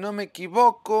 si no me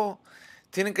equivoco,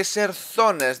 tienen que ser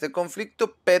zonas de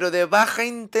conflicto, pero de baja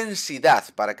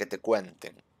intensidad, para que te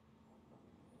cuenten.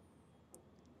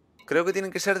 Creo que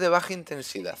tienen que ser de baja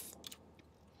intensidad.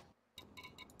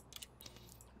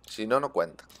 Si no, no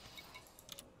cuenta.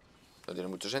 No tiene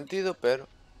mucho sentido, pero...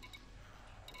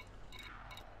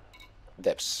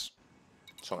 devs.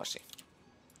 Son así.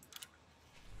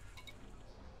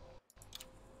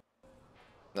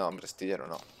 No, hombre, astillero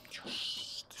no.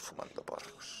 Dios, estoy fumando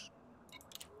porros.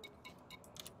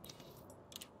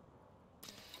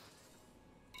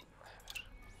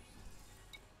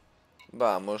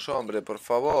 Vamos, hombre, por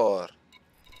favor.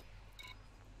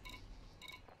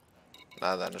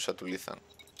 Nada, no se utilizan.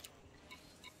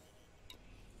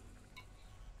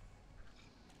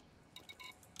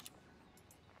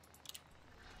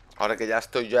 Ahora que ya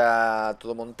estoy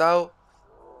todo montado.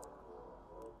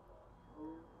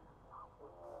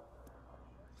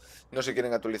 No se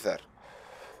quieren actualizar.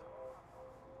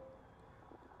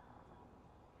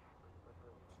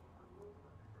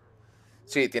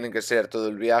 Sí, tienen que ser todo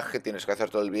el viaje. Tienes que hacer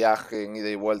todo el viaje en ida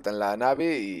y vuelta en la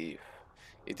nave y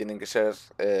tienen que ser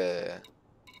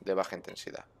de baja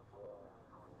intensidad.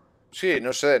 Sí,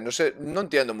 no sé, no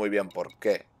entiendo muy bien por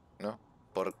qué, ¿no?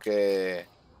 Porque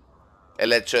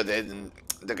el hecho de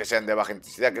que sean de baja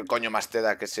intensidad, ¿qué coño más te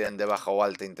da que sean de baja o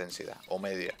alta intensidad? O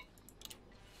media.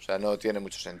 O sea, no tiene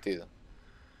mucho sentido.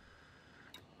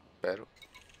 Pero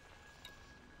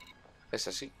es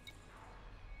así.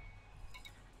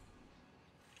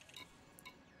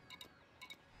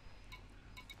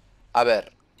 A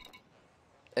ver.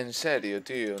 En serio,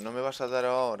 tío, ¿no me vas a dar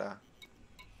ahora?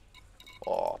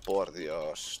 Oh, por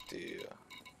Dios, tío.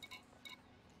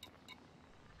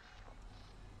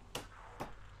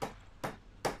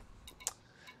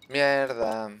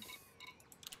 Mierda.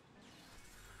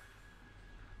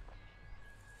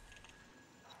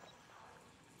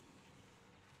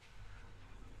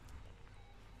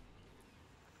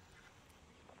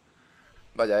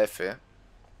 Vaya F, eh.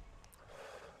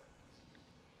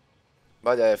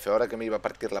 Vaya F, ahora que me iba a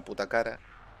partir la puta cara.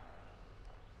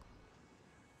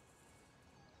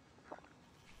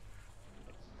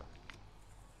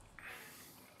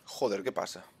 Joder, ¿qué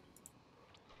pasa?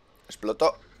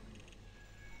 Explotó.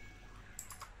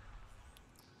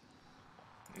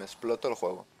 Me explotó el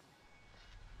juego.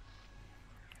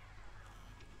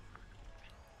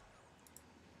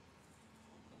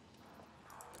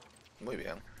 Muy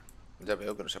bien. Ya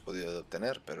veo que no se ha podido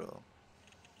obtener, pero...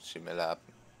 si me la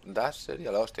das,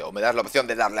 sería la hostia. O me das la opción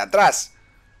de darle atrás.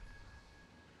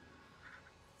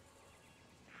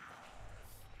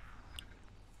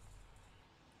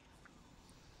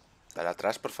 Dale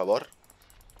atrás, por favor.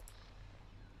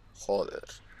 Joder.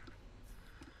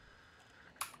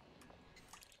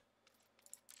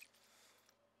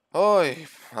 ¡Ay!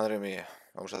 Madre mía.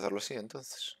 Vamos a hacerlo así,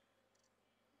 entonces.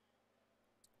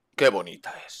 ¡Qué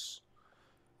bonita es!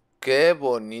 ¡Qué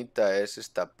bonita es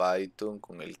esta Python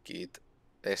con el kit!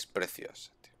 Es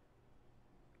preciosa, tío.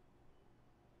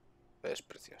 Es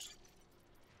preciosa.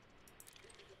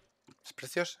 Es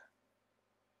preciosa.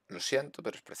 Lo siento,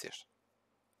 pero es preciosa.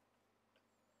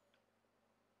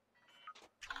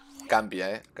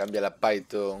 Cambia, ¿eh? Cambia la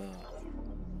Python.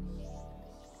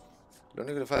 Lo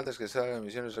único que falta es que salgan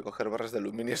misiones recoger barras de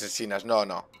aluminio asesinas. No,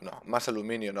 no, no. Más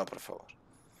aluminio no, por favor.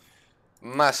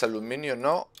 Más aluminio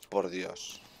no, por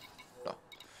Dios. No.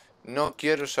 No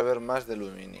quiero saber más de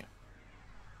aluminio.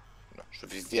 No,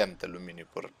 suficiente aluminio.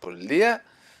 Por el día,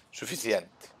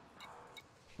 suficiente.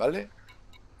 ¿Vale?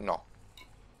 No.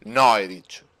 No he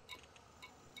dicho.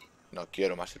 No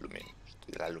quiero más aluminio.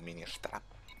 El aluminio está.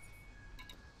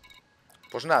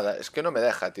 Pues nada, es que no me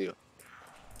deja, tío.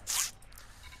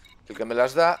 El que me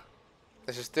las da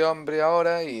es este hombre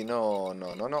ahora y no.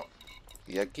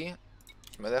 Y aquí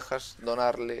me dejas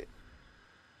donarle.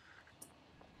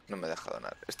 No me deja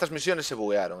donar. Estas misiones se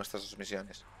buguearon, estas dos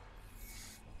misiones.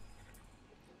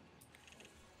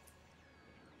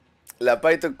 La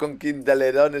Python con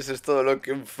quintalerones es todo lo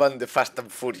que un fan de Fast and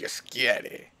Furious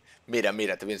quiere. Mira,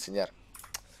 mira, te voy a enseñar.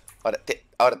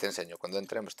 Ahora te enseño, cuando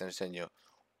entremos te enseño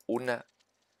una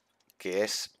que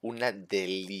es una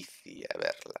delicia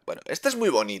verla. Bueno, esta es muy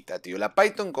bonita, tío. La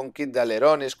Python con kit de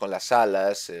alerones, con las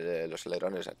alas, los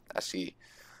alerones así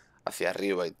hacia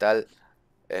arriba y tal.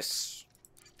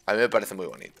 A mí me parece muy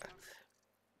bonita.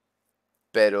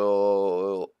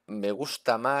 Pero me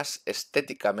gusta más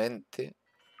estéticamente.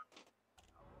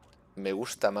 Me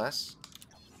gusta más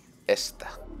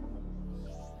esta.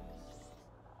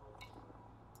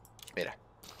 Mira.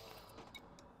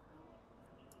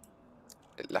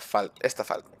 Esta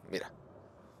Falcon, mira.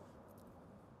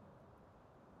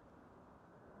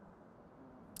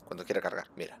 Cuando quiera cargar,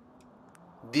 mira.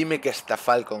 Dime que esta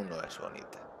Falcon no es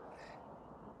bonita.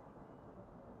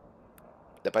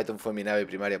 La Python fue mi nave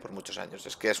primaria por muchos años.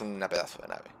 Es que es una pedazo de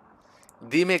nave.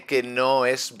 Dime que no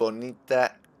es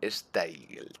bonita esta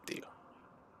Eagle, tío.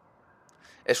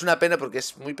 Es una pena porque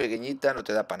es muy pequeñita, no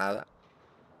te da para nada.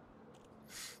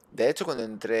 De hecho, cuando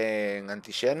entré en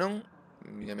Anti-Shannon,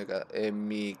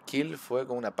 mi kill fue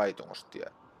con una Python,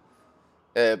 hostia.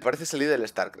 Parece salida del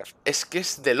StarCraft. Es que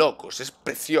es de locos, es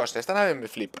preciosa. Esta nave me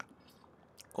flipa.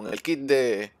 Con el kit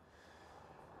de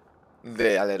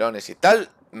alerones y tal,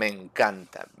 me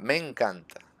encanta, me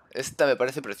encanta. Esta me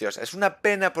parece preciosa. Es una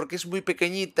pena porque es muy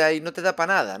pequeñita y no te da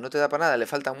para nada, no te da para nada. Le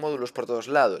faltan módulos por todos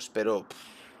lados, pero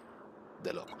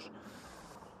de locos.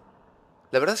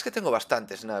 La verdad es que tengo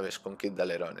bastantes naves con kit de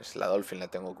alerones. La Dolphin la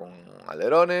tengo con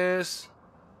alerones.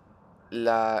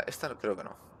 Esta no, creo que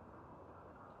no.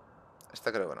 Esta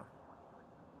creo que no.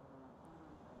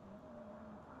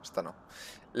 Esta no.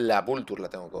 La Vulture la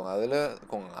tengo con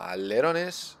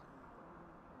alerones.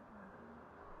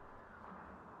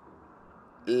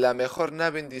 La mejor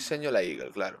nave en diseño, la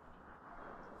Eagle, claro.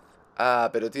 Ah,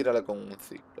 pero tírala con un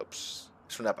Cyclops.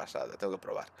 Es una pasada, tengo que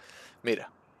probar.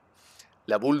 Mira.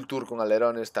 La Vulture con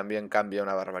alerones también cambia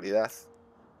una barbaridad.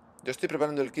 Yo estoy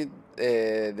preparando el kit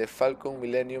de Falcon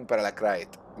Millennium para la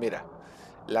Krait. Mira.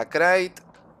 La Krait.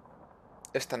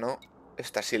 Esta no.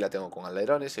 Esta sí la tengo con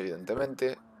alerones,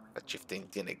 evidentemente. La Chieftain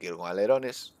tiene que ir con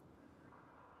alerones.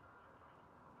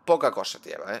 Poca cosa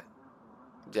lleva, ¿eh?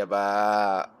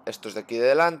 Lleva estos de aquí de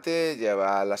delante.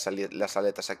 Lleva las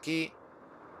aletas aquí.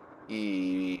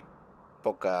 Y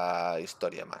poca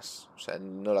historia más. O sea,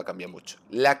 no la cambia mucho.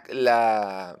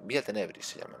 La Vía Tenebris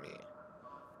se llama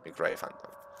mi Cry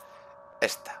Phantom.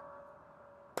 Esta.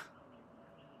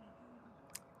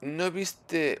 ¿No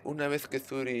viste una vez que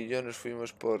Zuri y yo nos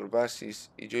fuimos por Basis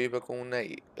y yo iba con una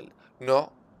Eagle?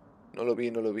 No, no lo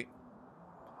vi, no lo vi.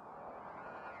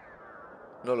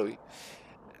 No lo vi.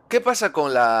 ¿Qué pasa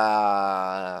con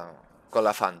la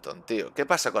Phantom, tío? ¿Qué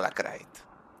pasa con la Krait?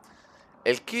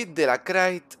 El kit de la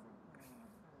Krait,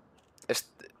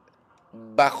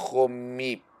 bajo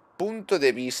mi punto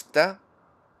de vista,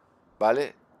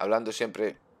 ¿vale? Hablando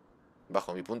siempre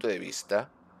bajo mi punto de vista,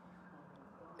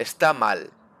 está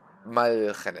mal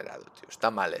generado, tío.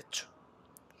 Está mal hecho.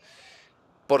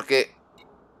 Porque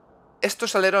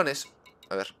estos alerones...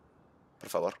 A ver, por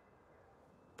favor.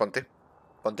 Ponte.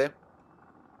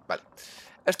 Vale.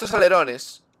 Estos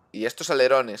alerones y estos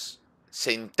alerones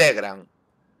se integran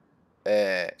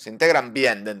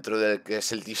bien dentro del que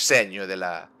es el diseño de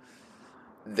la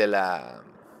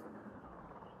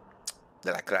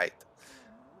Krait.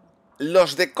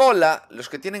 Los de cola, los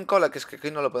que tienen cola, que es que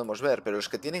aquí no lo podemos ver, pero los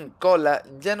que tienen cola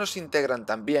ya no se integran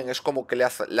tan bien, es como que le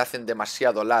hacen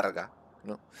demasiado larga,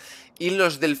 ¿no? Y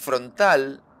los del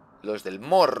frontal, los del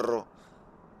morro,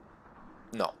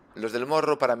 no. Los del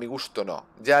morro para mi gusto no.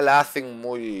 Ya la hacen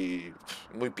muy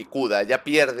picuda, ya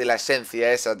pierde la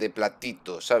esencia esa de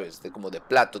platito, ¿sabes? Como de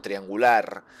plato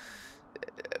triangular.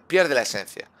 Pierde la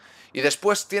esencia. Y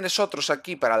después tienes otros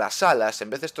aquí para las alas. En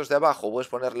vez de estos de abajo, puedes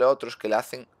ponerle otros que la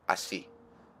hacen así.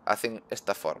 Hacen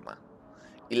esta forma.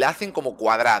 Y la hacen como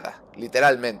cuadrada,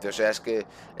 literalmente. O sea, es que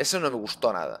eso no me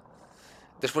gustó nada.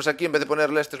 Después aquí, en vez de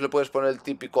ponerle estos, le puedes poner el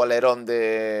típico alerón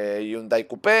de Hyundai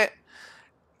Coupé.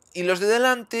 Y los de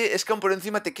delante es que aún por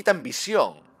encima te quitan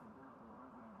visión.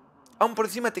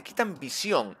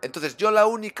 Entonces yo la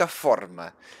única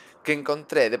forma que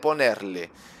encontré de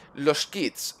ponerle los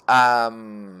kits a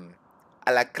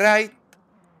la Krait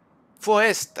fue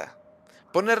esta.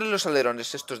 Ponerle los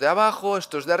alerones estos de abajo,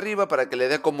 estos de arriba, para que le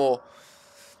dé como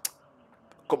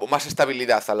más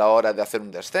estabilidad a la hora de hacer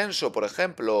un descenso, por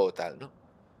ejemplo, o tal, ¿no?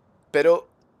 Pero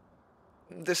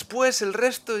después el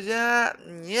resto ya...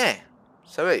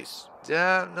 ¿sabéis?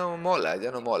 Ya no mola,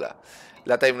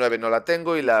 La Type 9 no la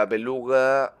tengo y la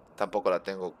Beluga tampoco la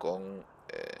tengo con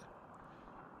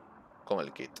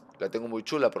el kit. La tengo muy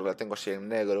chula porque la tengo así en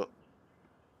negro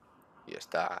y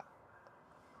está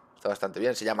bastante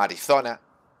bien. Se llama Arizona,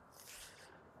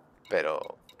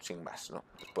 pero sin más, ¿no?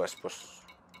 Después, pues...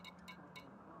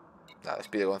 Nada,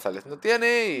 Speedy González no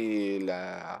tiene y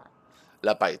la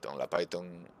Python. La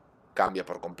Python cambia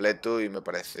por completo y me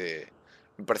parece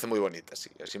muy bonita, sí.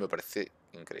 Así me parece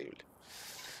increíble.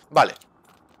 Vale.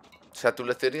 ¿Se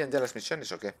actualizarían ya las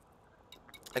misiones o qué?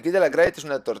 Aquí de la Krait es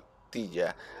una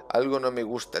tortilla. Algo no me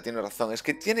gusta, tiene razón. Es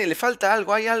que le falta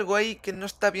algo, hay algo ahí que no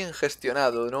está bien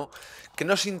gestionado, ¿no? Que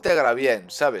no se integra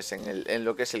bien, ¿sabes? En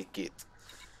lo que es el kit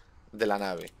de la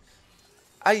nave.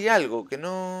 Hay algo que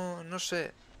no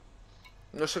sé.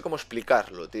 No sé cómo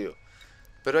explicarlo, tío.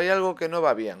 Pero hay algo que no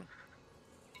va bien.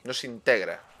 No se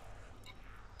integra.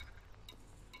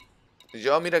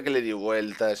 Yo mira que le di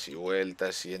vueltas y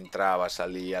vueltas y entraba,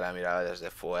 salía, la miraba desde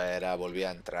fuera, volvía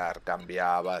a entrar,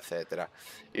 cambiaba, etcétera.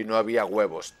 Y no había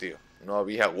huevos, tío. No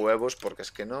había huevos porque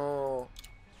es que no...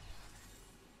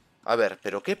 A ver,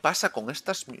 pero ¿qué pasa con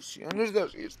estas misiones de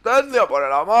asistencia? Por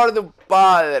el amor de un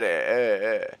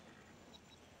padre.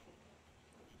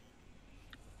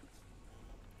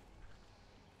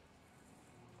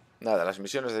 Nada, las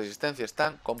misiones de asistencia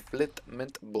están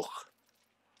completamente bug.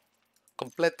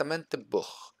 Completamente bug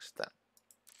están.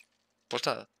 Pues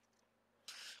nada.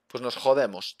 Pues nos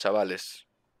jodemos, chavales.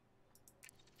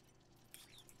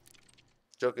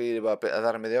 Yo que iba a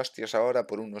darme de hostias ahora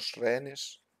por unos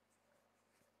rehenes.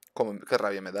 Qué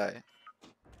rabia me da,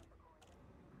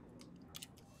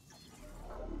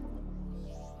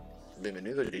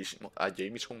 Bienvenido a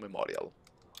Jameson Memorial.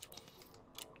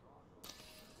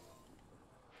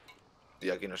 Y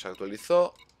aquí nos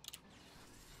actualizó.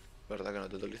 ¿Verdad que no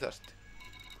te actualizaste?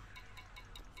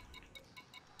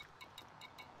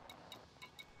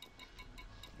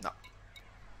 No.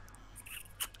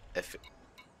 F.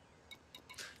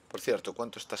 Por cierto,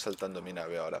 ¿cuánto está saltando mi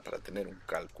nave ahora para tener un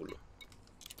cálculo?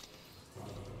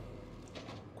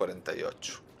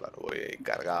 48. Claro, voy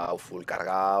cargado, full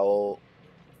cargado.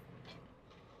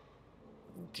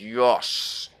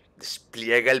 Dios.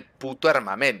 Despliega el puto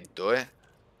armamento,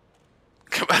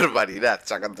 Qué barbaridad.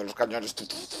 Sacan todos los cañones.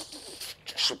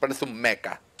 Eso parece un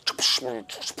mecha.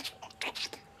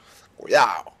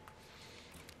 Cuidado.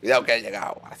 Cuidado que he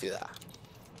llegado a la ciudad.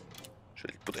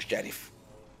 Soy el puto sheriff.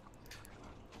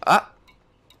 Ah.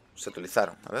 Se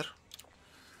actualizaron. A ver.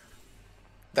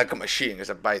 Dark Machine,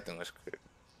 esa Python. Es que...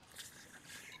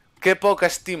 Qué poca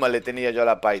estima le tenía yo a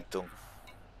la Python.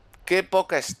 Qué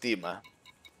poca estima.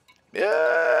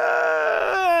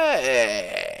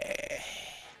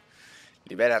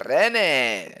 Libera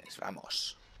rehenes.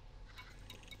 Vamos.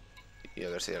 Y a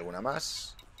ver si hay alguna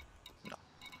más. No.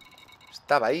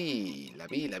 Estaba ahí. La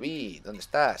vi. ¿Dónde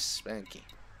estás? Ven aquí.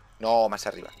 No, más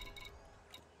arriba.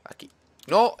 Aquí.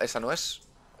 No, esa no es.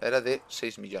 Era de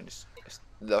 6 millones.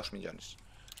 2 millones.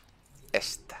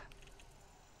 Esta.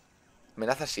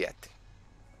 Amenaza 7.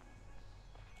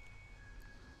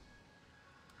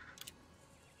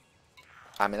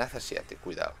 Amenaza 7,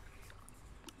 cuidado.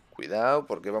 Cuidado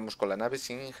porque vamos con la nave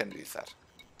sin ingenierizar.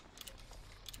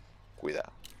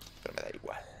 Cuidado. Pero me da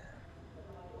igual.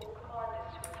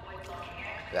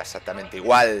 Me da exactamente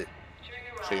igual.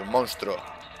 Soy un monstruo.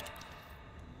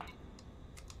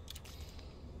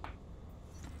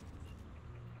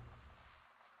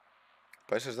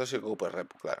 Países 2 y ocupo el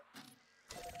repo, claro.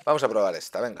 Vamos a probar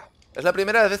esta, venga. Es la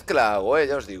primera vez que la hago,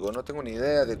 ya os digo. No tengo ni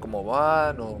idea de cómo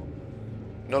va, no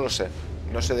lo sé.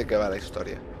 No sé de qué va la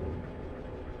historia.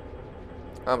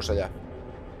 Vamos allá.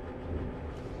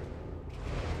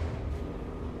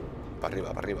 Para arriba,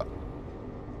 para arriba.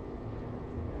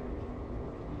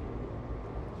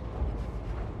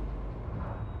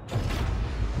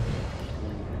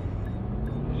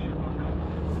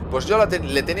 Pues yo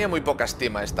le tenía muy poca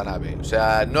estima a esta nave. O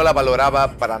sea, no la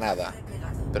valoraba para nada.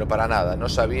 Pero para nada. No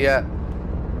sabía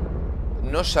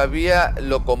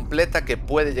lo completa que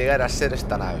puede llegar a ser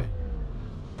esta nave.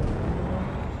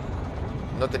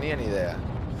 No tenía ni idea.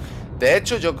 De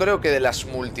hecho, yo creo que de las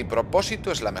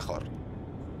multipropósito es la mejor.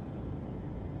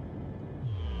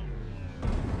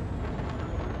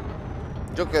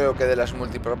 Yo creo que de las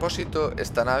multipropósito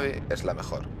esta nave es la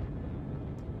mejor.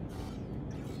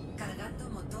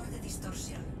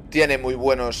 Tiene muy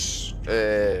buenos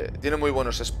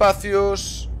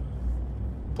espacios.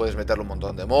 Puedes meterle un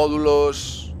montón de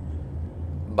módulos.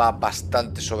 Va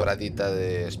bastante sobradita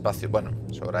de espacio. Bueno,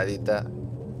 sobradita.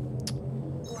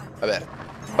 A ver,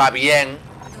 va bien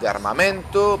de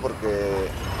armamento porque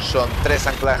son 3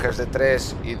 anclajes de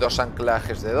 3 y 2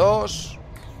 anclajes de 2.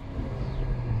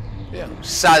 Bien,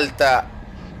 salta.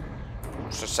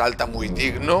 Se salta muy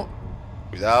digno.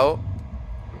 Cuidado.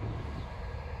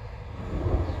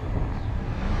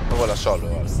 No vuela solo,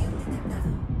 ¿vale?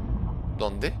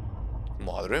 ¿Dónde?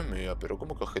 Madre mía, pero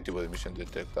 ¿cómo que objetivo de misión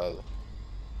detectado?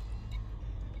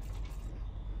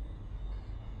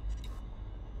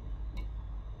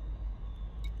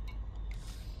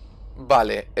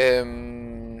 Vale,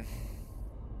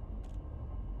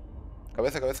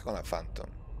 cabeza a cabeza con la Phantom.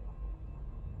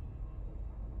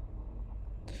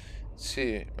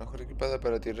 Sí, mejor equipada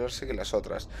para tirarse que las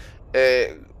otras.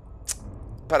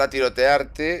 Para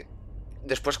tirotearte.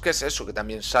 Después, ¿qué es eso? Que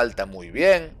también salta muy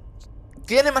bien.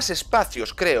 Tiene más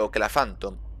espacios, creo, que la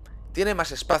Phantom. Tiene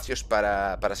más espacios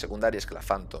para secundarias que la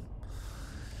Phantom.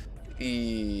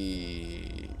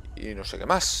 Y no sé qué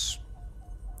más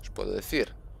os puedo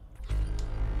decir.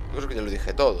 Yo creo que ya lo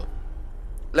dije todo.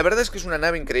 La verdad es que es una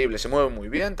nave increíble. Se mueve muy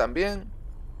bien también.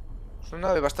 Es una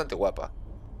nave bastante guapa.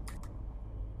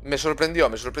 Me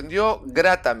sorprendió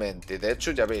gratamente. De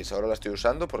hecho, ya veis, ahora la estoy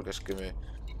usando porque es que me...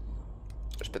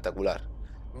 Espectacular.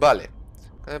 Vale.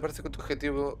 Me parece que tu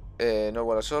objetivo no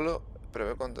vuela solo.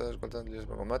 Prevé cuántos de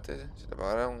combate. Se te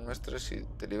pagará un extra si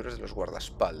te libres de los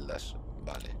guardaespaldas.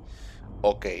 Vale.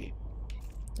 Ok.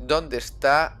 ¿Dónde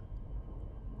está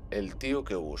el tío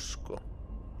que busco?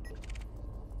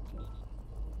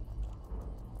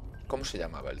 ¿Cómo se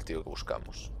llamaba el tío que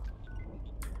buscamos?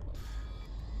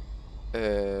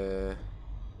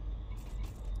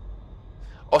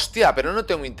 Hostia, pero no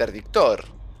tengo interdictor.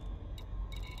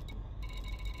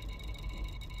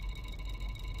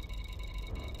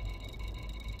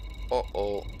 Oh,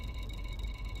 oh.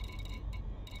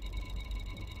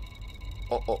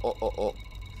 Oh, oh, oh, oh, oh.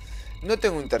 No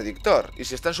tengo interdictor. ¿Y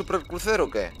si está en supercrucero o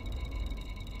qué?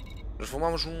 ¿Nos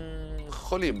fumamos un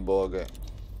jolimbo o qué?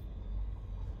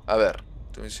 A ver.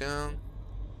 Tu misión.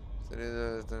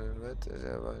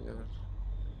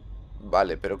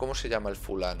 Vale, pero ¿cómo se llama el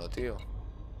fulano, tío?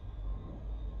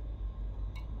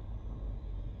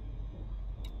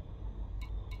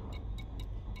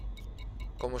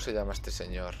 ¿Cómo se llama este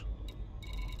señor?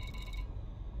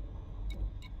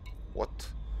 What?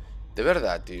 De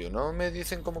verdad, tío, ¿no me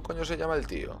dicen cómo coño se llama el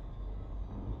tío?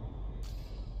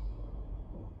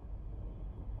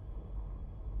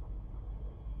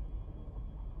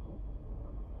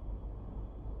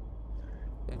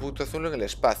 Un punto azul en el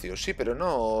espacio. Sí, pero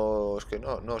no... Es que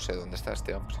no sé dónde está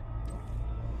este hombre.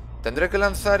 Tendré que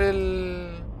lanzar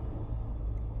el...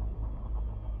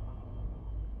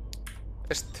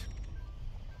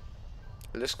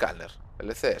 El escáner. El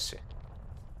ECS.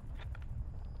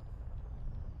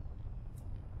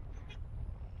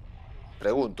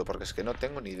 Pregunto, porque es que no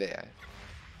tengo ni idea, ¿eh?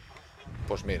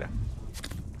 Pues mira.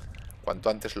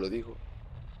 Cuanto antes lo digo.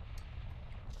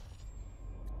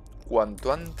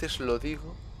 Cuanto antes lo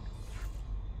digo,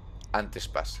 antes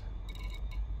pasa.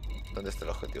 ¿Dónde está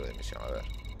el objetivo de misión? A ver.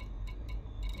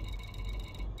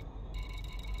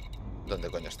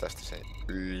 ¿Dónde coño está este señor?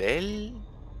 ¿Lel?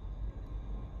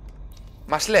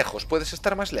 Más lejos, ¿puedes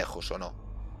estar más lejos o no?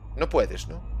 No puedes,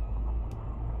 ¿no?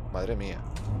 Madre mía.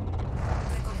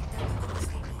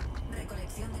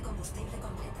 Recolección de combustible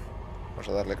completa. Vamos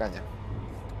a darle caña.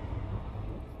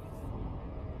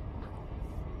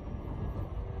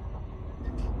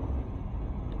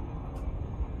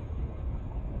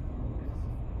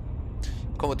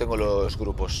 ¿Cómo tengo los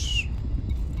grupos?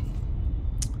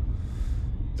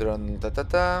 Dron,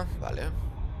 vale.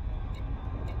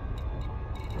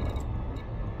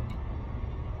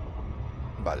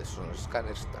 Vale, son los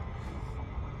escáneres.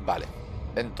 Vale.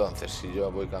 Entonces, si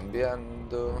yo voy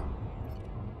cambiando...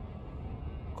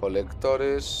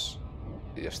 Colectores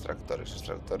y extractores.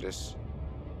 Extractores.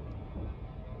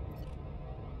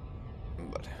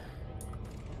 Vale.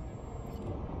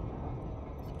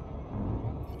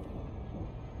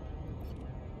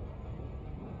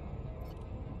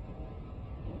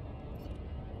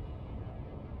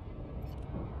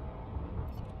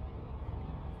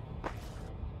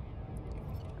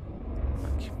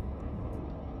 Aquí.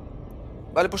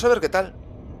 Vale, pues a ver qué tal.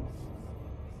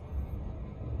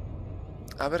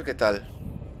 A ver qué tal.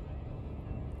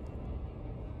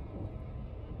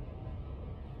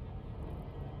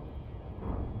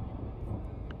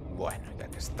 Bueno, ya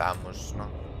que estamos, ¿no?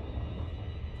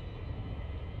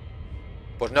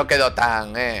 Pues no quedó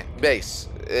tan, ¿veis?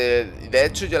 De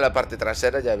hecho, yo en la parte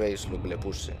trasera ya veis lo que le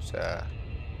puse. O sea,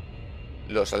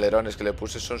 los alerones que le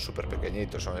puse son súper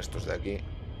pequeñitos. Son estos de aquí.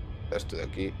 Esto de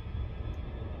aquí.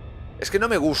 Es que no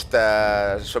me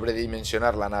gusta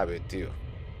sobredimensionar la nave, tío.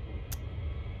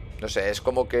 No sé, es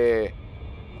como que...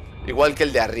 Igual que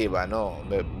el de arriba, ¿no?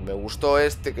 Me gustó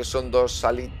este, que son dos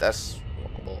alitas,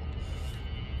 como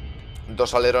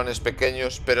dos alerones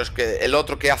pequeños, pero es que el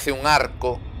otro que hace un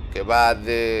arco, que va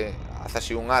de... hace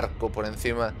así un arco por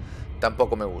encima,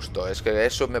 tampoco me gustó. Es que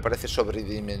eso me parece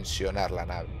sobredimensionar la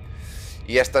nave.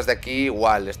 Y estas de aquí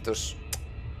igual, estos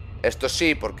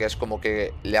sí, porque es como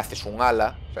que le haces un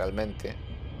ala, realmente,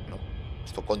 ¿no?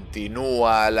 Esto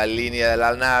continúa la línea de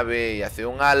la nave y hace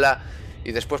un ala.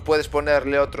 Y después puedes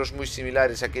ponerle otros muy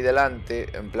similares aquí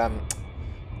delante, en plan,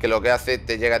 que lo que hace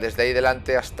te llega desde ahí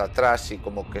delante hasta atrás y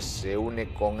como que se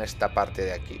une con esta parte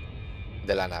de aquí,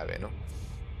 de la nave, ¿no?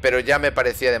 Pero ya me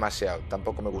parecía demasiado,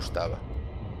 tampoco me gustaba.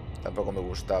 Tampoco me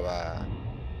gustaba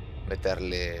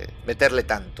meterle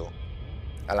tanto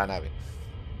a la nave.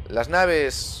 Las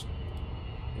naves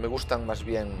me gustan más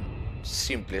bien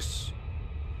simples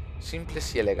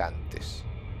y elegantes.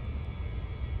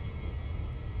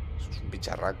 Eso es un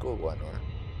bicharraco, bueno, ¿eh?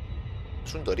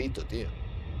 Es un dorito, tío.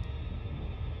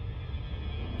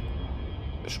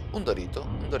 Es un dorito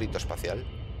espacial.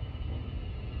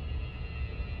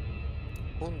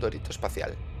 Un dorito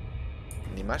espacial.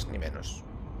 Ni más ni menos.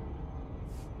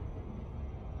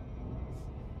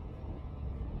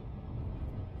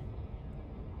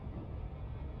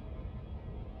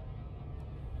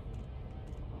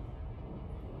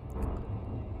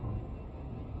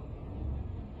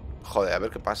 Joder, a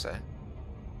ver qué pasa, ¿eh?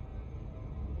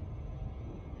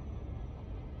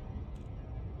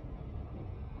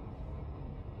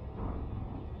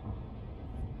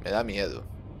 Me da miedo.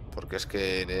 Porque es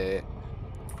que...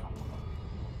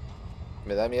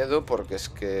 Me da miedo porque es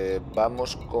que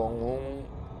vamos con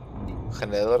un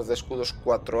generador de escudos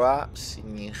 4A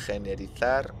sin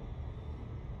ingenierizar.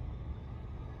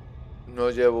 No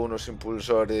llevo unos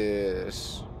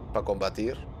impulsores para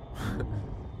combatir.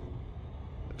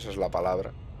 Esa es la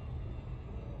palabra.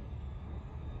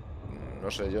 No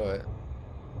sé yo,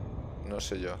 No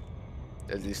sé yo.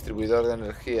 El distribuidor de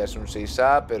energía es un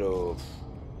 6A, pero...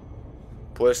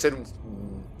 puede ser un...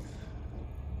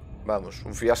 vamos,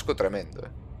 un fiasco tremendo,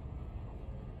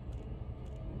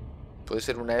 Puede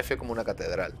ser una F como una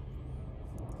catedral.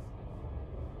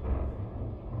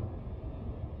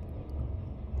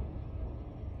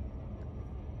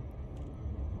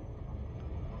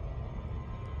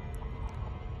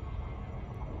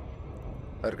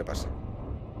 A ver qué pasa.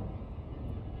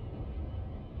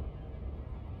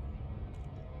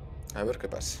 A ver qué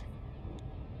pasa.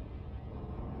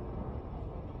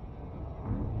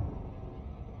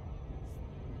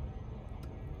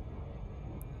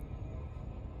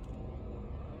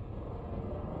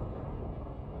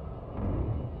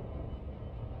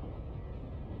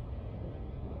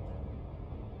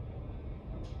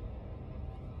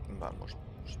 Vamos,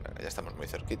 venga, ya estamos muy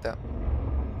cerquita.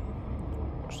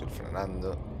 Vamos a ir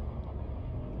frenando.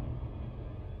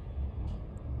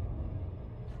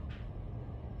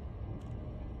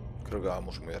 Creo que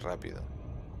vamos muy rápido.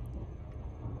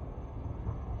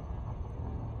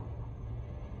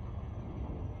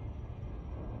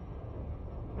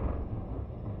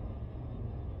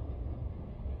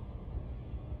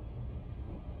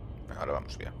 Ahora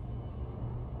vamos bien.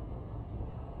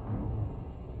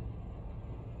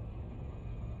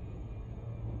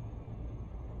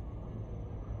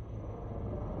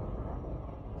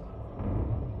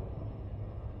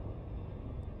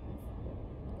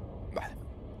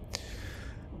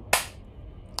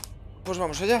 Pues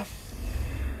vamos allá.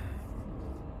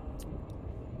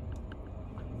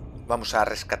 Vamos a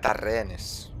rescatar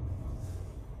rehenes.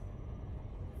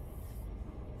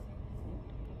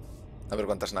 A ver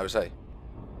cuántas naves hay.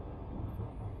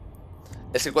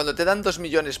 Es que cuando te dan 2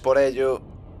 millones por ello,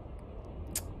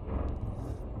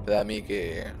 me da a mí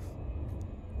que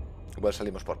igual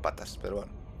salimos por patas, pero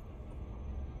bueno.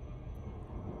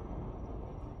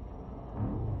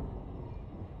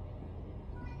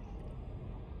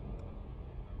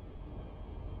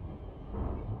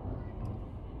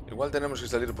 Igual tenemos que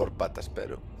salir por patas,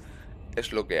 pero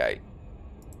es lo que hay.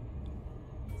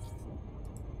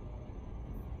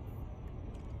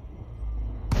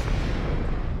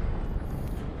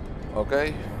 Ok.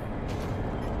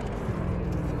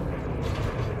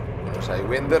 Bueno,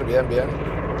 Sidewinder, bien, bien.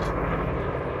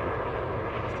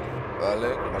 Vale,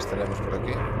 ¿qué más tenemos por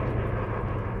aquí?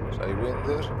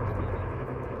 Sidewinder.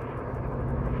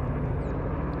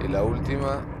 Y la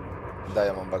última,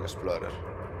 Diamondback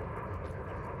Explorer.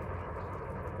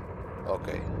 Ok,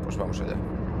 pues vamos allá.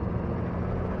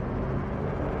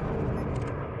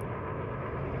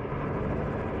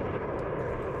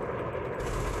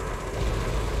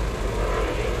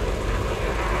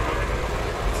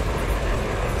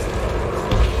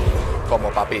 Como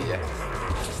papilla.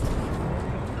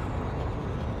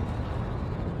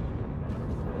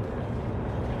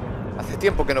 Hace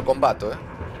tiempo que no combato,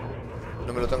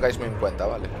 No me lo tengáis muy en cuenta,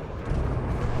 ¿vale?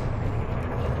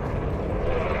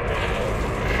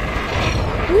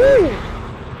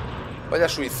 Vaya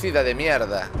suicida de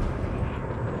mierda.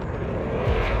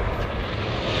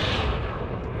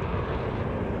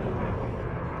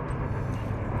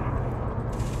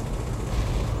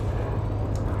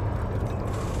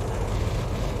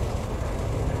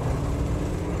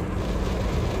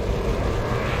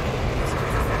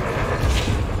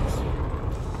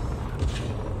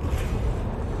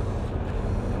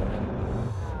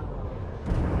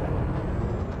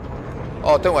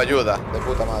 Oh, tengo ayuda, de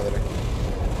puta madre.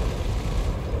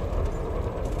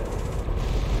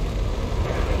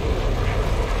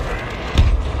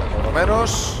 Uno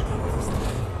menos.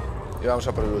 Y vamos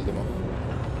a por el último.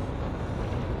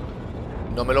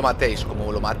 No me lo matéis,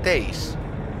 como lo matéis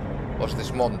os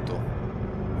desmonto.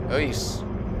 ¿Me oís?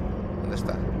 ¿Dónde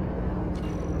está?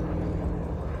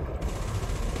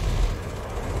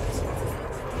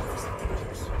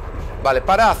 Vale,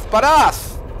 parad, parad.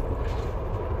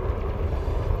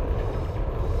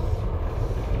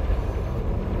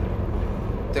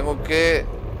 Tengo que...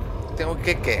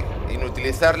 ¿qué?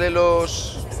 Inutilizarle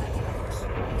los...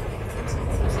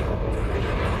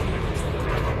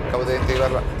 Acabo de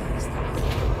integrarla.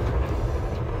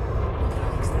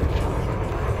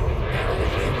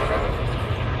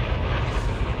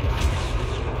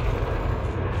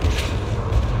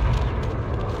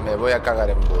 Me voy a cagar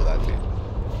en Buda, tío.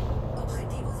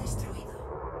 Objetivo destruido.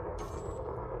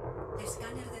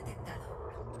 Escáner detectado.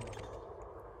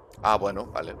 Ah, bueno,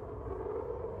 vale.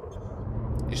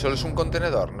 ¿Y solo es un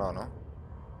contenedor? No, ¿no?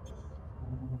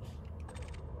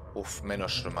 Uf,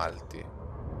 menos mal, tío.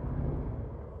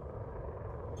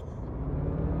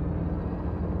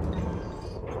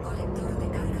 Colector de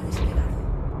carga desplegado.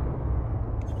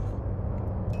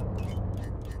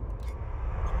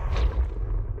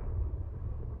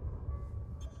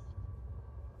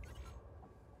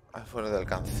 Ah, fuera de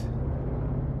alcance.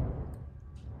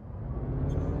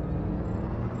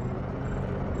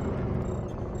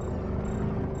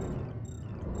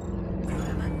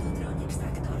 Programando dron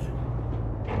extractor.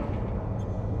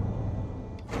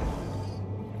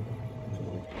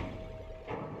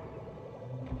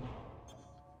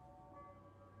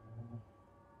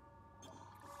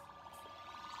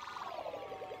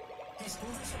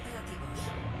 Escudos operativos.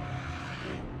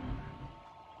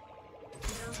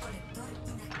 Dron colector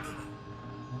inactivo.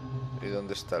 ¿Y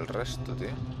dónde está el resto, tío?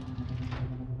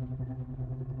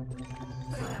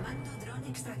 Programando dron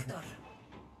extractor.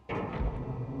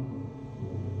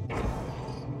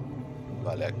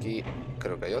 Vale, aquí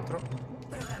creo que hay otro.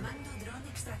 Programando dron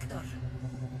extractor.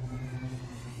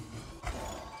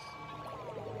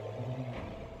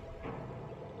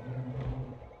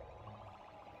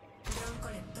 Dron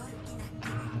colector inactivo.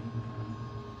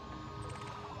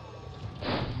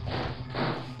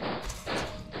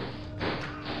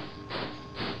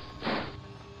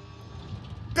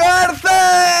 ¡Cárcel!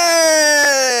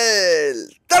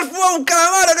 ¡Te has fumado un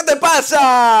calamaro! ¿Qué te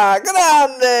pasa?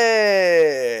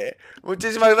 ¡Grande!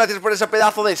 Muchísimas gracias por ese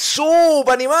pedazo de sub,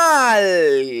 animal.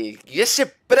 Y ese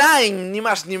Prime, ni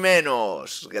más ni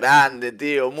menos. Grande,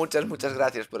 tío. Muchas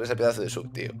gracias por ese pedazo de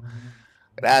sub, tío.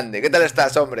 Grande. ¿Qué tal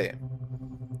estás, hombre?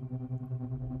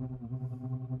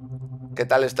 ¿Qué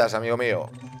tal estás, amigo mío?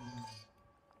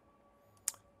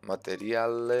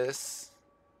 Materiales...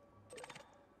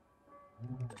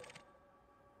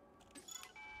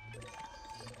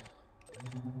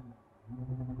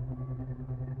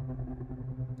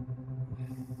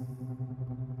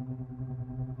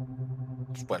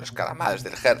 Bueno, escalamadas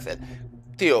del Herzel.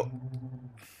 Tío,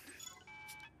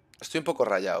 estoy un poco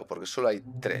rayado porque solo hay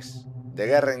 3. De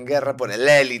guerra en guerra por el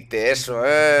élite, eso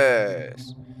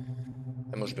es.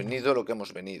 Hemos venido lo que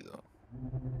hemos venido.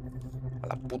 A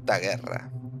la puta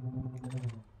guerra.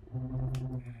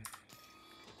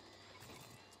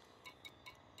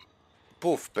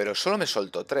 Puf, pero solo me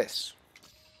soltó 3.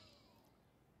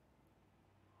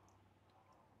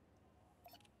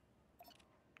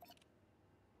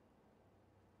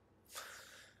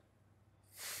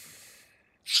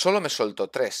 Solo me soltó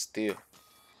 3, tío.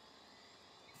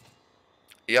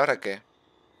 ¿Y ahora qué?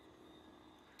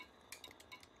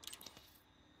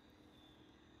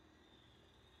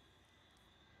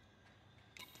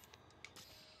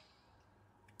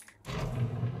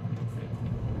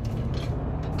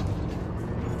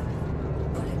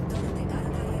 Colector de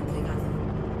carga replegado.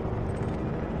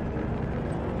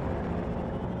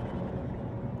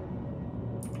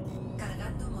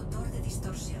 Cargando motor de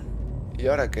distorsión. ¿Y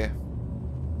ahora qué?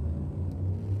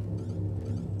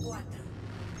 4,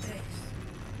 3,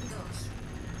 2,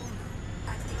 1.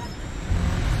 Activando.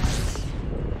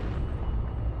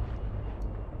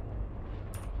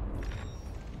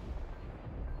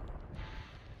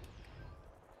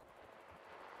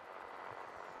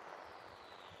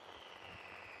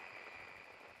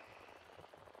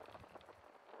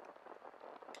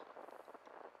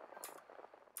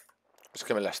 Es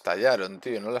que me la estallaron,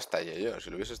 tío. No la estallé yo. Si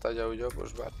lo hubiese estallado yo,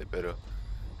 pues vale, pero...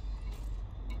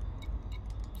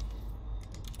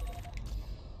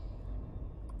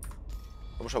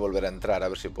 Vamos a volver a entrar, a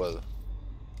ver si puedo.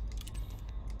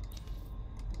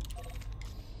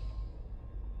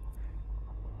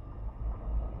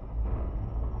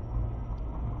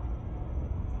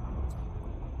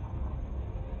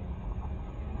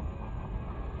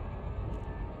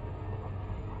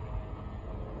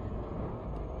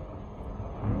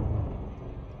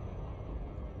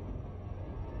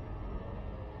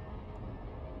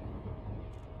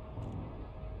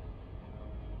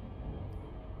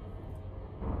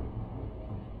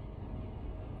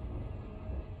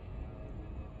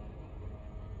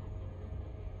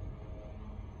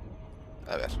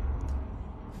 A ver.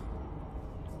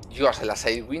 Dios, en la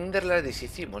Sidewinder las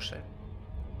deshicimos,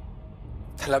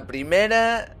 Hasta la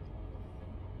primera...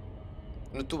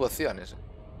 No tuvo opciones,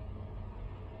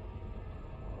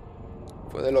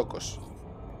 Fue de locos.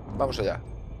 Vamos allá.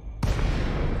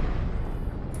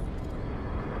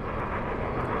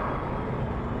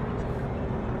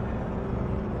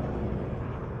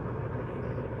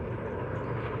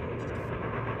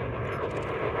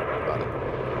 Vale.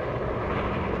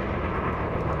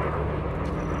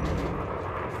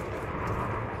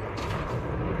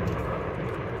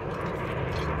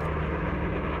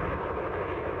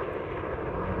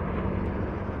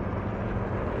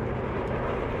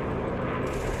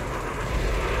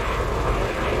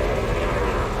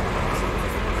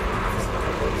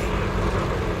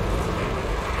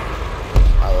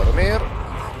 A dormir.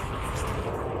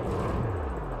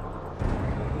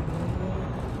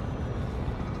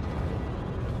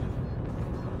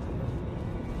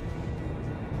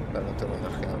 Vale, no tengo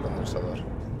energía en el condensador.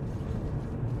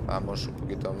 Vamos un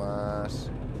poquito más.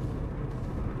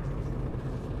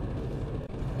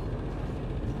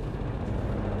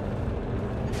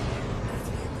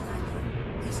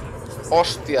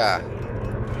 ¡Hostia!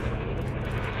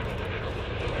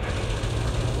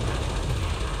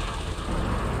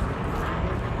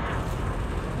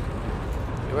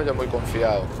 Iba yo muy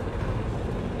confiado.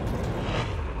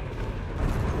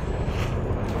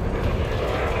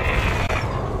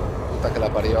 Puta que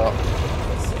la parió.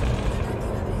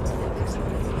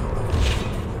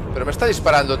 Pero me está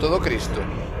disparando todo Cristo.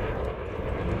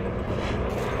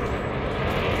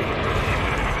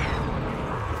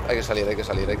 Hay que salir, hay que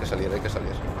salir, hay que salir, hay que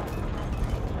salir.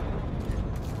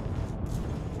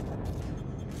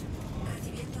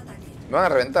 Me van a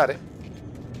reventar,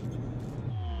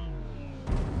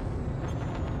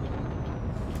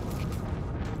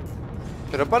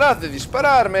 ¡Pero parad de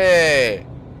dispararme!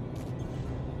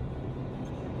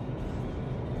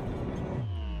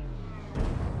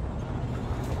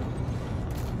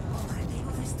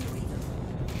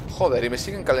 Joder, y me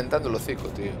siguen calentando el hocico,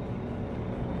 tío.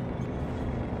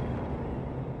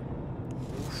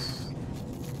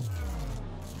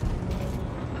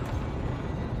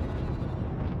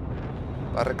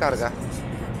 La recarga.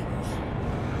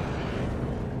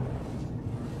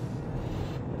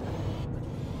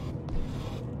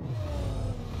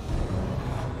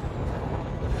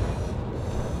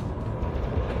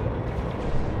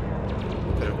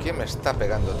 Pero ¿quién me está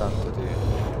pegando tanto, tío?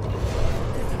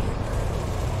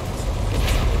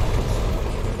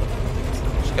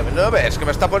 Es que no ves, que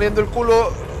me está poniendo el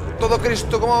culo todo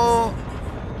Cristo como...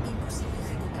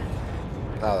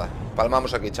 Nada,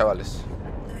 palmamos aquí, chavales.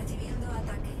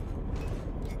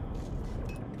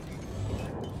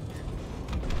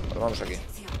 Palmamos aquí.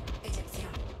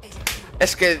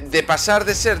 Es que de pasar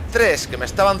de ser 3 que me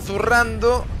estaban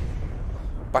zurrando,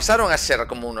 pasaron a ser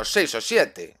como unos 6 o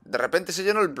 7. De repente se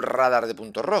llenó el radar de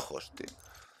puntos rojos, tío.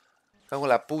 Cago en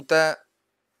la puta.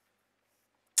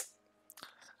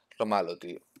 Lo malo,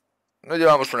 tío. No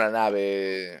llevamos una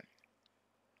nave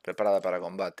preparada para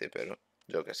combate, pero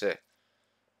yo qué sé.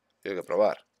 Hay que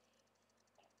probar.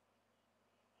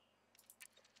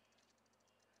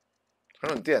 No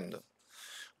lo entiendo.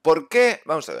 ¿Por qué?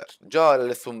 Vamos a ver. Yo ahora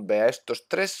le zumbé a estos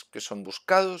 3 que son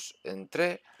buscados.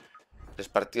 Entré. Les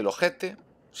partí el ojete.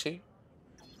 Sí.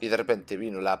 Y de repente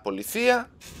vino la policía.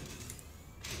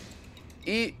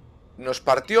 Y nos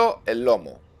partió el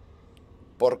lomo.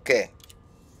 ¿Por qué?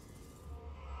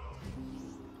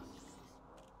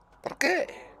 ¿Por qué?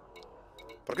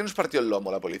 ¿Por qué nos partió el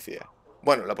lomo la policía?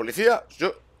 Bueno, la policía,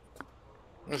 yo...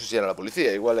 No sé si era la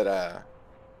policía, igual era...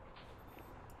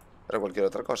 Era cualquier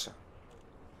otra cosa.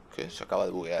 ¿Qué? Se acaba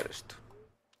de buguear esto.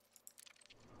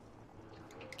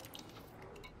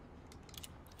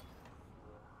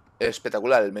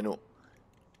 Espectacular el menú.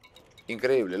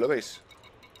 Increíble, ¿lo veis?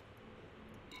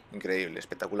 Increíble,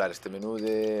 espectacular. Este menú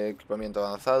de equipamiento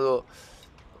avanzado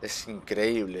es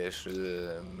increíble. Es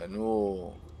el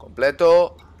menú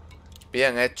completo,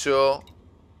 bien hecho.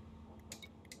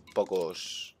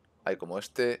 Pocos hay como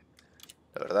este,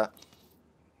 la verdad.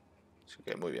 Así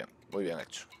que muy bien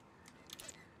hecho.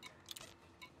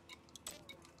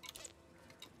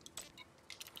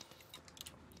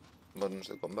 Bonos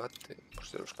de combate,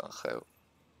 pues yo los canjeo.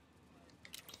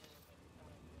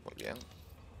 Muy bien.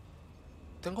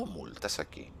 Tengo multas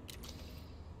aquí.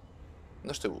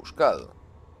 No estoy buscado.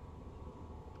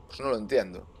 Pues no lo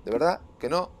entiendo. De verdad que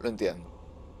no lo entiendo.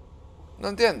 No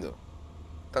entiendo.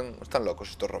 Están locos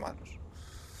estos romanos.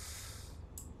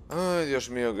 Ay, Dios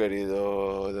mío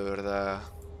querido. De verdad.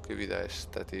 Qué vida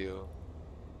esta, tío.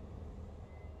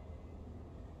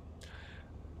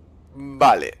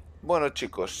 Vale. Bueno,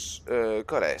 chicos, ¿qué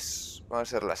hora es? Van a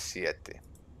ser las 7.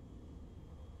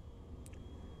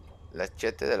 Las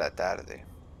 7 de la tarde.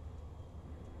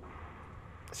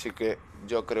 Así que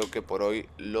yo creo que por hoy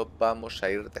lo vamos a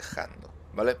ir dejando,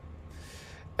 ¿vale?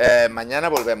 Mañana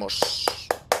volvemos.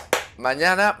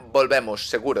 Mañana volvemos,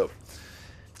 seguro.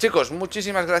 Chicos,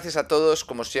 muchísimas gracias a todos,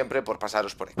 como siempre, por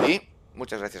pasaros por aquí.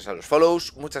 Muchas gracias a los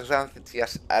follows. Muchas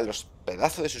gracias a los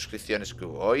pedazos de suscripciones que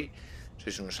hubo hoy.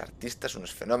 Sois unos artistas,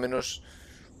 unos fenómenos,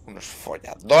 unos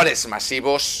folladores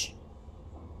masivos.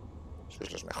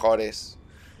 Sois los mejores.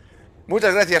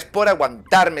 Muchas gracias por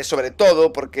aguantarme, sobre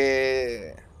todo,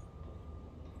 porque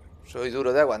soy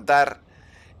duro de aguantar.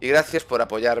 Y gracias por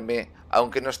apoyarme,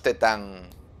 aunque no esté tan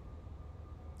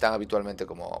habitualmente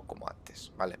como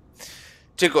antes, ¿vale?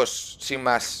 Chicos, sin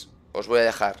más, os voy a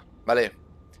dejar, ¿vale?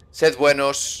 Sed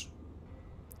buenos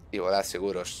y volad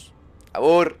seguros.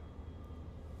 ¡Abur!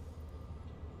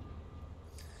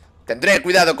 Tendré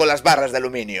cuidado con las barras de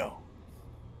aluminio.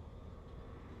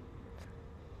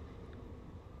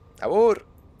 ¡Abur!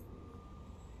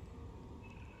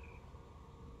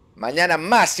 Mañana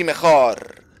más y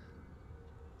mejor.